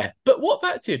 Yeah, but what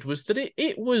that did was that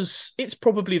it's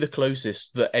probably the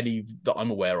closest that I'm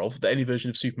aware of that any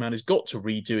version of Superman has got to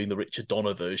redoing the Richard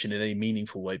Donner version in any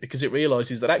meaningful way, because it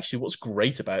realizes that actually what's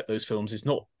great about those films is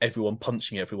not everyone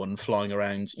punching everyone and flying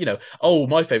around.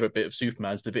 My favorite bit of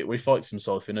Superman is the bit where he fights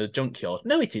himself in a junkyard.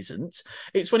 No, it isn't.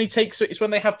 It's when it's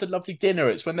when they have the lovely dinner.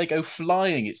 It's when they go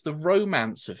flying. It's the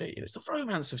romance of it. It's the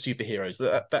romance of superheroes.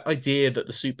 That idea that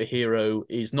the superhero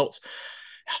is not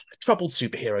troubled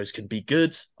superheroes can be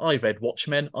good. I read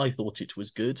Watchmen. I thought it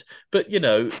was good. But,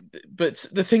 but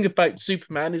the thing about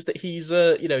Superman is that he's,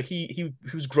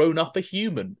 who's grown up a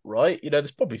human, right?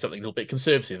 There's probably something a little bit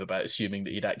conservative about assuming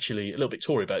that a little bit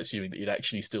Tory about assuming that he'd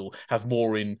actually still have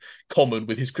more in common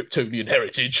with his Kryptonian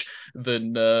heritage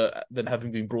than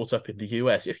having been brought up in the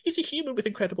US. He's a human with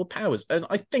incredible powers. And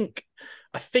I think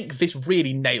this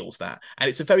really nails that, and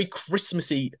it's a very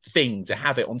Christmassy thing to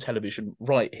have it on television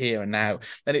right here and now.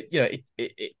 And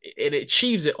it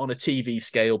achieves it on a TV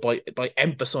scale by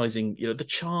emphasizing the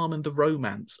charm and the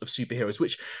romance of superheroes.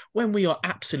 Which, when we are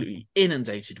absolutely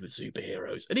inundated with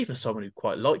superheroes, and even as someone who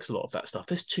quite likes a lot of that stuff,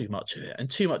 there's too much of it, and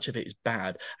too much of it is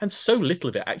bad, and so little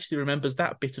of it actually remembers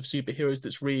that bit of superheroes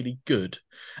that's really good.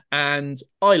 And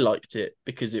I liked it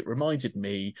because it reminded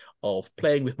me of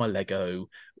playing with my Lego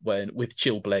with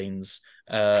chilblains,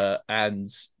 and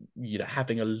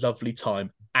having a lovely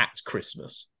time at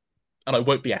Christmas. And I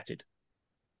won't be atted.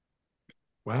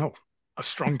 Wow, a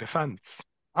strong defence.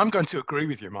 I'm going to agree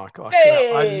with you, Michael. Actually,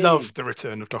 Hey! I love the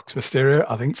return of Dr. Mysterio.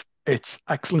 I think it's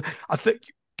excellent. I think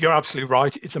you're absolutely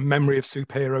right. It's a memory of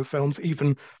superhero films.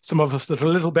 Even some of us that are a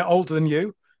little bit older than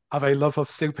you have a love of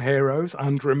superheroes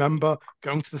and remember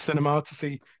going to the cinema to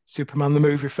see Superman the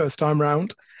movie first time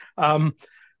round.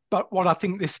 But what I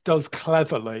think this does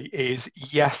cleverly is,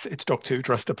 yes, it's Doctor Who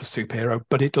dressed up as superhero,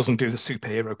 but it doesn't do the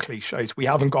superhero cliches. We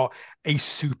haven't got a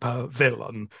super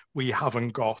villain. We haven't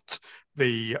got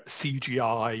the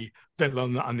CGI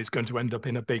villain and is going to end up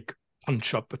in a big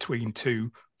punch-up between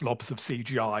two blobs of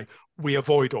CGI. We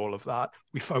avoid all of that.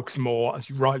 We focus more, as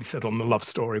you rightly said, on the love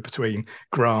story between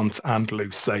Grant and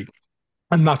Lucy.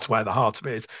 And that's where the heart of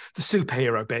it is. The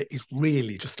superhero bit is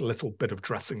really just a little bit of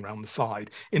dressing around the side.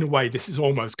 In a way, this is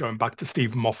almost going back to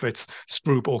Stephen Moffat's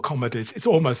screwball comedies. It's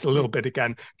almost a little bit,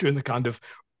 again, doing the kind of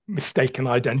mistaken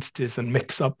identities and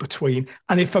mix up between.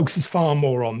 And it focuses far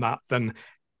more on that than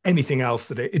anything else.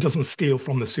 That it doesn't steal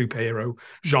from the superhero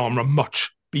genre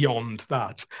much beyond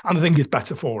that. And I think it's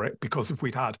better for it, because if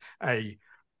we'd had a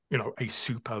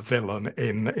super villain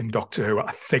in Doctor Who,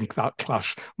 I think that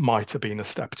clash might have been a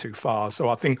step too far. So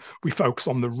I think we focus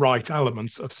on the right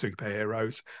elements of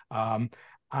superheroes.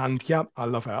 And yeah, I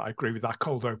love it. I agree with that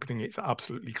cold opening. It's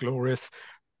absolutely glorious.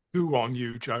 Who on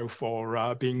you, Joe,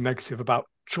 for being negative about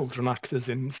children actors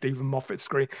in Stephen Moffat's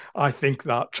screen? I think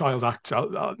that child actor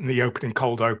in the opening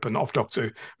cold open of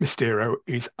Doctor Mysterio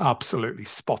is absolutely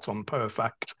spot on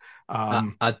perfect.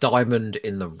 A diamond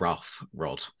in the rough,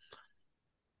 Rod.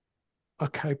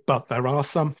 Okay, but there are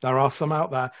some out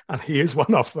there, and he is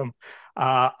one of them.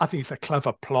 I think it's a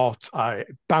clever plot. It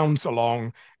bounds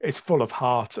along. It's full of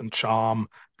heart and charm.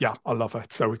 Yeah, I love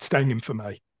it. So it's staying in for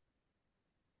me.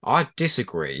 I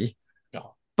disagree,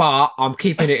 Oh. but I'm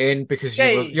keeping it in because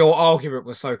Yay! your argument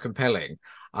was so compelling,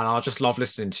 and I just love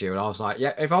listening to you. And I was like,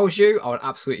 yeah, if I was you, I would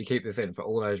absolutely keep this in for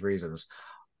all those reasons.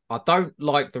 I don't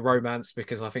like the romance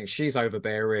because I think she's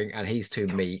overbearing and he's too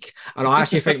meek. And I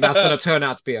actually think that's going to turn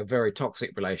out to be a very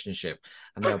toxic relationship.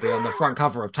 And they'll be on the front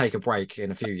cover of Take a Break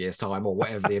in a few years' time, or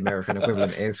whatever the American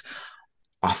equivalent is.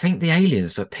 I think the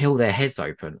aliens that peel their heads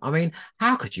open. I mean,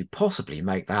 how could you possibly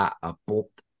make that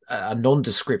a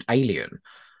nondescript alien?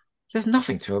 There's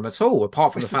nothing to them at all,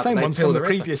 apart from It's the the fact same that they ones peel from the their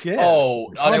heads previous year. Oh,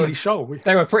 It's Harmony Show.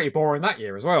 They were pretty boring that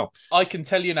year as well. I can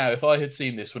tell you now, if I had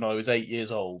seen this when I was 8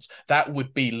 years old, that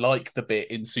would be like the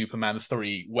bit in Superman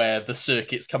 3 where the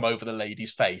circuits come over the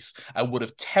lady's face and would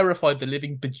have terrified the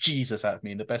living bejesus out of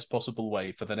me in the best possible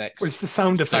way for the next. Well, it's the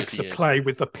sound effects 30 that years. play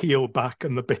with the peel back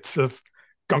and the bits of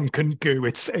gunk and goo.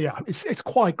 It's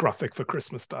quite graphic for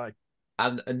Christmas Day.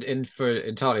 And for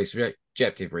entirely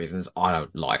subjective reasons, I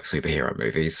don't like superhero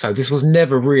movies. So this was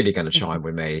never really going to chime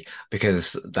with me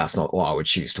because that's not what I would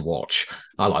choose to watch.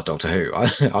 I like Doctor Who.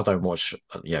 I don't watch,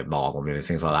 Marvel movies,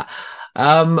 things like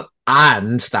that.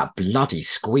 And that bloody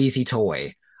squeezy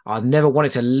toy. I never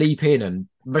wanted to leap in and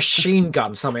machine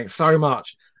gun something so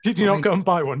much. Did you not go and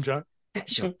buy one, Joe?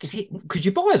 Could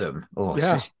you buy them? Oh,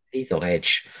 Yeah. such teeth on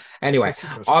edge. Anyway,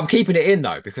 I'm keeping it in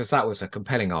though because that was a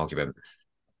compelling argument.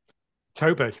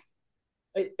 Toby.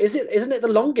 Isn't it the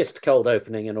longest cold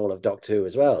opening in all of Doctor Who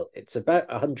as well? It's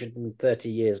about 130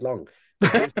 years long.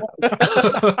 It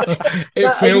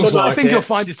feels like I think you'll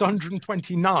find it's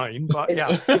 129, but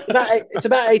it's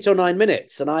about 8 or 9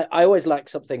 minutes, and I always like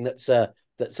something that's an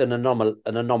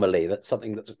anomaly. That's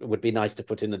something that would be nice to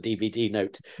put in a DVD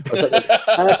note or something.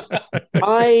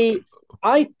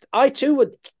 I too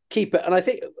would keep it, and I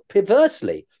think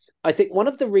perversely, I think one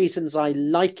of the reasons I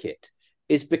like it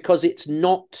is because it's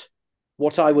not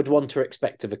what I would want to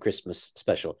expect of a Christmas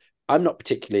special. I'm not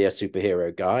particularly a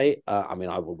superhero guy. I mean,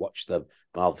 I will watch the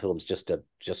Marvel films just so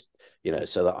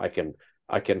that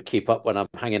I can keep up when I'm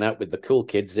hanging out with the cool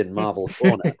kids in Marvel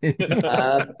Corner.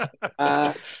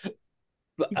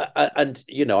 And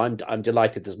I'm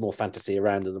delighted there's more fantasy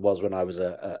around than there was when I was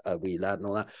a wee lad and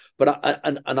all that. But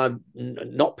I'm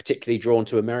not particularly drawn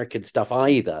to American stuff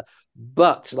either.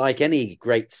 But like any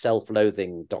great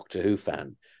self-loathing Doctor Who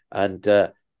fan, and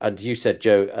you said,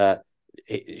 Joe,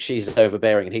 she's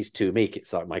overbearing and he's too meek.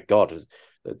 It's like, my God.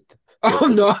 Oh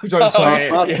no! Don't say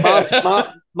it.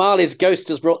 Marley's ghost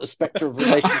has brought the spectre of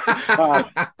relationship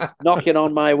past, knocking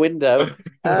on my window.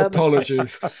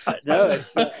 Apologies. No,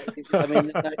 it's. I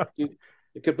mean,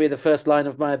 it could be the first line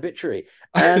of my obituary.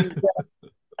 And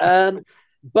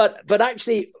but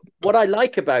actually, what I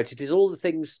like about it is all the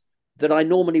things that I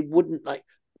normally wouldn't like,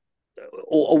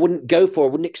 or wouldn't go for,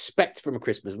 wouldn't expect from a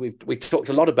Christmas. We talked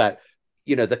a lot about,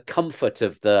 the comfort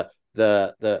of the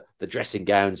dressing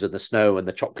gowns and the snow and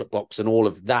the chocolate box and all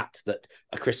of that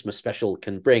a Christmas special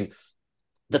can bring.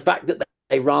 The fact that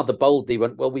they rather boldly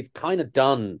went, well, we've kind of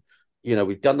done,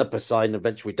 we've done the Poseidon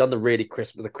Adventure, we've done the really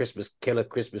the Christmas killer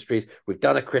Christmas trees, we've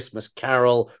done A Christmas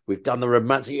Carol, we've done the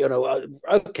romance,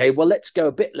 okay, well, let's go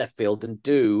a bit left field and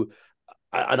do.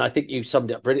 And I think you summed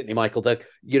it up brilliantly, Michael, that,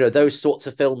 those sorts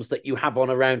of films that you have on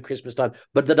around Christmas time,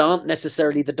 but that aren't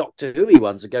necessarily the Doctor Who-y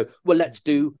ones, and go, well, let's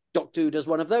do Doctor Who does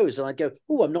one of those. And I go,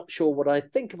 oh, I'm not sure what I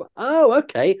think about. Oh,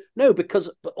 okay. No, but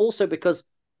also because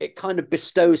it kind of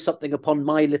bestows something upon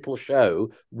my little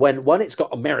show when, one, it's got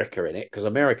America in it, because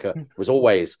America was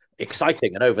always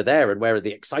exciting and over there and where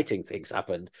the exciting things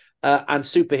happened, and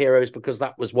superheroes, because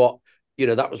that was what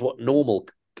normal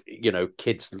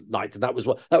kids liked, and that was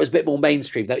a bit more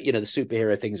mainstream. That the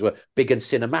superhero things were big and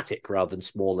cinematic rather than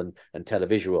small and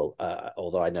televisual.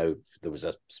 Although I know there was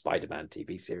a Spider-Man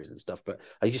TV series and stuff, but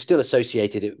I just still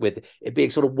associated it with it being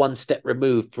sort of one step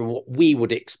removed from what we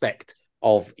would expect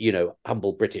of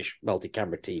humble British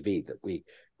multi-camera TV that we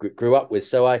grew up with.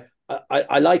 So I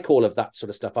like all of that sort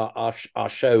of stuff. Our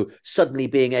show suddenly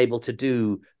being able to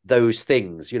do those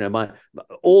things.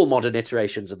 All modern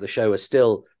iterations of the show are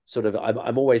still sort of.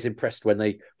 I'm always impressed when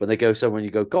they go somewhere and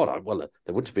you go, God,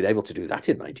 they wouldn't have been able to do that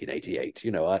in 1988.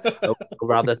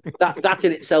 Rather that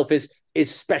in itself is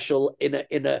special in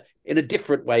a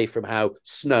different way from how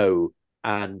Snow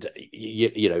and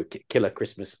killer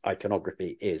Christmas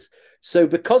iconography is. So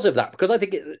because of that, because I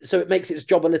think it makes its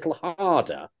job a little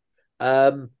harder.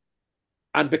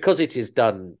 And because it is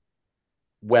done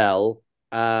well,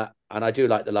 and I do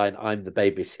like the line, "I'm the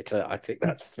babysitter." I think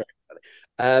that's very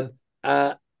funny.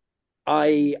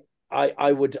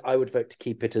 I would vote to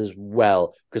keep it as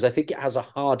well, because I think it has a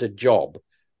harder job,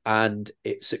 and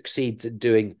it succeeds in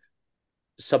doing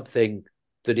something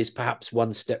that is perhaps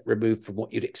one step removed from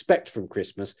what you'd expect from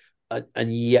Christmas,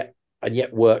 and yet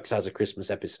works as a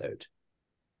Christmas episode.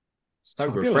 So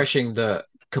refreshing that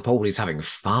Capaldi's having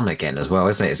fun again as well,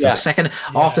 isn't it? It's the second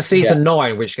after season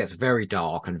 9, which gets very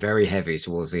dark and very heavy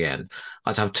towards the end.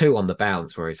 I'd have 2 on the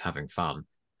bounce where he's having fun.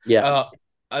 Yeah.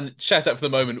 And shout out for the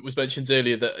moment, it was mentioned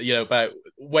earlier that, about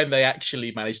when they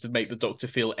actually managed to make the Doctor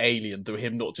feel alien through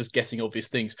him not just getting obvious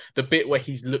things. The bit where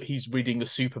he's reading the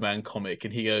Superman comic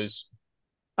and he goes,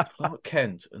 Clark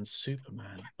Kent and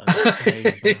Superman are the same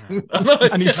man.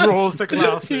 And he draws the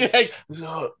glasses. Yeah,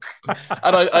 look.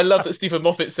 And I love that Stephen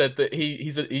Moffat said that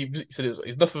he said he's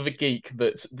enough of a geek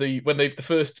that the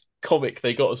first comic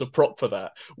they got as a prop for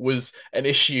that was an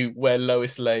issue where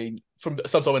Lois Lane, from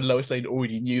sometime when Lois Lane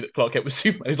already knew that Clark Kent was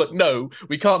Superman. He's like, no,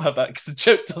 we can't have that because the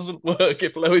joke doesn't work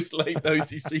if Lois Lane knows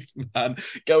he's Superman.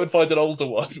 Go and find an older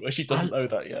one where she doesn't know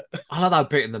that yet. I like that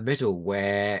bit in the middle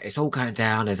where it's all going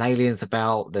down. There's aliens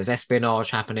about. There's espionage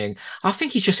happening. I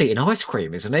think he's just eating ice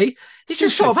cream, isn't he? He's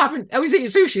just sort of having. Oh, he's eating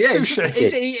sushi. Yeah,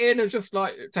 he's eating and just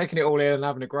like taking it all in and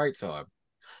having a great time.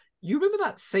 You remember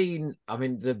that scene? I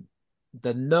mean,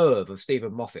 the nerve of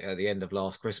Stephen Moffat at the end of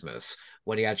Last Christmas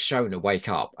when he had Shona wake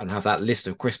up and have that list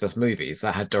of Christmas movies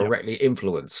that had directly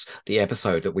influenced the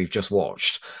episode that we've just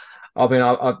watched. I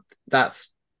mean,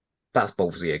 that's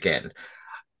ballsy again.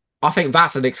 I think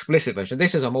that's an explicit version.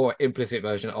 This is a more implicit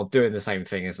version of doing the same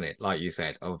thing, isn't it? Like you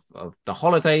said, of the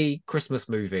holiday Christmas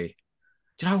movie.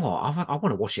 Do you know what? I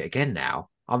want to watch it again now.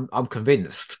 I'm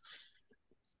convinced.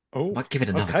 Oh, might give it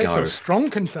another okay, go. So strong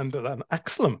contender then.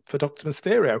 Excellent for Dr.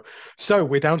 Mysterio. So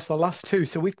we're down to the last 2.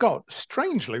 So we've got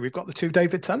the 2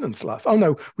 David Tennants left. Oh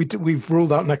no, we've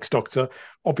ruled out Next Doctor.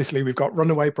 Obviously, we've got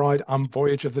Runaway Bride and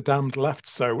Voyage of the Damned left.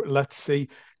 So let's see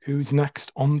who's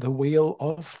next on the Wheel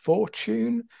of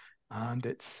Fortune. And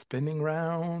it's spinning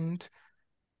round.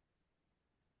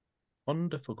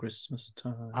 Wonderful Christmas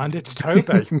time. And it's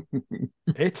Toby.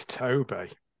 It's Toby.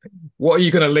 What are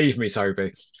you going to leave me,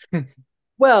 Toby?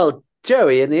 Well,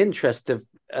 Joey, in the interest of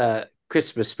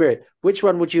Christmas Spirit. Which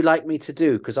one would you like me to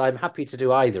do? Because I'm happy to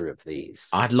do either of these.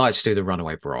 I'd like to do The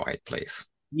Runaway Bride, please.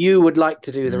 You would like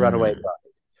to do The Runaway Bride.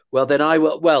 Well, then I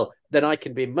will. Well, then I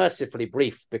can be mercifully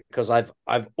brief because I've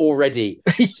already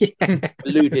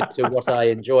alluded to what I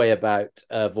enjoy about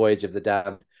Voyage of the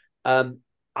Damned.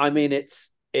 I mean,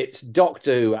 it's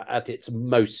Doctor Who at its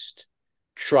most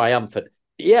triumphant.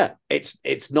 Yeah,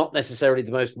 it's not necessarily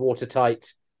the most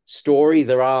watertight story.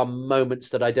 There are moments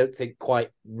that I don't think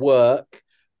quite work,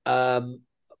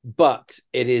 but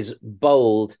it is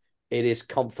bold. It is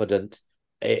confident.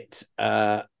 It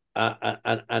and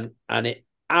it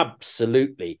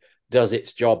absolutely does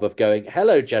its job of going,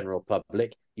 hello, general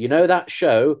public. You know that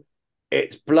show?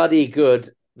 It's bloody good.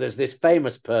 There's this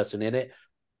famous person in it.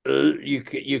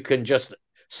 You can just,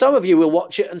 some of you will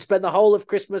watch it and spend the whole of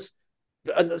Christmas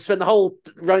and spend the whole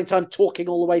running time talking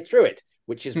all the way through it,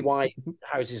 which is why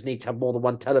houses need to have more than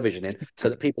one television in, so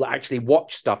that people that actually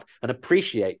watch stuff and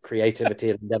appreciate creativity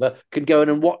and endeavor can go in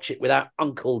and watch it without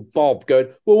Uncle Bob going,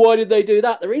 well, why did they do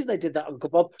that? The reason they did that, Uncle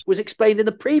Bob, was explained in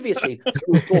the previous scene.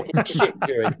 We were talking shit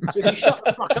during. So if you shut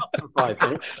the fuck up for 5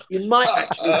 minutes, you might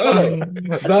actually follow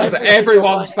it. That's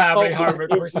everyone's family home at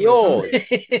Christmas. It's yours.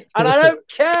 And I don't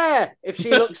care if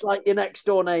she looks like your next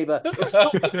door neighbor. It's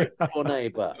not your next door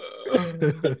neighbor.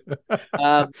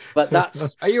 But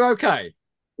that's... Are you okay?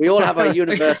 We all have a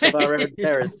universe of our own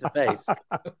terrors to face.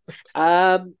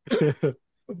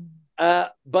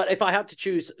 But if I had to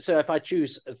choose, so if I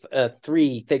choose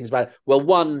 3 things about it, well,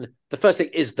 one, the first thing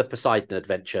is the Poseidon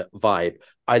Adventure vibe.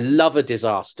 I love a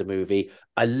disaster movie.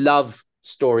 I love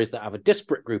stories that have a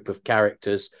disparate group of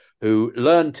characters who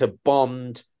learn to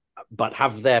bond, but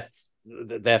have their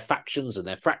factions and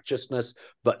their fractiousness,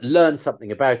 but learn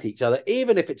something about each other,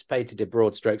 even if it's painted in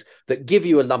broad strokes, that give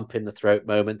you a lump in the throat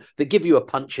moment, that give you a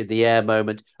punch in the air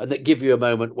moment, and that give you a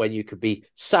moment when you could be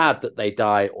sad that they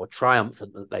die or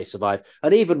triumphant that they survive.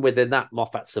 And even within that,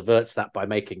 Moffat subverts that by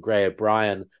making Gray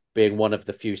O'Brien being one of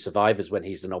the few survivors when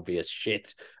he's an obvious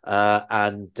shit.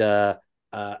 And so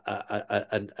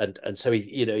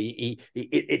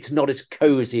it's not as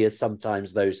cozy as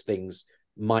sometimes those things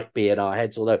might be in our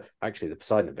heads, although actually the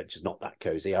Poseidon Adventure is not that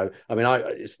cozy.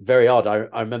 It's very odd.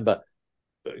 I remember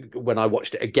when I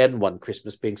watched it again one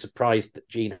Christmas being surprised that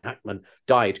Gene Hackman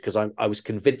died, because I was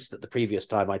convinced that the previous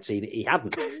time I'd seen it he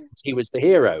hadn't. He was the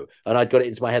hero, and I'd got it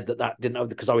into my head that didn't know,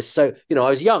 because I was so, I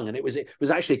was young, and it was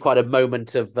actually quite a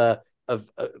moment of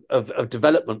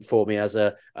development for me as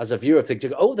a viewer of things.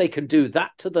 Oh, they can do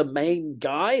that to the main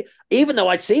guy, even though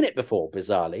I'd seen it before.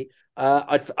 Bizarrely,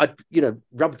 I'd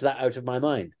rubbed that out of my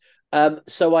mind.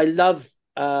 So I love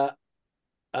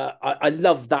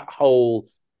that whole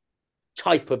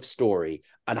type of story,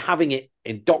 and having it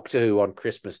in Doctor Who on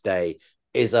Christmas Day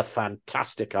is a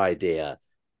fantastic idea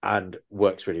and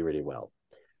works really, really well.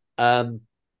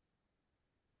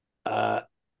 The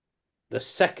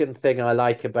second thing I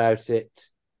like about it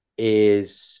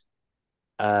is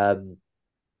I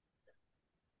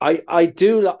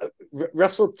do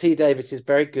Russell T Davies is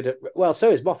very good at, well,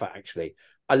 so is Moffat actually.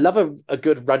 I love a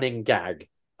good running gag,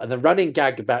 and the running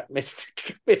gag about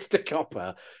Mr.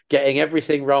 Copper getting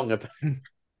everything wrong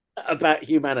about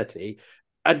humanity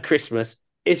and Christmas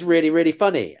is really, really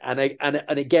funny, and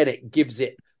again it gives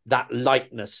it that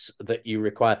lightness that you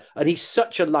require. And he's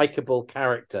such a likable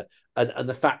character, and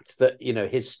the fact that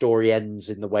his story ends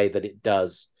in the way that it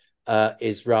does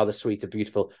is rather sweet and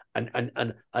beautiful,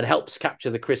 and helps capture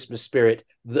the Christmas spirit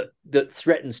that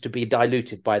threatens to be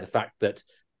diluted by the fact that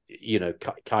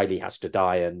Kylie has to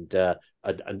die and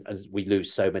we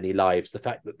lose so many lives. The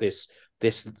fact that this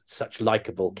such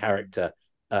likable character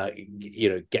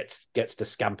gets to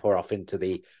scamper off into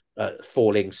the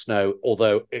falling snow,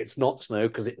 although it's not snow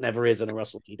because it never is in a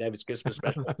Russell T Davies Christmas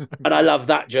special. And I love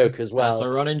that joke as well. That's a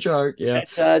running joke, yeah.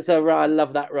 I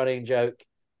love that running joke.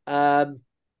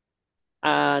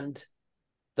 And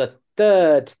the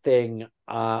third thing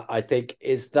I think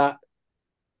is that,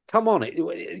 come on,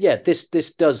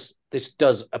 this does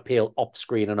appeal off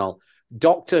screen and all.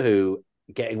 Doctor Who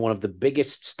getting one of the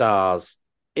biggest stars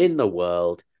in the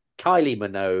world, Kylie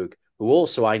Minogue, who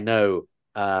also I know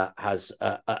has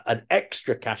an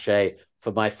extra cachet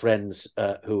for my friends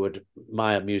who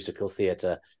admire musical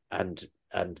theatre and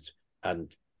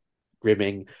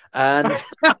rimming and.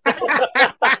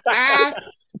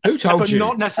 Who told you? But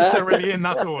not necessarily in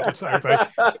that order, Toby.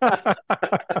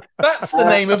 That's the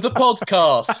name of the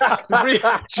podcast.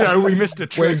 Joe, we missed a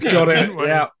trick. We've got it.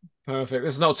 Yeah, perfect.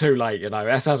 It's not too late,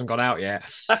 S hasn't gone out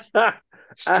yet.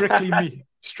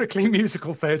 Strictly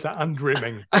musical theatre and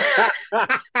rimming.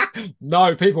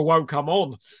 No, people won't come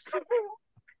on.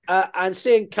 And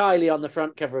seeing Kylie on the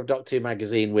front cover of Doctor Who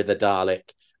magazine with a Dalek,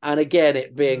 And again,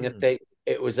 it being a thing,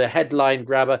 it was a headline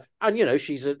grabber. And you know,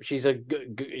 she's a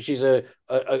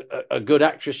good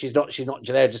actress. She's not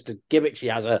there just a gimmick. She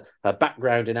has a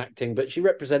background in acting, but she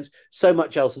represents so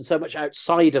much else and so much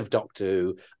outside of Doctor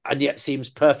Who, and yet seems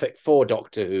perfect for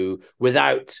Doctor Who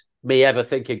without me ever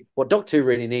thinking what Doctor Who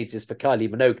really needs is for Kylie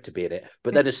Minogue to be in it.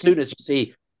 But then as soon as you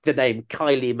see the name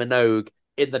Kylie Minogue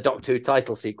in the Doctor Who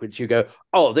title sequence, you go,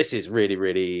 oh, this is really,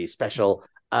 really special.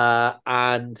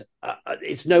 And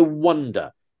it's no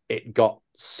wonder it got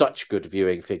such good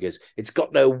viewing figures. It's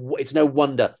no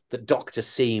wonder that Doctor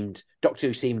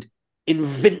Who seemed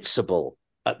invincible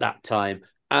at that time.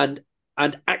 And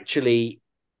actually,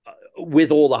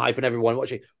 with all the hype and everyone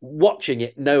watching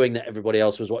it, knowing that everybody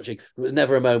else was watching, there was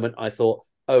never a moment I thought,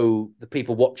 oh, the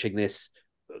people watching this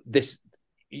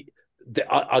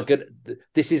are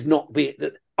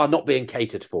not being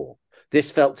catered for.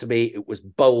 This felt to me, it was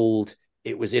bold,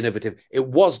 it was innovative. It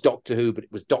was Doctor Who, but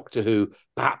it was Doctor Who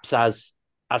perhaps as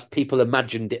people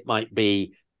imagined it might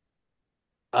be,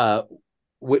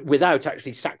 without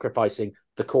actually sacrificing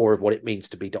the core of what it means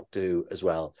to be Doctor Who as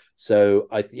well. So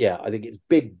I think it's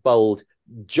big, bold,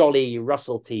 jolly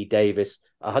Russell T Davies,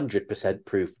 100%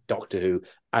 proof Doctor Who,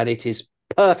 and it is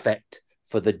perfect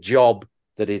for the job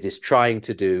that it is trying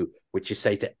to do, which is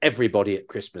say to everybody at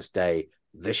Christmas Day,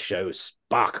 this show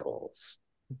sparkles.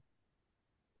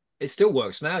 It still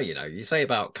works now, you know. You say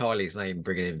about Kylie's name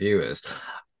bringing in viewers.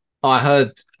 I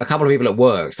heard a couple of people at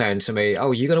work saying to me,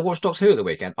 oh, you're going to watch Doctor Who at the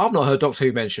weekend? I've not heard Doctor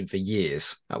Who mentioned for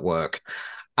years at work.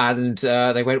 And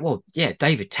they went, well, yeah,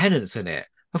 David Tennant's in it.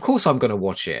 Of course I'm going to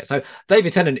watch it. So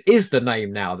David Tennant is the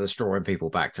name now that's drawing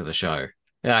people back to the show.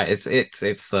 Yeah, it's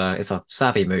a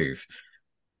savvy move.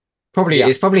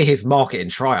 It's probably his marketing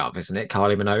triumph, isn't it,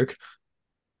 Kylie Minogue?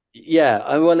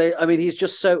 Yeah, well, I mean, he's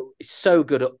just so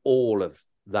good at all of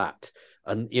that,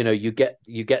 and you know, you get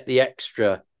the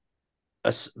extra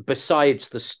besides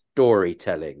the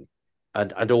storytelling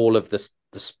and all of the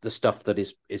stuff that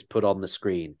is put on the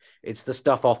screen. It's the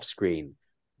stuff off screen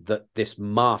that this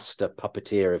master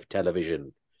puppeteer of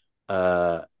television,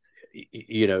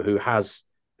 you know,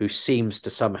 who seems to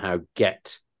somehow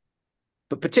get.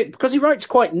 But particularly because he writes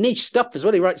quite niche stuff as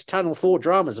well. He writes Channel 4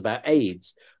 dramas about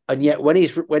AIDS, and yet when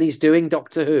he's doing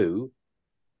Doctor Who,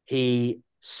 he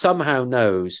somehow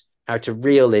knows how to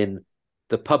reel in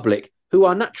the public who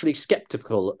are naturally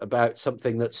skeptical about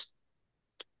something that's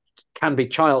can be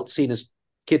seen as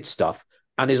kid stuff,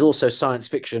 and is also science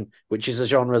fiction, which is a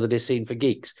genre that is seen for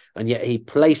geeks. And yet he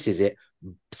places it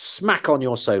smack on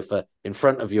your sofa in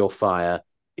front of your fire,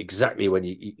 exactly when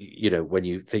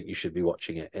you think you should be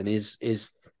watching it, and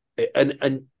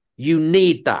and you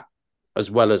need that as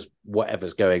well as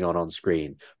whatever's going on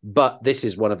screen. But this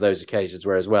is one of those occasions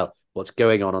where, as well, what's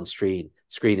going on screen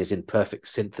is in perfect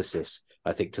synthesis,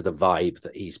 I think, to the vibe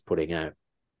that he's putting out.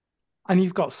 And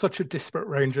you've got such a disparate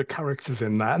range of characters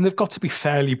in there, and they've got to be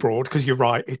fairly broad, because you're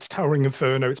right, it's Towering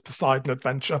Inferno, it's Poseidon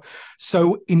Adventure.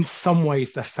 So in some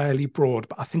ways they're fairly broad,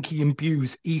 but I think he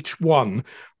imbues each one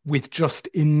with just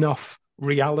enough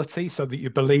reality so that you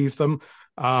believe them.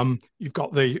 You've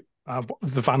got the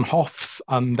Van Hoffs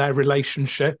and their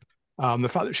relationship, the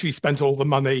fact that she spent all the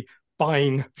money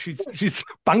buying, she's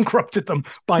bankrupted them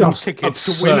buying tickets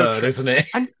to win a trip, isn't it?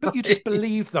 But you just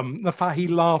believe them. The fact he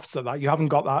laughs at that, you haven't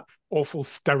got that awful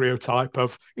stereotype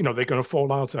of, you know, they're going to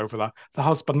fall out over that. The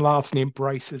husband laughs and he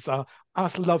embraces her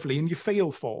as lovely, and you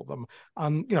feel for them.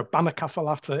 And you know, Banaka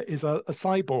Falata is a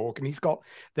cyborg, and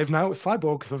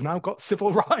cyborgs have now got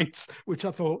civil rights, which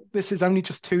I thought, this is only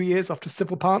just 2 years after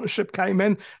civil partnership came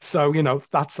in. So, you know,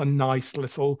 that's a nice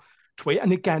little tweet.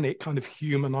 And again, it kind of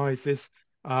humanizes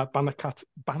Banaka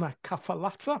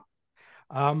Falata.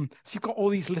 So you've got all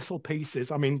these little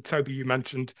pieces. I mean, Toby, you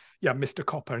mentioned, Mr.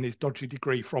 Copper and his dodgy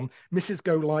degree from Mrs.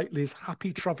 Golightly's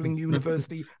Happy Travelling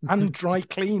University and Dry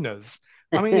Cleaners.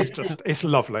 I mean, it's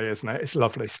lovely, isn't it? It's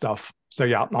lovely stuff. So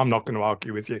yeah, I'm not going to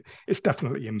argue with you. It's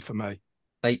definitely in for me.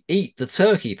 They eat the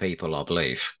turkey people, I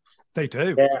believe. They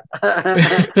do.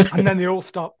 Yeah. And then they all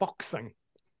start boxing.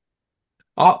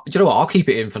 Do you know what? I'll keep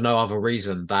it in for no other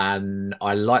reason than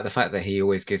I like the fact that he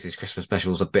always gives his Christmas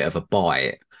specials a bit of a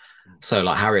bite. So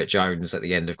like Harriet Jones at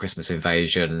the end of Christmas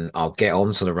Invasion, I'll get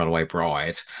on to the Runaway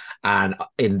Bride. And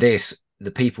in this, the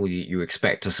people you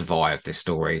expect to survive this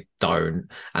story don't.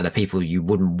 And the people you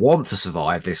wouldn't want to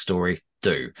survive this story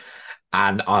do.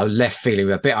 And I left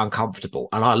feeling a bit uncomfortable.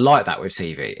 And I like that with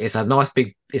TV. It's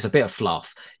a bit of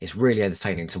fluff. It's really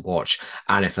entertaining to watch.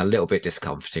 And it's a little bit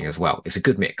discomforting as well. It's a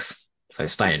good mix. So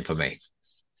staying for me.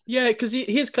 Yeah, because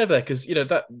he is clever there. Because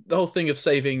that the whole thing of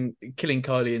killing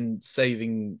Kylie and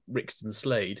saving Rixton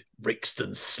Slade.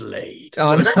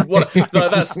 Oh, No,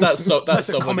 that's That's a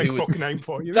someone comic who was book name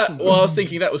for you, that. isn't it? Well, I was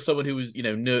thinking that was someone who was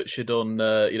nurtured on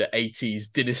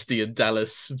 80s Dynasty and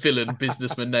Dallas villain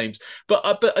businessman names. But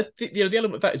I think the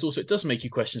element of that is also it does make you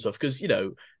question stuff because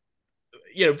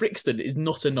Rixton is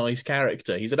not a nice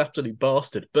character. He's an absolute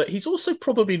bastard, but he's also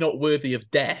probably not worthy of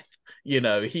death.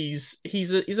 He's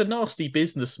a nasty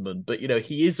businessman, but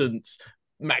he isn't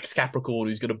Max Capricorn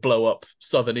who's going to blow up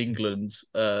Southern England,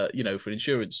 for an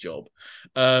insurance job.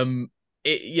 So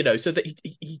that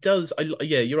he does.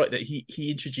 Yeah, you're right that he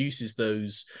introduces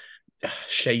those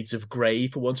shades of grey,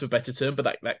 for want of a better term,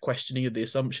 but that questioning of the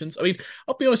assumptions. I mean,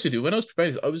 I'll be honest with you. When I was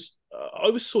preparing this, I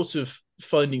was sort of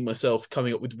finding myself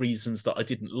coming up with reasons that I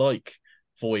didn't like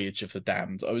Voyage of the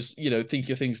Damned. I was,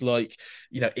 thinking of things like,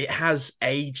 it has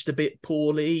aged a bit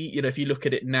poorly. If you look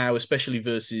at it now, especially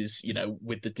versus,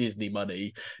 with the Disney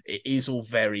money, it is all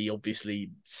very obviously,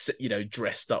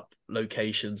 dressed up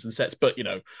locations and sets. But,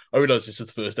 I realise this is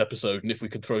the first episode, and if we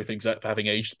can throw things out for having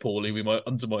aged poorly, we might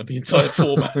undermine the entire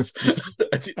format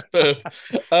at its birth.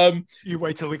 You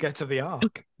wait till we get to the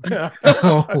arc.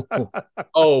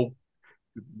 Oh,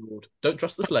 good Lord. Don't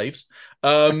trust the slaves.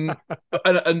 And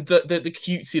the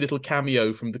cutesy little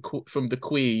cameo from the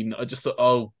Queen. I just thought,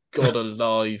 oh God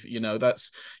alive,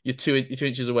 that's you're two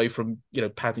inches away from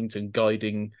Paddington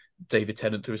guiding David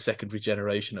Tennant through a second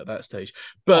regeneration at that stage.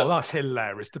 But that's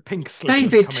hilarious. The pink slippers.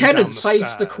 David Tennant the saves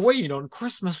stairs. the Queen on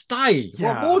Christmas Day.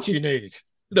 Yeah. What more do you need?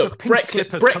 Look,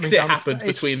 Brexit happened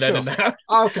between then and now.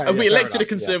 Okay, and we elected enough. a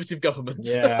Conservative government.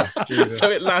 Yeah, so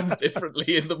it lands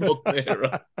differently in the modern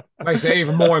era. Makes it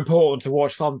even more important to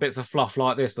watch fun bits of fluff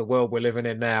like this, the world we're living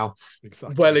in now.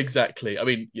 Exactly. Well, exactly. I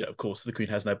mean, of course, the Queen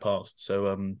has no past,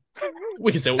 so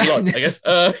we can say what we like, I guess.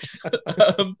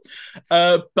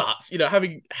 But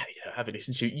having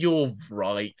listened to you, you're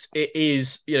right. It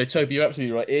is, Toby, you're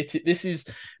absolutely right. This is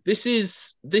the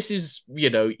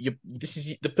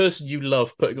person you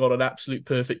love putting on an absolute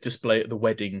perfect display at the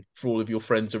wedding for all of your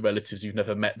friends or relatives who've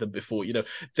never met them before.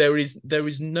 There is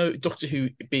no Doctor Who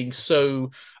being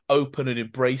so open and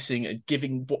embracing and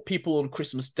giving what people on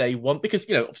Christmas Day want, because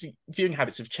obviously viewing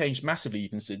habits have changed massively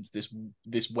even since this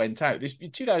went out. This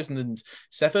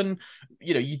 2007,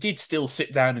 you did still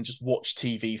sit down and just watch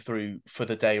TV through for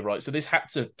the day, right? So this had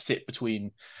to sit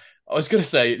between. I was going to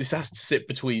say this has to sit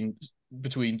between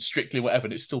Strictly whatever,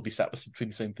 and it'd still be sat between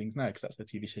the same things now because that's how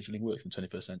TV scheduling works in the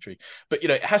 21st century. But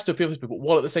it has to appeal to people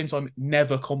while at the same time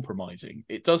never compromising.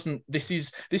 It doesn't. This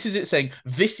is it saying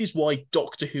this is why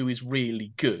Doctor Who is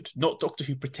really good, not Doctor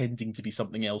Who pretending to be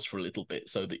something else for a little bit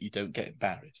so that you don't get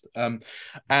embarrassed. And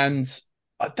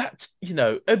that's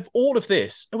of all of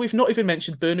this, and we've not even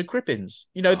mentioned Bernard Cribbins.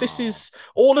 This is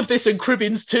all of this and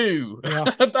Cribbins too.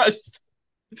 Yeah.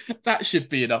 That should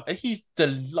be enough. He's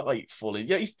delightful.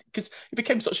 He's because it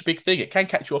became such a big thing. It can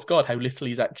catch you off guard how little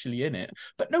he's actually in it.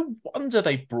 But no wonder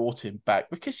they brought him back,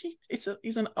 because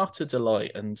he's an utter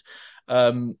delight. And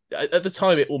at the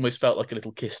time, it almost felt like a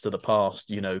little kiss to the past,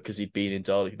 because he'd been in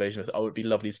Dalek Invasion. I thought, it'd be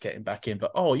lovely to get him back in.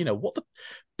 But what the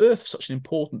birth of such an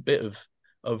important bit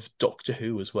of Doctor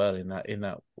Who as well in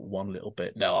that one little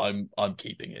bit. No, I'm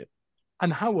keeping it.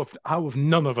 And how have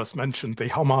none of us mentioned the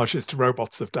homages to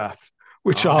Robots of Death,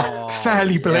 which are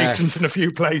fairly blatant in a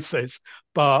few places,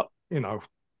 but he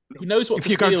knows what if to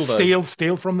you're going steal, to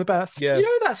steal from the best. Yeah.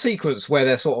 That sequence where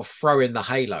they're sort of throwing the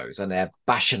halos and they're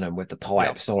bashing them with the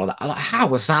pipes and all of that. Like, how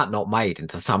was that not made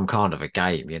into some kind of a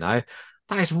game? That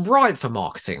is ripe for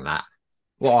marketing. That.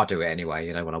 Well, I do it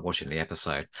anyway. When I'm watching the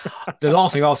episode. The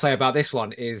last thing I'll say about this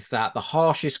one is that the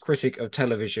harshest critic of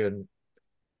television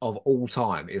of all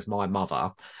time is my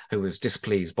mother, who was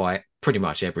displeased by pretty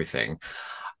much everything.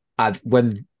 And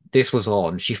when this was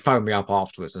on, she phoned me up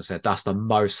afterwards and said, "That's the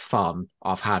most fun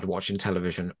I've had watching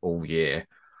television all year."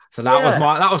 So that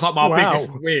was like my biggest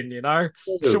win,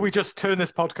 Should we just turn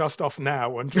this podcast off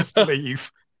now and just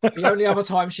leave? The only other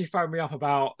time she phoned me up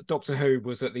about Doctor Who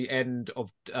was at the end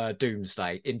of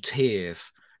Doomsday in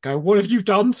tears, going, "What have you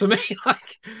done to me?"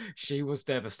 She was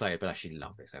devastated, but she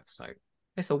loved this episode.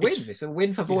 It's a win. It's a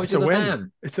win for Voyage of the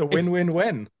Damned. It's a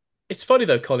win-win-win. It's funny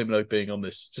though, Colin Minogue being on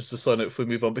this, just to sign up before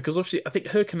we move on, because obviously I think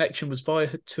her connection was via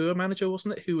her tour manager,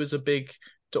 wasn't it? Who was a big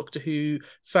Doctor Who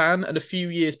fan, and a few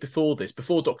years before this,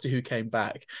 before Doctor Who came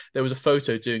back, there was a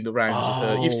photo doing the rounds of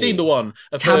her. You've seen the one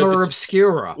of Camera her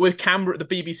Obscura with the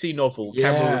BBC novel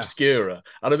Camera Obscura.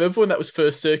 And I remember when that was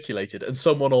first circulated, and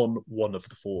someone on one of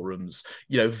the forums,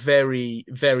 very,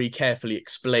 very carefully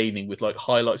explaining with like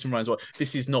highlights and rounds, like,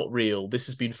 this is not real. This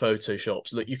has been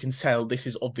photoshopped. Look, you can tell this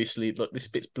is obviously, look, this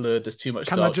bit's blurred. There's too much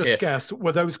Can dark I just here. guess,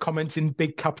 were those comments in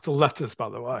big capital letters, by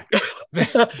the way?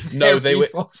 No, they were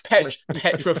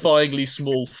petrifyingly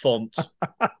small font.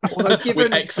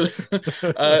 With excellent.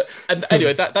 And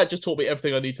anyway, that just taught me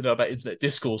everything I need to know about internet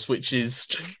discourse, which is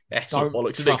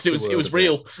bollocks. Because it was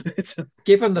real.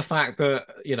 Given the fact that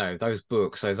those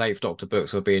books, those Eighth Doctor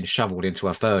books, were being shoveled into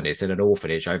a furnace in an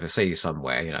orphanage overseas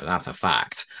somewhere, that's a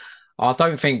fact. I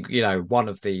don't think one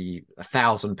of the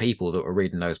 1,000 people that were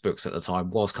reading those books at the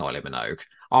time was Kylie Minogue.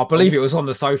 I believe it was on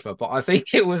the sofa, but I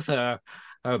think it was her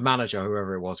manager,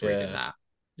 whoever it was, reading that.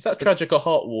 Is that tragic or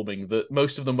heartwarming that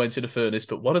most of them went in a furnace,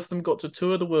 but one of them got to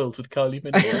tour the world with Kylie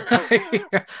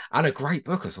Minogue? And a great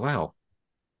book as well.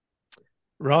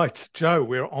 Right, Joe,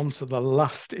 we're on to the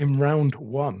last in round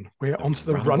one. We're on to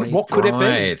the run. What bride. Could it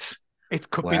be? It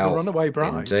could be the Runaway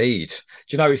Bride. Indeed. Do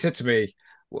you know, he said to me,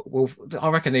 well, I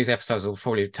reckon these episodes will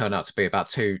probably turn out to be about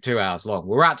two hours long.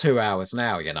 We're at 2 hours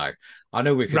now, I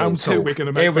knew we could. Round two, we're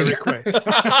going to make very quick.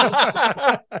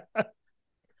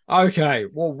 Okay,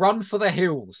 well, Run for the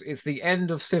Hills. It's the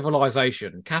end of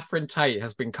civilization. Catherine Tate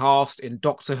has been cast in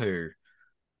Doctor Who.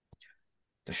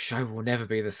 The show will never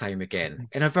be the same again.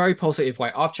 In a very positive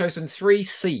way. I've chosen 3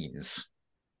 scenes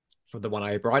for the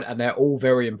Runaway Bride, and they're all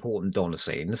very important Donna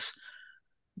scenes.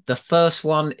 The first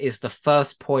one is the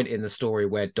first point in the story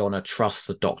where Donna trusts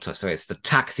the Doctor. So it's the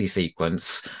taxi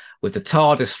sequence with the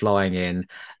TARDIS flying in,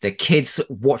 the kids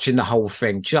watching the whole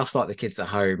thing, just like the kids at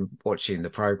home watching the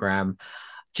programme.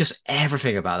 Just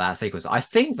everything about that sequence. I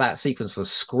think that sequence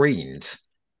was screened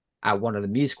at one of the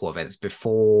musical events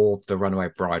before The Runaway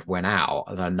Bride went out.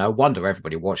 And no wonder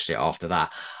everybody watched it after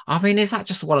that. I mean, is that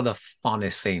just one of the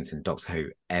funnest scenes in Doctor Who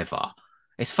ever?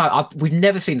 It's fun. We've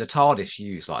never seen the TARDIS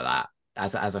used like that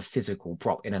as a physical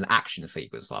prop in an action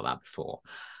sequence like that before.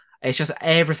 It's just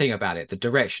everything about it, the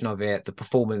direction of it, the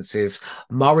performances.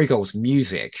 Murray Gold's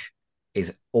music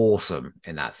is awesome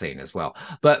in that scene as well.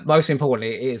 But most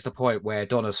importantly, it is the point where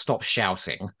Donna stops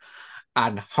shouting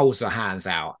and holds her hands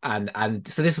out. And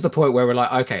so this is the point where we're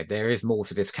like, okay, there is more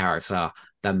to this character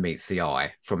than meets the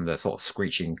eye from the sort of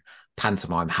screeching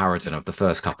pantomime Harridan of the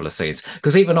first couple of scenes.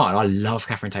 Because even I love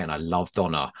Catherine Tate and I love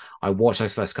Donna. I watched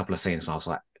those first couple of scenes and I was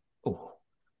like, oh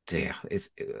dear,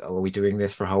 are we doing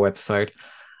this for a whole episode?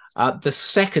 The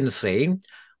second scene,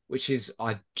 which is,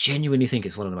 I genuinely think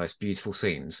it's one of the most beautiful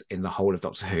scenes in the whole of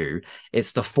Doctor Who.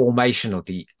 It's the formation of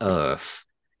the Earth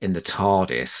in the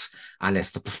TARDIS, and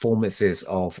it's the performances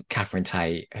of Catherine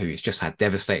Tate, who's just had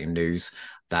devastating news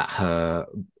that her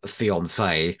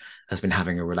fiancé has been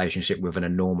having a relationship with an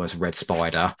enormous red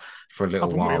spider for a little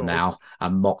while now,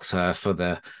 and mocks her for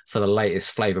the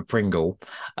latest flavour Pringle.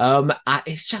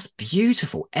 It's just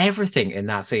beautiful. Everything in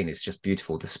that scene is just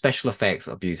beautiful. The special effects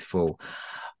are beautiful.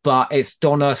 But it's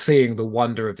Donna seeing the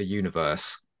wonder of the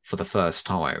universe for the first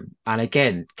time. And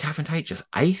again, Catherine Tate just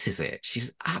aces it.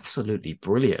 She's absolutely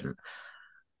brilliant.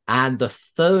 And the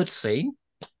third scene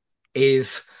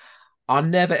is, I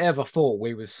never ever thought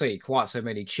we would see quite so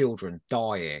many children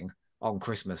dying on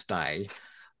Christmas Day.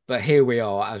 But here we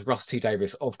are as Russ T.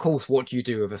 Davies. Of course, what do you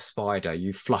do with a spider?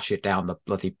 You flush it down the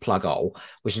bloody plug hole,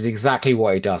 which is exactly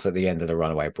what he does at the end of The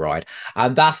Runaway Bride.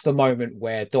 And that's the moment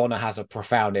where Donna has a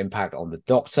profound impact on the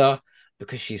Doctor,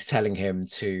 because she's telling him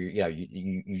to,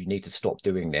 you need to stop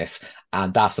doing this.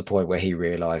 And that's the point where he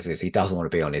realizes he doesn't want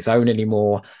to be on his own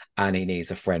anymore and he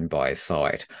needs a friend by his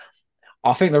side.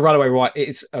 I think The Runaway Bride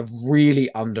is a really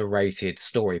underrated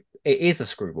story. It is a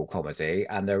screwball comedy,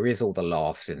 and there is all the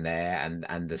laughs in there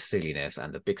and the silliness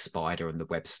and the big spider and the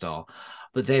web star.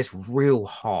 But there's real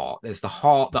heart. There's the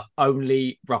heart that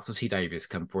only Russell T Davies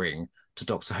can bring to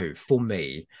Doctor Who, for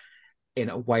me, in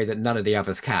a way that none of the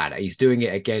others can. He's doing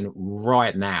it again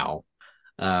right now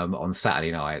on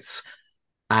Saturday nights.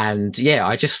 And yeah,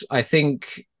 I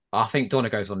think Donna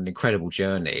goes on an incredible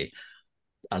journey.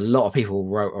 A lot of people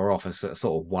wrote her off as a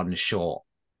sort of one shot,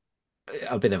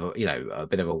 a bit of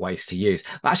a waste to use.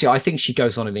 But actually, I think she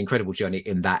goes on an incredible journey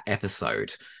in that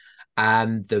episode.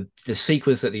 And the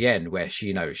sequence at the end where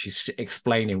she's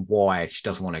explaining why she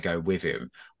doesn't want to go with him.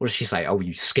 What does she say? Oh,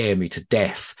 you scare me to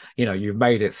death. You've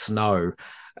made it snow,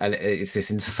 and it's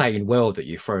this insane world that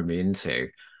you throw me into.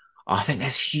 I think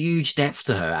there's huge depth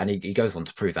to her, and he goes on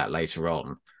to prove that later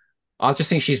on. I just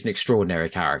think she's an extraordinary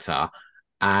character.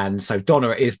 And so Donna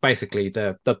is basically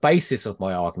the basis of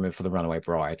my argument for the Runaway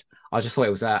Bride. I just thought it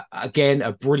was, again,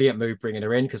 a brilliant move bringing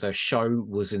her in because her show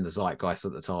was in the zeitgeist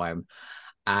at the time.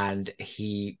 And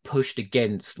he pushed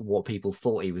against what people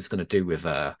thought he was going to do with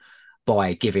her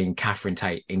by giving Catherine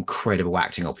Tate incredible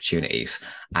acting opportunities.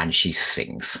 And she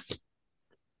sings.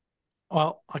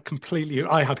 Well,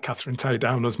 I had Catherine Tate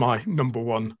down as my number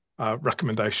one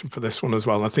recommendation for this one as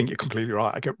well. And I think you're completely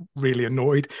right. I get really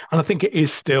annoyed. And I think it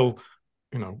is still,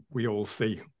 we all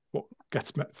see what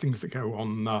gets things that go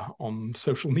on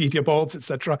social media boards,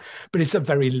 etc. But it's a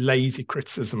very lazy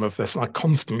criticism of this. And I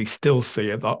constantly still see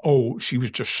it that, oh, she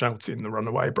was just shouting the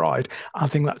Runaway Bride. I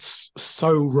think that's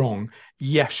so wrong.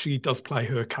 Yes, she does play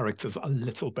her characters a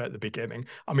little bit at the beginning.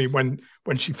 I mean, when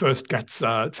she first gets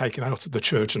taken out of the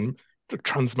church and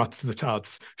transmits to the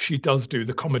TARDIS, she does do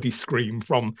the comedy scream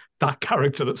from that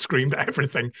character that screamed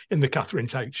everything in the Catherine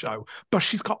Tate show. But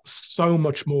she's got so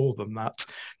much more than that.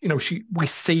 We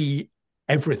see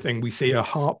everything. We see her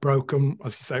heartbroken,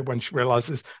 as you say, when she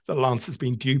realizes that Lance has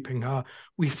been duping her.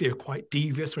 We see her quite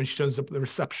devious when she turns up at the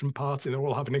reception party and they're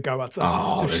all having a go at her.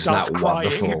 Oh, so she starts crying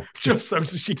wonderful. just so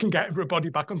she can get everybody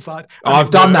back on side. I've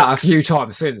done that a few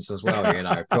times since as well,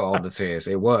 put on the tears.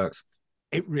 It works.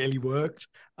 It really worked.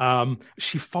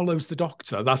 She follows the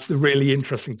Doctor. That's the really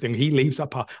interesting thing. He leaves that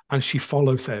part and she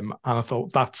follows him. And I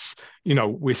thought that's,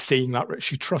 we're seeing that.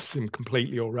 She trusts him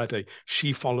completely already.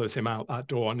 She follows him out that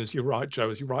door. And as you're right, Joe,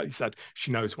 as you rightly said,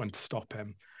 she knows when to stop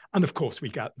him. And of course, we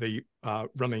get the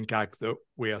running gag that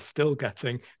we are still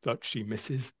getting, that she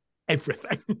misses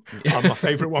everything. My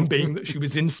favourite one being that she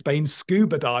was in Spain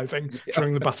scuba diving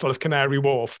during the Battle of Canary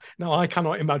Wharf. Now, I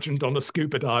cannot imagine Donna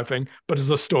scuba diving, but as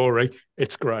a story,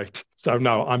 it's great. So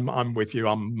no, I'm with you.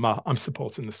 I'm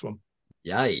supporting this one.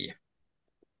 Yay!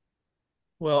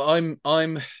 Well,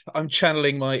 I'm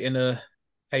channeling my inner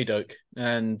Hadoke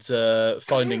and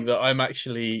finding that I'm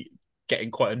actually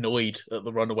getting quite annoyed at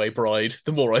the Runaway Bride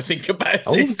the more I think about it.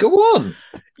 Oh, go on.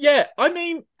 Yeah, I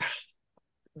mean,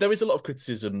 there is a lot of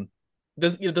criticism.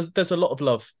 There's a lot of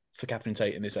love for Catherine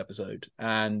Tate in this episode,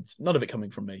 and none of it coming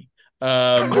from me.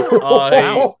 I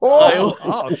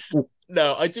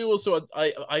do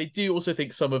also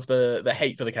think some of the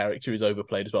hate for the character is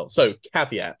overplayed as well. So,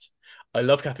 caveat: I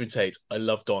love Catherine Tate. I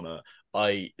love Donna.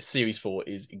 Series 4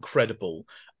 is incredible.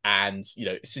 And,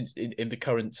 in the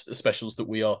current specials that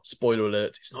we are, spoiler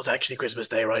alert, it's not actually Christmas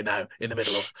Day right now, in the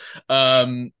middle of.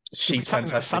 She's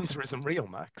fantastic. Santa isn't real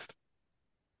next.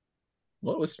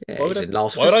 Why would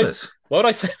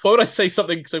I say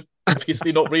something so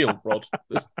obviously not real, Rod?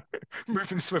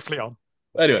 Moving swiftly on.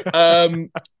 Anyway,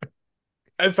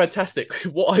 and fantastic.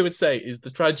 What I would say is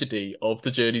the tragedy of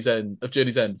Journey's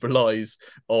End relies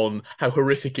on how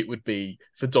horrific it would be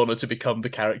for Donna to become the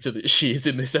character that she is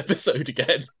in this episode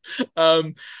again.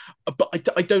 But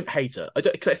I don't hate her. I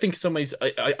think in some ways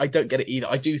I don't get it either.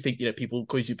 I do think people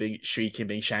accuse you being shrieking,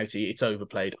 being shouty. It's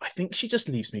overplayed. I think she just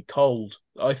leaves me cold.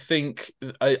 I think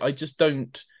I just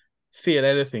don't feel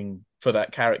anything for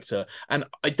that character, and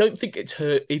I don't think it's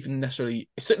her even necessarily.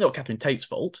 It's certainly not Catherine Tate's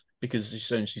fault because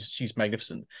she's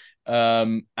magnificent,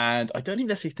 and I don't even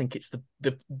necessarily think it's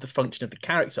the function of the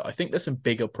character. I think there's some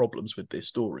bigger problems with this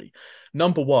story.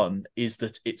 Number one is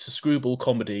that it's a screwball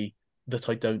comedy that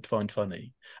I don't find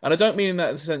funny, and I don't mean that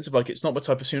in the sense of like it's not my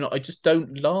type of humor. I just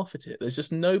don't laugh at it. There's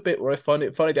just no bit where I find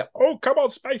it funny that come on,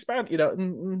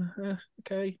 spaceman,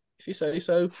 okay. If you say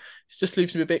so. It just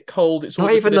leaves me a bit cold. It's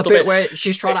not even the bit where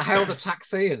she's trying to hail the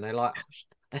taxi and they're like,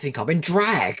 they think I'm in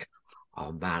drag.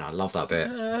 Oh man, I love that bit.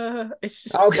 It's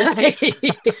just okay.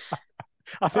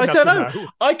 I don't know.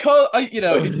 I can't.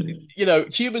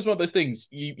 It's humor's one of those things.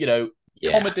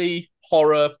 Comedy,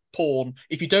 horror, porn.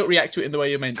 If you don't react to it in the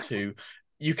way you're meant to,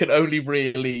 you can only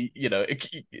really,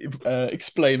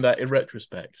 explain that in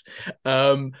retrospect.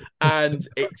 And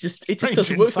it just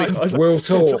doesn't work for me. We'll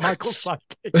talk. I'm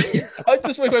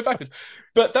just working backwards.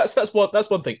 But that's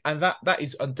one thing. And that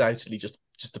is undoubtedly just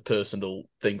a personal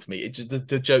thing for me. It just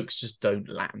the jokes just don't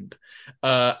land.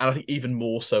 And I think even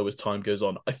more so as time goes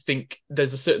on. I think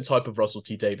there's a certain type of Russell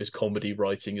T Davies comedy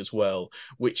writing as well,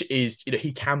 which is,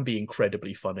 he can be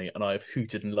incredibly funny and I have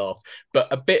hooted and laughed.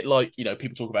 But a bit like,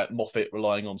 people talk about Moffat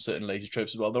relying on certain lazy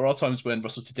tropes as well. There are times when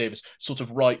Russell T Davies sort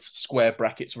of writes square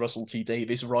brackets Russell T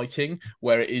Davies writing,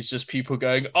 where it is just people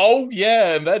going, oh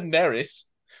yeah, and then Nerys.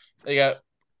 They go,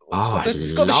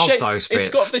 it's got those bits. It's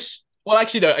got this. Well,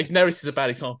 actually, no. Nerys is a bad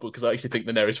example because I actually think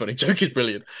the Nerys running joke is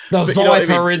brilliant. The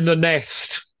viper in the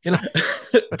nest.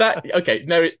 That okay,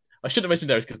 Nerys. I shouldn't have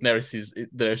mentioned Neris because the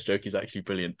Neris joke is actually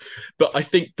brilliant. But I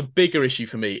think the bigger issue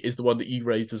for me is the one that you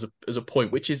raised as a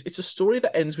point, which is it's a story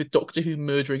that ends with Doctor Who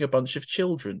murdering a bunch of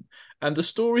children, and the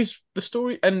story,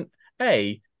 and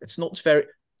it's not very.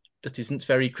 That isn't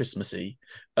very Christmassy.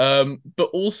 But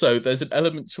also there's an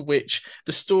element to which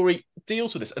the story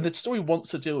deals with this, and the story wants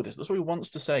to deal with this. The story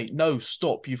wants to say, no,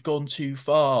 stop, you've gone too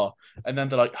far. And then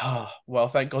they're like, well,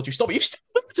 thank God you stopped. You've still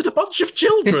murdered a bunch of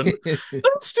children. They're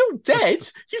not still dead.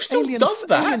 You've still done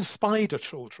that. Alien spider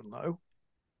children, though.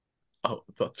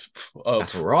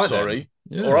 That's all right. Sorry.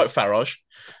 Yeah. All right, Farage.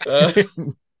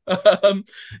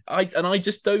 I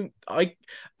just don't.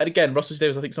 And again, Russell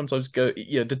Davies, I think sometimes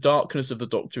the darkness of the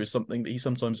Doctor is something that he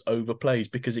sometimes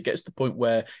overplays, because it gets to the point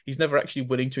where he's never actually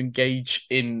willing to engage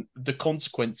in the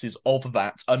consequences of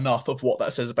that enough of what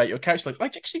that says about your character. Like, I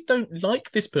actually don't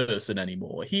like this person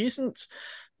anymore. He isn't,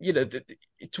 to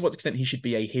what extent he should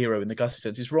be a hero in the classic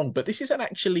sense is wrong, but this is an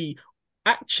actually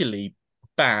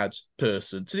bad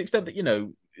person, to the extent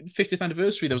that, 50th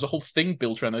anniversary, there was a whole thing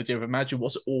built around the idea of imagine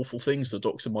what awful things the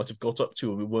Doctor might have got up to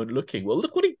when we weren't looking. Well,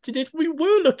 look what he did. We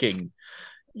were looking.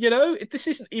 This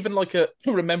isn't even like a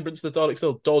Remembrance of the Daleks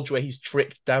Still dodge where he's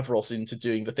tricked Davros into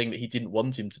doing the thing that he didn't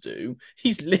want him to do.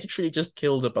 He's literally just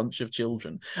killed a bunch of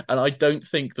children. And I don't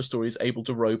think the story is able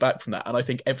to row back from that. And I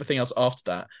think everything else after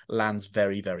that lands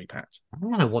very, very pat. I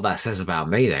don't know what that says about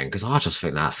me then, because I just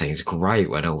think that scene's great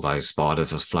when all those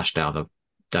spiders just flush down the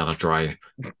drain.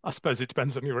 I suppose it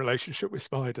depends on your relationship with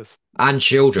spiders and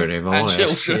children, if I'm honest.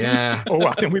 Children. Yeah. Oh,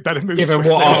 I think we better move. Given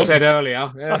what I said earlier,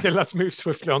 I think let's move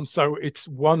swiftly on. So it's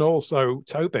one also,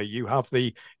 Toby. You have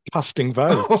the casting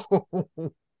votes.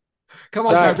 Come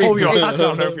on, pull your hat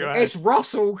down over your head. It's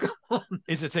Russell.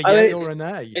 Is it a yay or a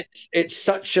nay? It's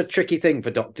such a tricky thing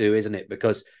for Doctor Who, isn't it?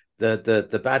 Because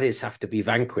the baddies have to be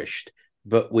vanquished,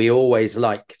 but we always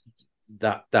like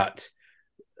that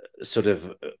sort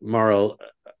of moral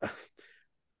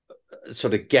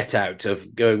sort of get out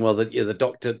of going, well,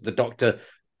 the doctor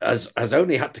has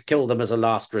only had to kill them as a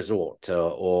last resort,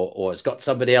 or has got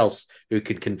somebody else who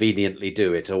can conveniently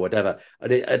do it, or whatever.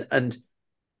 And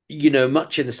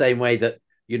much in the same way that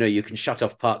you can shut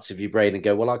off parts of your brain and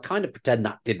go, well, I'll kind of pretend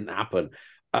that didn't happen.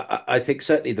 I think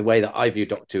certainly the way that I view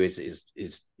Doctor Who is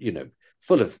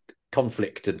full of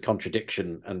conflict and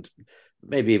contradiction and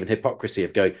maybe even hypocrisy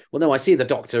of going, well, no, I see the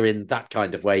Doctor in that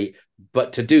kind of way,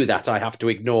 but to do that, I have to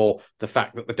ignore the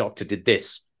fact that the Doctor did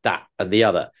this, that, and the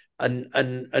other. And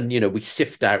we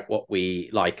sift out what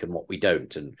we like and what we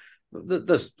don't. And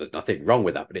there's nothing wrong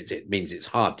with that, but it means it's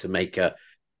hard to make a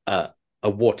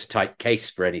watertight case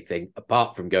for anything,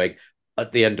 apart from going,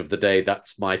 at the end of the day,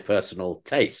 that's my personal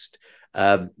taste,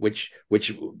 which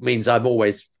means I'm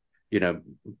always,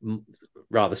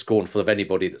 rather scornful of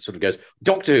anybody that sort of goes,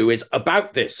 Doctor Who is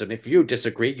about this, and if you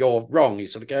disagree, you're wrong. You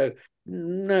sort of go,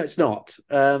 no, it's not.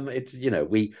 It's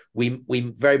we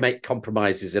very make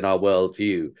compromises in our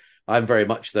worldview. I'm very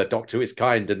much the Doctor Who is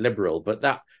kind and liberal, but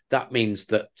that means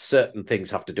that certain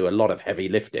things have to do a lot of heavy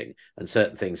lifting, and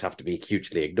certain things have to be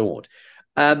hugely ignored.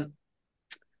 And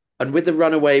with the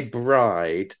Runaway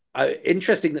Bride,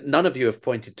 interesting that none of you have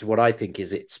pointed to what I think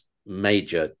is its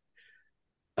major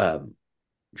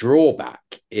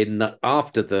drawback, in that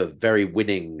after the very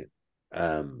winning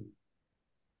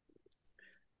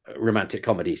romantic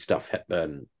comedy stuff,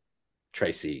 Hepburn,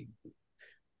 Tracy,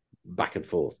 back and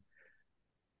forth,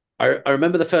 I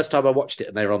remember the first time I watched it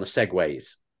and they were on the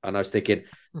segways, and I was thinking,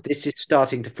 this is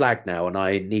starting to flag now, and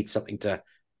I need something to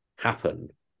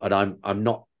happen, and I'm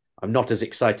not as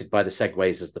excited by the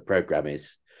segways as the program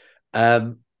is,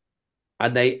 and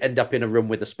they end up in a room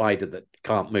with a spider that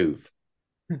can't move.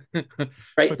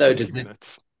 Great though,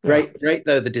 great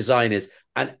though the design is,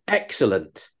 and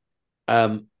excellent.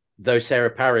 Though Sarah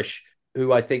Parish,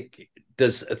 who I think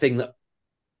does a thing that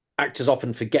actors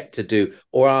often forget to do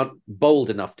or aren't bold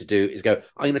enough to do, is go,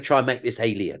 I'm going to try and make this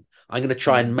alien. I'm going to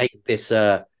try and make this.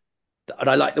 And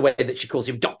I like the way that she calls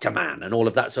him Doctor Man and all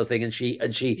of that sort of thing. And she's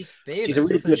fearless,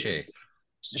 really isn't she?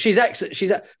 She's excellent.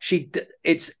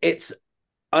 It's.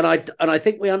 And I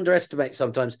think we underestimate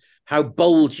sometimes how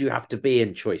bold you have to be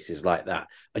in choices like that.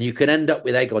 And you can end up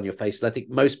with egg on your face. And I think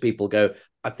most people go,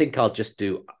 I think I'll just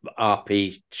do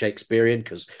RP Shakespearean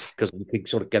because you can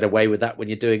sort of get away with that when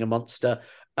you're doing a monster.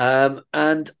 And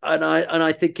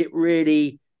I think it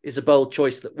really is a bold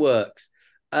choice that works.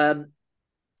 But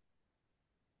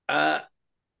I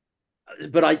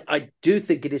do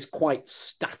think it is quite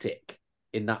static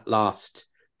in that last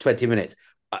 20 minutes.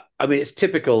 I mean, it's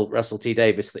typical Russell T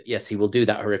Davies that yes, he will do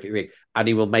that horrific thing and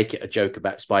he will make it a joke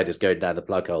about spiders going down the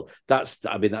plug hole. That's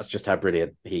just how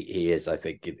brilliant he is. I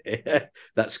think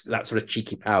that's that sort of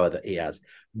cheeky power that he has.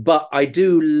 But I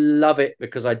do love it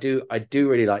because I do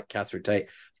really like Catherine Tate.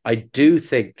 I do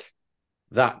think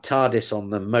that TARDIS on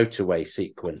the motorway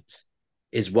sequence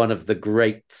is one of the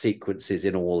great sequences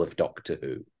in all of Doctor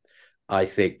Who. I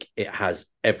think it has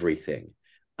everything,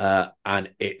 and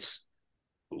it's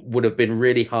would have been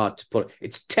really hard to put.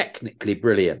 It's technically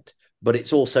brilliant, but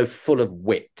it's also full of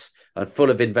wit and full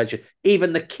of invention.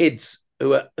 Even the kids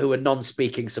who are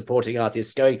non-speaking supporting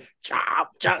artists going chop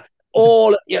chop,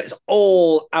 it's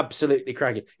all absolutely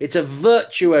cracking. It's a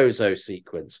virtuoso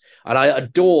sequence, and I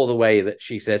adore the way that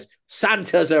she says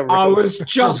Santa's a real. I was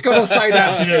just going to say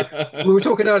that to you. We were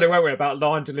talking earlier, weren't we, about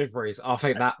line deliveries. I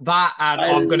think that and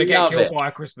I'm going to get killed by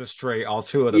a Christmas tree are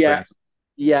two of the best.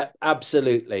 Yeah,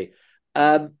 absolutely.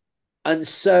 And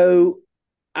so,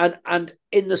 and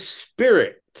in the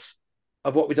spirit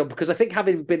of what we've done, because I think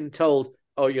having been told,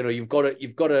 oh, you've got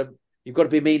to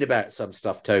be mean about some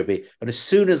stuff, Toby. And as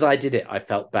soon as I did it, I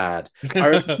felt bad.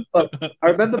 I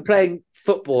remember playing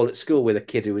football at school with a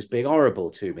kid who was being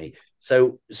horrible to me.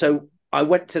 So I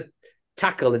went to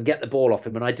tackle and get the ball off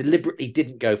him, and I deliberately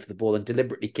didn't go for the ball and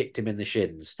deliberately kicked him in the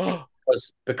shins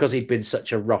because he'd been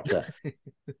such a rotter.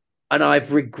 And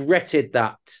I've regretted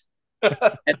that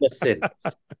ever since.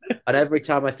 And every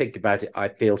time I think about it, I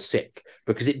feel sick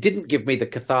because it didn't give me the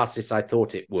catharsis I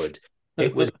thought it would.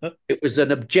 It was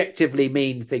an objectively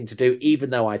mean thing to do,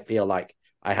 even though I feel like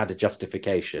I had a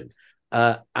justification.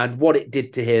 And what it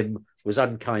did to him was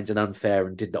unkind and unfair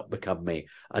and did not become me.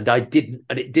 And it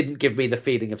didn't give me the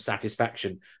feeling of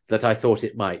satisfaction that I thought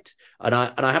it might. And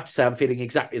I have to say, I'm feeling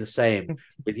exactly the same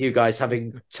with you guys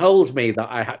having told me that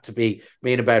I had to be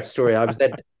mean about a story. I was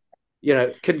then,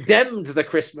 condemned the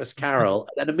Christmas Carol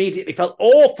and then immediately felt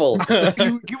awful.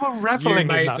 You were reveling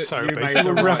in that, Toby.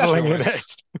 You were reveling in it.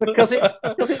 Because it's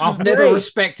I've never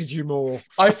respected you more.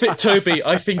 Toby,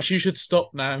 I think you should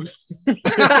stop now.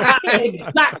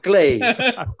 Exactly.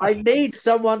 I need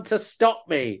someone to stop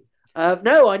me.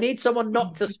 No, I need someone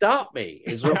not to start me.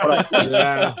 Is what I think.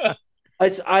 Yeah.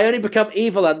 I only become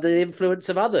evil under the influence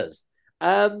of others.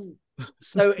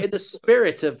 So in the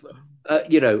spirit of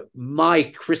my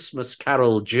Christmas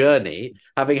Carol journey,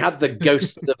 having had the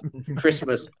ghosts of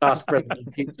Christmas past, present,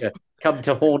 and future come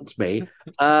to haunt me,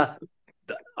 I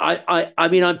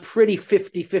mean, I'm pretty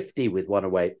 50-50 with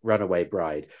Runaway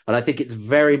Bride, and I think it's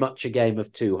very much a game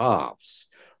of two halves.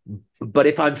 But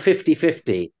if I'm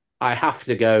 50-50, I have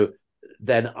to go,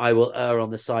 then I will err on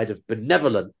the side of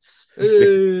benevolence.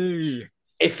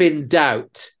 If in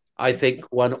doubt, I think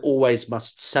one always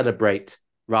must celebrate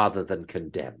rather than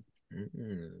condemn.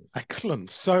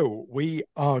 Excellent. So we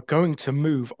are going to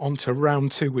move on to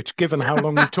round two, which, given how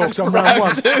long we've talked on round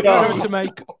one, we're going to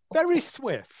make very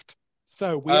swift.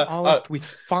 So we are left with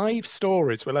 5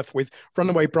 stories. We're left with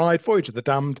Runaway Bride, Voyage of the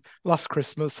Damned, Last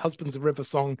Christmas, Husbands of River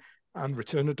Song, and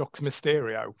Return of Dr.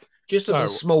 Mysterio. Just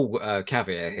as a small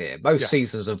caveat here, most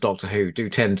seasons of Doctor Who do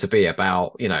tend to be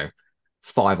about,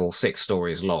 5 or 6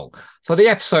 stories long. So the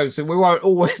episodes, we won't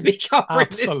always be covering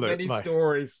this many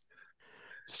stories.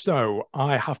 So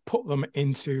I have put them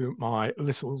into my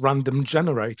little random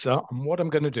generator. And what I'm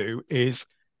going to do is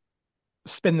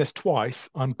spin this twice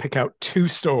and pick out 2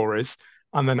 stories.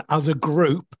 And then as a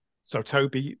group, so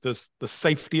Toby, there's the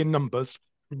safety in numbers.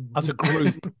 As a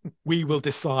group, we will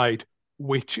decide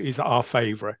which is our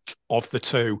favourite of the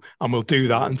 2. And we'll do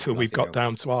that until we've got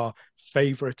down to our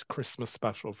favourite Christmas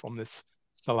special from this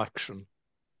selection.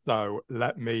 So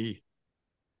let me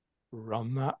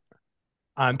run that.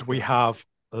 And we have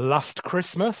Last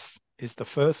Christmas is the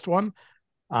first one.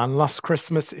 And Last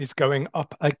Christmas is going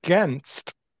up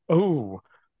against, The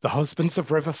Husbands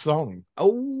of River Song.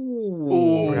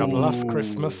 We have Last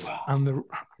Christmas and the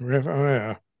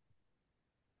River.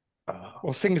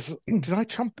 Well, things, did I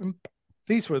champion?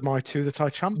 These were my 2 that I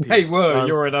championed. They were. So,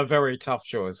 you're in a very tough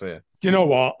choice here. You know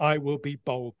what? I will be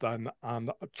bold then,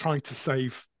 and trying to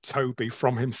save Toby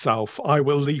from himself. I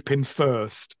will leap in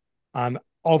first. And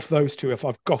of those 2, if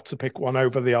I've got to pick one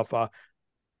over the other,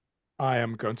 I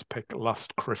am going to pick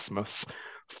Last Christmas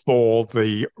for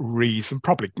the reason,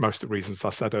 probably most of the reasons I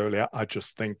said earlier. I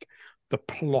just think the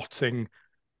plotting,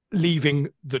 leaving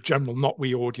the general not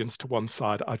we audience to one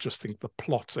side, I just think the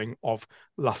plotting of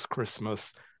Last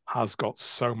Christmas has got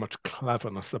so much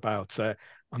cleverness about it,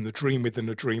 and the dream within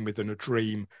a dream within a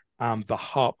dream, and the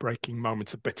heartbreaking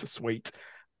moments of bittersweet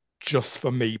just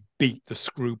for me beat the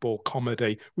screwball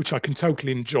comedy, which I can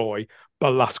totally enjoy,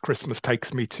 but Last Christmas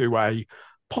takes me to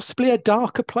possibly a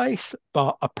darker place,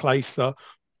 but a place that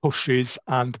pushes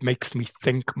and makes me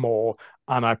think more.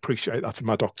 And I appreciate that in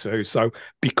my Doctor Who. So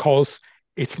because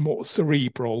it's more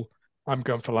cerebral, I'm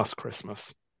going for Last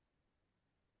Christmas.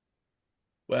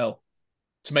 Well,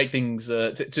 to make things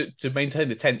to maintain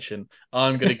the tension,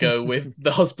 I'm going to go with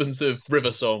the Husbands of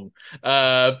River Song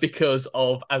because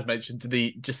of, as mentioned,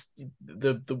 the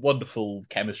wonderful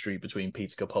chemistry between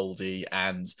Peter Capaldi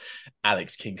and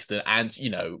Alex Kingston, and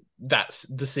that's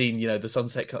the scene. The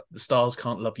sunset, the stars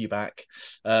can't love you back.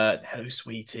 Hello,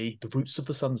 sweetie, the roots of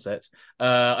the sunset.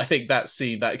 I think that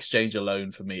scene, that exchange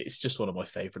alone, for me, it's just one of my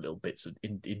favourite little bits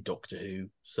in Doctor Who.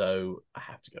 So I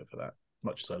have to go for that,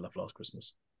 much as I love Last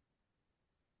Christmas.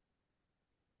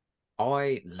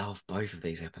 I love both of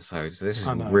these episodes. This is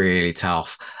really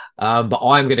tough. But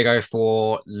I'm going to go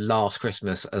for Last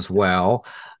Christmas as well,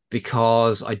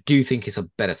 because I do think it's a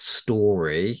better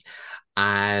story.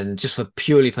 And just for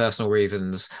purely personal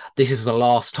reasons, this is the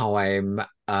last time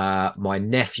my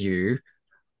nephew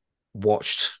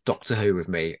watched Doctor Who with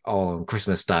me on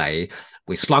Christmas Day.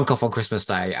 We slunk off on Christmas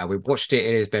Day and we watched it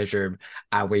in his bedroom,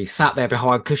 and we sat there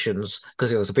behind cushions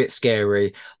because it was a bit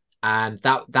scary. And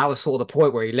that was sort of the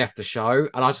point where he left the show.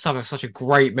 And I just have such a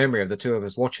great memory of the two of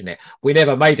us watching it. We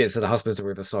never made it to the Husbands of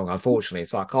River Song, unfortunately,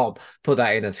 so I can't put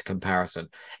that in as a comparison.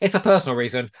 It's a personal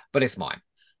reason, but it's mine.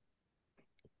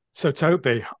 So,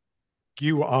 Toby,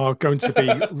 you are going to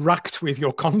be racked with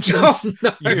your conscience.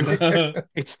 Oh, no.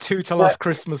 It's 2 to Last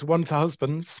Christmas, 1 to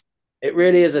Husbands. It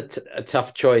really is a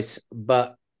tough choice,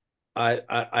 but I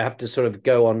have to sort of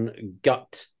go on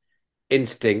gut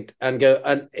instinct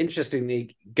and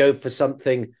interestingly go for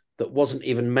something that wasn't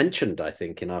even mentioned, I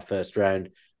think, in our first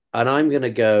round. And I'm going to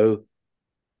go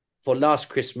for Last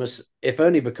Christmas, if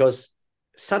only because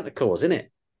Santa Claus, in it.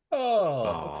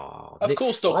 Of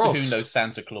course, Doctor Who knows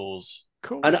Santa Claus.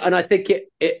 And I think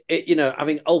it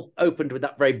having opened with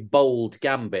that very bold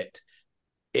gambit,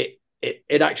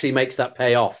 it actually makes that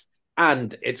pay off.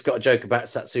 And it's got a joke about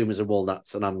Satsumas and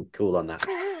walnuts, and I'm cool on that.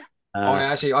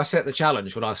 I set the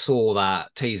challenge when I saw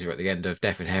that teaser at the end of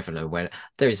Death in Heaven and went,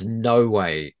 there is no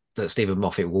way that Stephen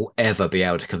Moffat will ever be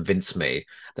able to convince me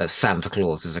that Santa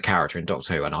Claus is a character in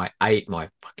Doctor Who. And I ate my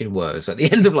fucking words at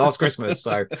the end of Last Christmas.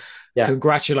 So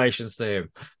congratulations to him.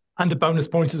 And a bonus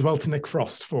point as well to Nick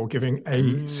Frost for giving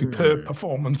a superb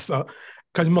performance,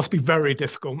 because it must be very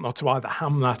difficult not to either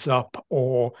ham that up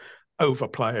or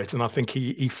overplay it, and I think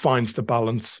he finds the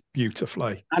balance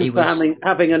beautifully. And for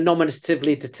having a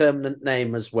nominatively determinant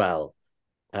name as well.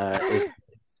 So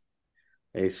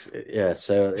it's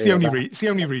the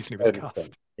only reason he was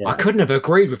cast. Yeah. I couldn't have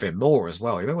agreed with him more as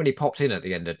well. You remember when he popped in at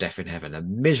the end of Death in Heaven, a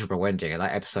miserable ending of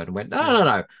that episode, and went,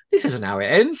 no, this isn't how it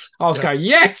ends. I was going,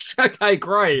 yes, okay,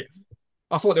 great.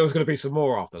 I thought there was going to be some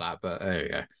more after that, but there you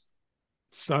go.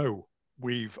 So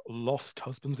we've lost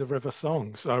Husbands of River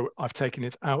Song. So I've taken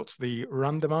it out the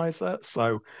randomizer.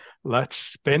 So let's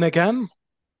spin again.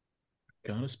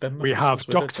 We have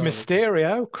Dr.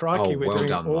 Mysterio. Crikey, we're doing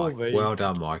done, all Mike. Well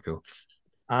done, Michael.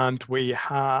 And we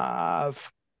have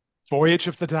Voyage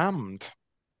of the Damned.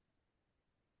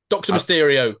 Dr.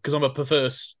 Mysterio, because I'm a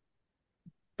perverse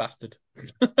bastard.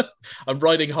 I'm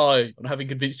riding high on having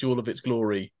convinced you all of its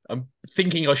glory. I'm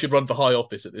thinking I should run for high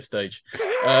office at this stage.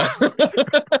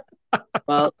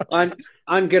 Well, I'm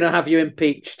going to have you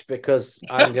impeached, because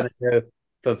I'm going to go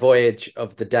for Voyage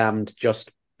of the Damned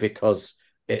just because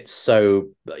it's so,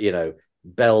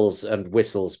 bells and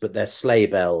whistles, but they're sleigh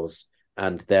bells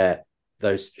and they're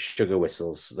those sugar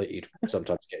whistles that you'd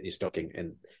sometimes get in your stocking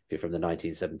if you're from the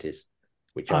 1970s.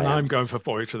 I'm going for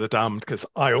Voyage of the Damned because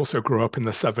I also grew up in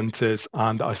the 70s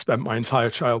and I spent my entire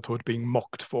childhood being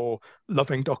mocked for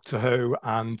loving Doctor Who,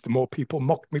 and the more people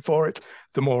mocked me for it,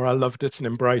 the more I loved it and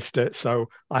embraced it. So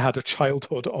I had a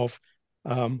childhood of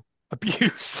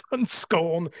abuse and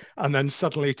scorn, and then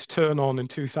suddenly to turn on in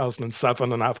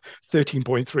 2007 and have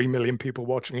 13.3 million people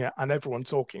watching it and everyone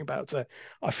talking about it,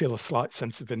 I feel a slight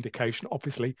sense of vindication.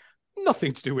 Obviously,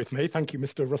 nothing to do with me. Thank you,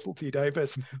 Mr. Russell T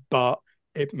Davies, but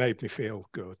it made me feel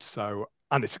good. So,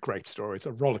 and it's a great story. It's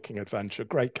a rollicking adventure,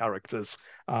 great characters.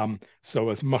 So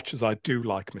as much as I do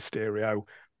like Mysterio,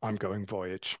 I'm going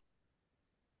Voyage.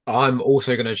 I'm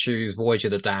also going to choose Voyage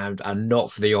of the Damned, and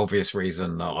not for the obvious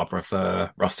reason that I prefer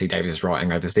Rusty Davies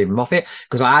writing over Stephen Moffat,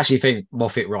 because I actually think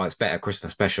Moffat writes better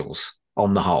Christmas specials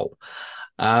on the whole,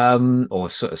 or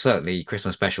certainly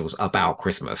Christmas specials about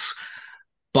Christmas.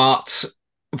 But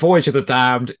Voyage of the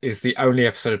Damned is the only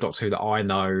episode of Doctor Who that I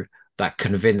know that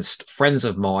convinced friends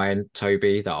of mine,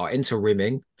 Toby, that are into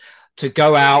rimming, to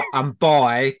go out and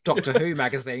buy Doctor Who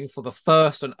magazine for the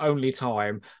first and only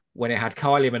time when it had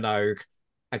Kylie Minogue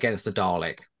against the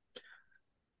Dalek.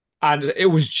 And it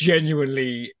was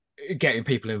genuinely getting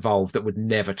people involved that would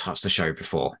never touch the show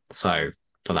before. So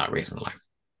for that reason alone.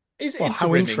 Is it Well, how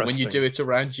interrimming when you interesting. do it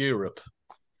around Europe?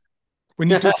 When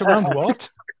you do it around what?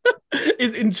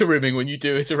 Is interrimming when you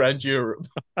do it around Europe?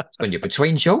 It's when you're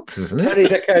between jobs, isn't Only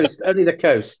it? the coast. Only the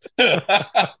coast.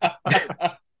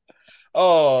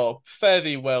 Oh, fare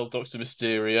thee well, Dr.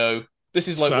 Mysterio. This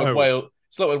is like when So- Wales.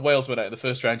 It's like when Wales went out in the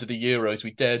first round of the Euros.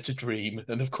 We dared to dream,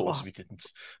 and of course Oh. we didn't.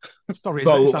 Sorry,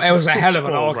 Well, is that it was a hell of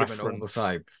an football argument all the reference?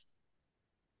 same.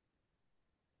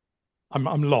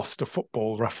 I'm lost. A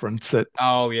football reference. It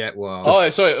Oh yeah, well, Oh,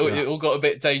 sorry, yeah. it all got a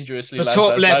bit dangerously. the lads,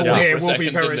 top lads, level lads, here for a will be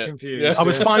second, very didn't it? confused. Yeah. I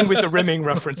was fine with the rimming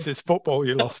references. Football,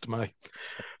 you lost me.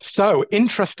 So,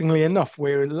 interestingly enough,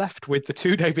 we're left with the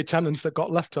two David Tennants that got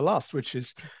left to last, which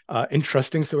is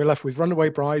interesting. So we're left with Runaway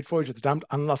Bride, Voyage of the Damned,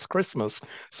 and Last Christmas.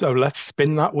 So let's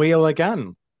spin that wheel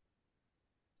again.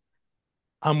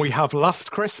 And we have Last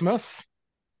Christmas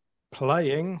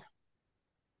playing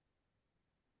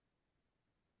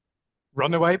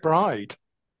Runaway Bride.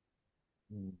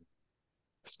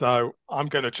 So I'm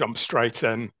going to jump straight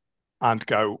in and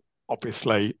go,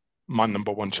 obviously, my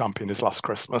number one champion is Last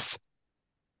Christmas.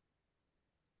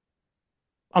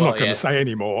 I'm not going to say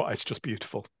any more. It's just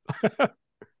beautiful.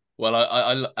 Well,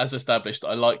 I, as established,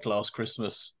 I like Last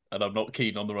Christmas, and I'm not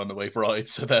keen on the Runaway Bride,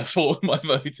 so therefore my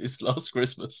vote is Last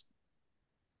Christmas.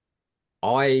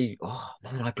 I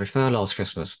prefer Last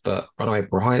Christmas, but Runaway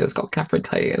Bride has got Catherine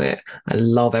Tate in it. I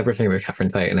love everything with Catherine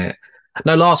Tate in it.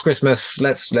 No, Last Christmas.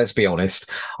 Let's be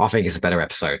honest. I think it's a better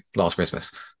episode. Last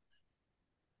Christmas.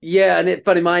 Yeah, and it's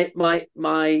funny. My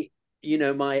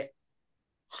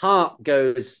heart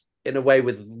goes in a way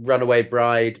with Runaway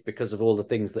Bride because of all the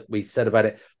things that we said about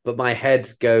it, but my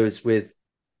head goes with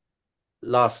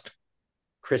Last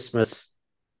Christmas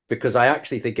because I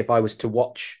actually think if I was to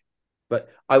watch, but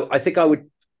I think I would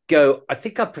go. I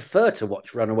think I prefer to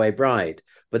watch Runaway Bride,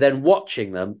 but then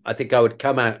watching them, I think I would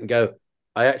come out and go,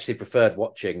 I actually preferred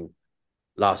watching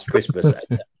Last Christmas.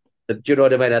 Do you know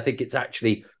what I mean? I think it's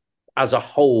actually, as a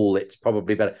whole, it's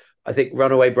probably better. I think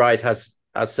Runaway Bride has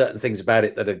certain things about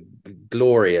it that are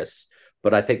glorious,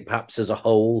 but I think perhaps as a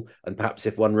whole, and perhaps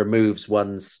if one removes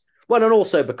one's well, and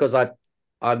also because I'm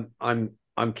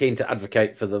keen to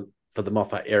advocate for the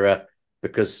Moffat era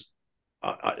because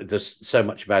there's so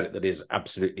much about it that is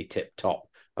absolutely tip top,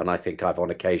 and I think I've on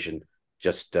occasion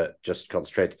just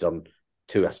concentrated on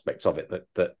two aspects of it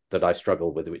that I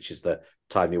struggle with, which is the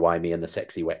timey-wimey and the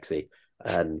sexy wexy,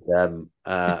 and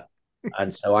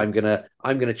so I'm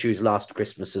gonna choose Last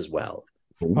Christmas as well.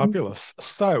 Fabulous.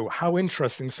 So, how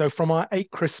interesting. So, from our 8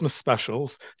 Christmas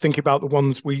specials, think about the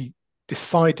ones we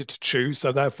decided to choose.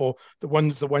 So, therefore, the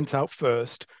ones that went out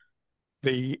first.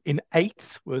 In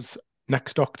 8th was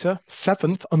Next Doctor.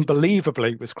 7th,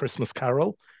 unbelievably, was Christmas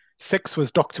Carol. 6th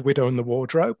was Doctor Widow and the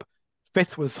Wardrobe.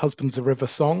 5th was Husbands of River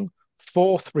Song.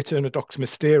 4th, Return of Doctor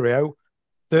Mysterio.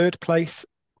 3rd place,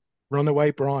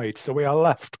 Runaway Bride. So we are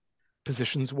left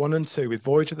positions 1 and 2 with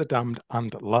Voyage of the Damned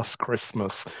and Last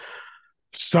Christmas.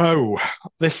 So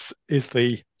this is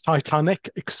the Titanic,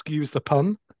 excuse the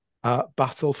pun,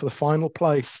 battle for the final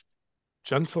place.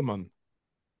 Gentlemen,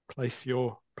 place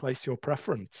your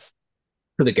preference.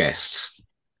 For the guests.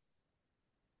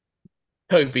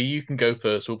 Toby, you can go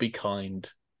first. We'll be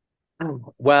kind.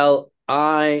 Well,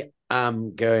 I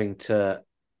am going to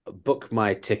book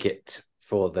my ticket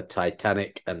for the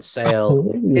Titanic and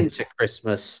sail into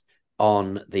Christmas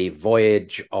on the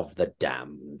Voyage of the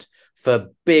Damned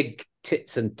for big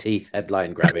tits and teeth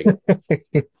headline grabbing.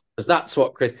 Because that's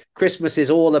what Christmas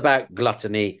is all about,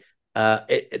 gluttony.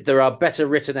 There are better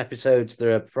written episodes.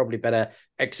 There are probably better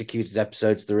executed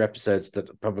episodes. There are episodes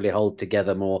that probably hold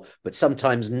together more. But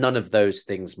sometimes none of those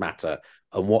things matter.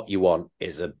 And what you want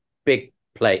is a big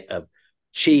plate of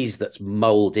cheese that's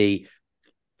moldy,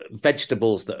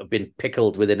 vegetables that have been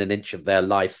pickled within an inch of their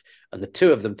life, and the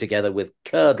two of them together with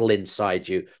curdle inside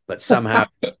you, but somehow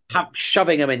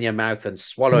shoving them in your mouth and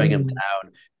swallowing them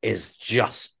down is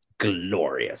just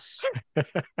glorious.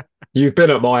 You've been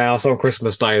at my house on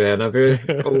Christmas Day then, have you?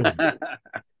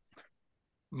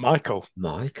 Michael.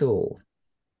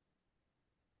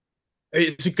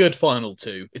 It's a good final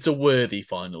two. It's a worthy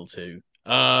final two.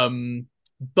 But,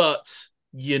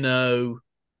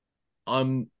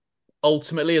 I'm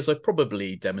ultimately, as I've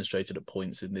probably demonstrated at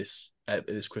points in this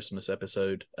Christmas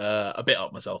episode, a bit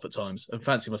up myself at times and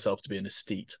fancy myself to be an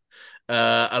aesthete.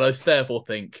 And I therefore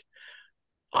think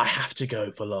I have to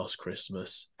go for Last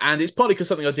Christmas. And it's partly because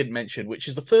something I didn't mention, which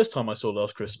is the first time I saw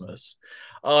Last Christmas,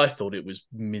 I thought it was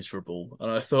miserable. And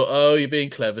I thought, oh, you're being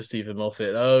clever, Stephen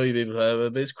Moffat. Oh, you're being clever,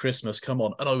 but it's Christmas, come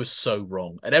on. And I was so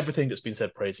wrong. And everything that's been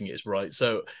said praising it is right.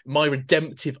 So my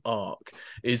redemptive arc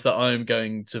is that I'm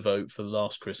going to vote for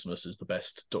Last Christmas as the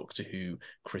best Doctor Who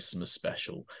Christmas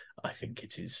special. I think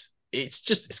it is. It's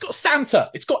got Santa,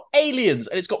 it's got aliens,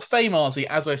 and it's got Faye Marzi,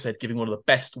 as I said, giving one of the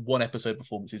best one-episode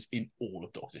performances in all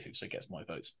of Doctor Who, so it gets my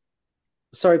votes.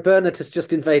 Sorry, Bernard has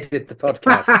just invaded the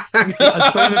podcast.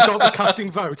 Has Bernard got the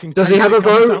casting vote? Does he have a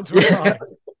vote?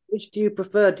 Which do you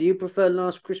prefer? Do you prefer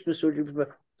Last Christmas or do you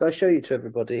prefer... So I show you to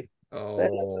everybody.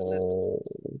 Oh.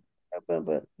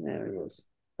 But there he was.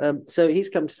 So he's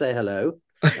come to say hello.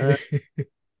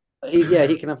 He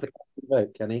can have the casting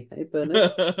vote, can he? Hey,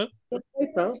 Bernard. Hey,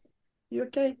 pal. You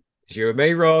okay? It's you and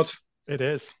me, Rod. It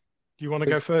is. Do you want to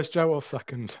go first, Joe, or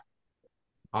second?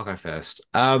 I'll go first.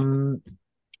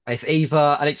 It's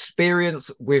either an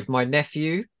experience with my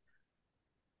nephew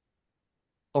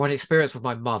or an experience with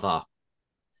my mother.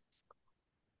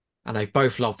 And they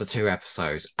both love the 2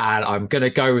 episodes. And I'm going to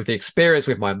go with the experience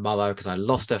with my mother because I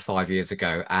lost her 5 years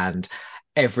ago. And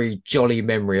every jolly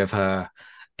memory of her,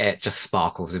 it just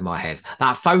sparkles in my head.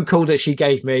 That phone call that she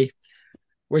gave me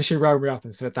when she rang me up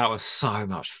and said that was so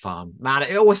much fun. Man,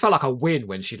 it always felt like a win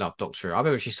when she loved Doctor Who. I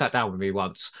remember she sat down with me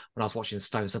once when I was watching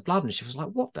Stones of Blood and she was like,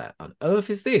 what the on earth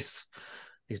is this?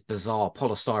 These bizarre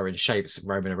polystyrene shapes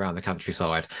roaming around the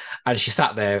countryside. And she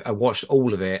sat there and watched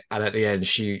all of it. And at the end,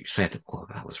 she said, well,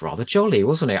 that was rather jolly,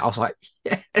 wasn't it? I was like,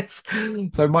 yes.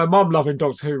 So my mum loving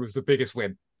Doctor Who was the biggest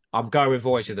win. I'm going with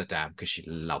Voyage of the Damned because she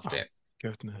loved it.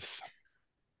 Goodness.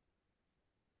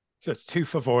 So it's 2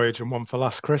 for Voyage and 1 for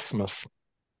Last Christmas.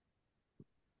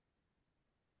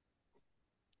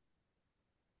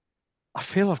 I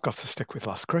feel I've got to stick with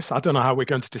Last Christmas. I don't know how we're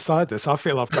going to decide this. I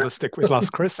feel I've got to stick with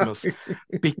Last Christmas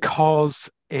because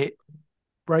it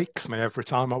breaks me every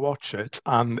time I watch it,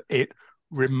 and it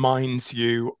reminds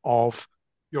you of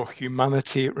your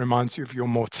humanity, it reminds you of your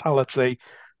mortality,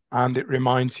 and it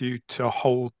reminds you to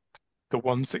hold the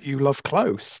ones that you love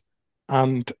close.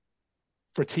 And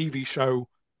for a TV show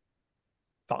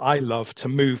that I love to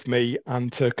move me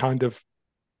and to kind of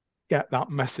get that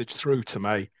message through to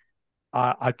me,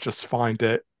 I just find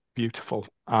it beautiful.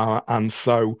 And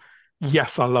so,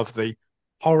 yes, I love the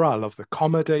horror, I love the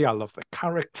comedy, I love the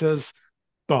characters,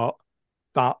 but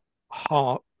that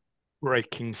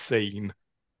heartbreaking scene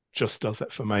just does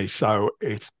it for me. So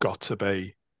it's got to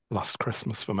be Last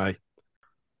Christmas for me.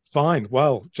 Fine.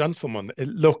 Well, gentlemen, it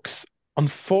looks,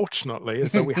 unfortunately,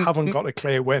 as though we haven't got a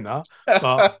clear winner.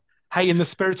 But hey, in the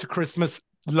spirit of Christmas,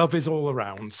 love is all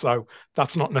around. So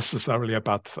that's not necessarily a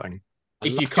bad thing.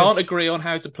 If you can't agree on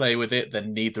how to play with it,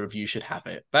 then neither of you should have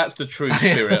it. That's the true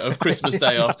spirit of Christmas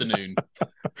Day afternoon.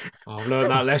 I've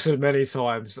learned that lesson many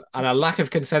times. And a lack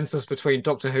of consensus between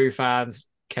Doctor Who fans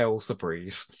kills the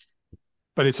breeze.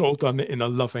 But it's all done in a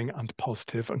loving and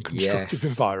positive and constructive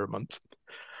environment.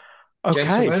 Okay.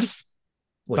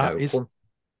 Gentlemen,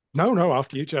 No,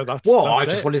 after you, Joe. That's I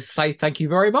just wanted to say thank you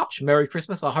very much. Merry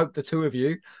Christmas. I hope the 2 of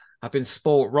you have been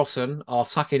sport rotten, are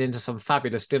sucking into some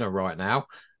fabulous dinner right now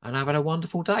and having a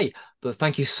wonderful day. But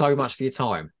thank you so much for your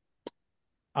time.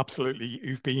 Absolutely.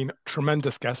 You've been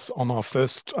tremendous guests on our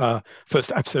first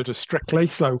episode of Strictly.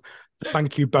 So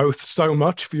thank you both so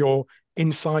much for your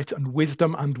insight and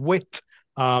wisdom and wit.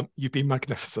 You've been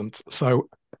magnificent. So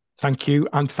thank you.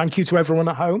 And thank you to everyone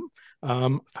at home.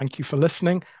 Thank you for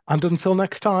listening. And until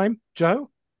next time,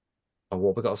 Joe. And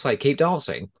what we got to say, keep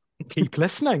dancing. Keep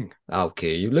listening. I'll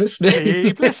keep listening.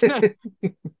 Keep listening.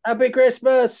 Happy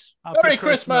Christmas. Merry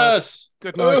Christmas.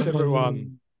 Good night, everyone.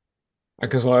 And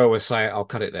because I always say it, I'll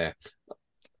cut it there.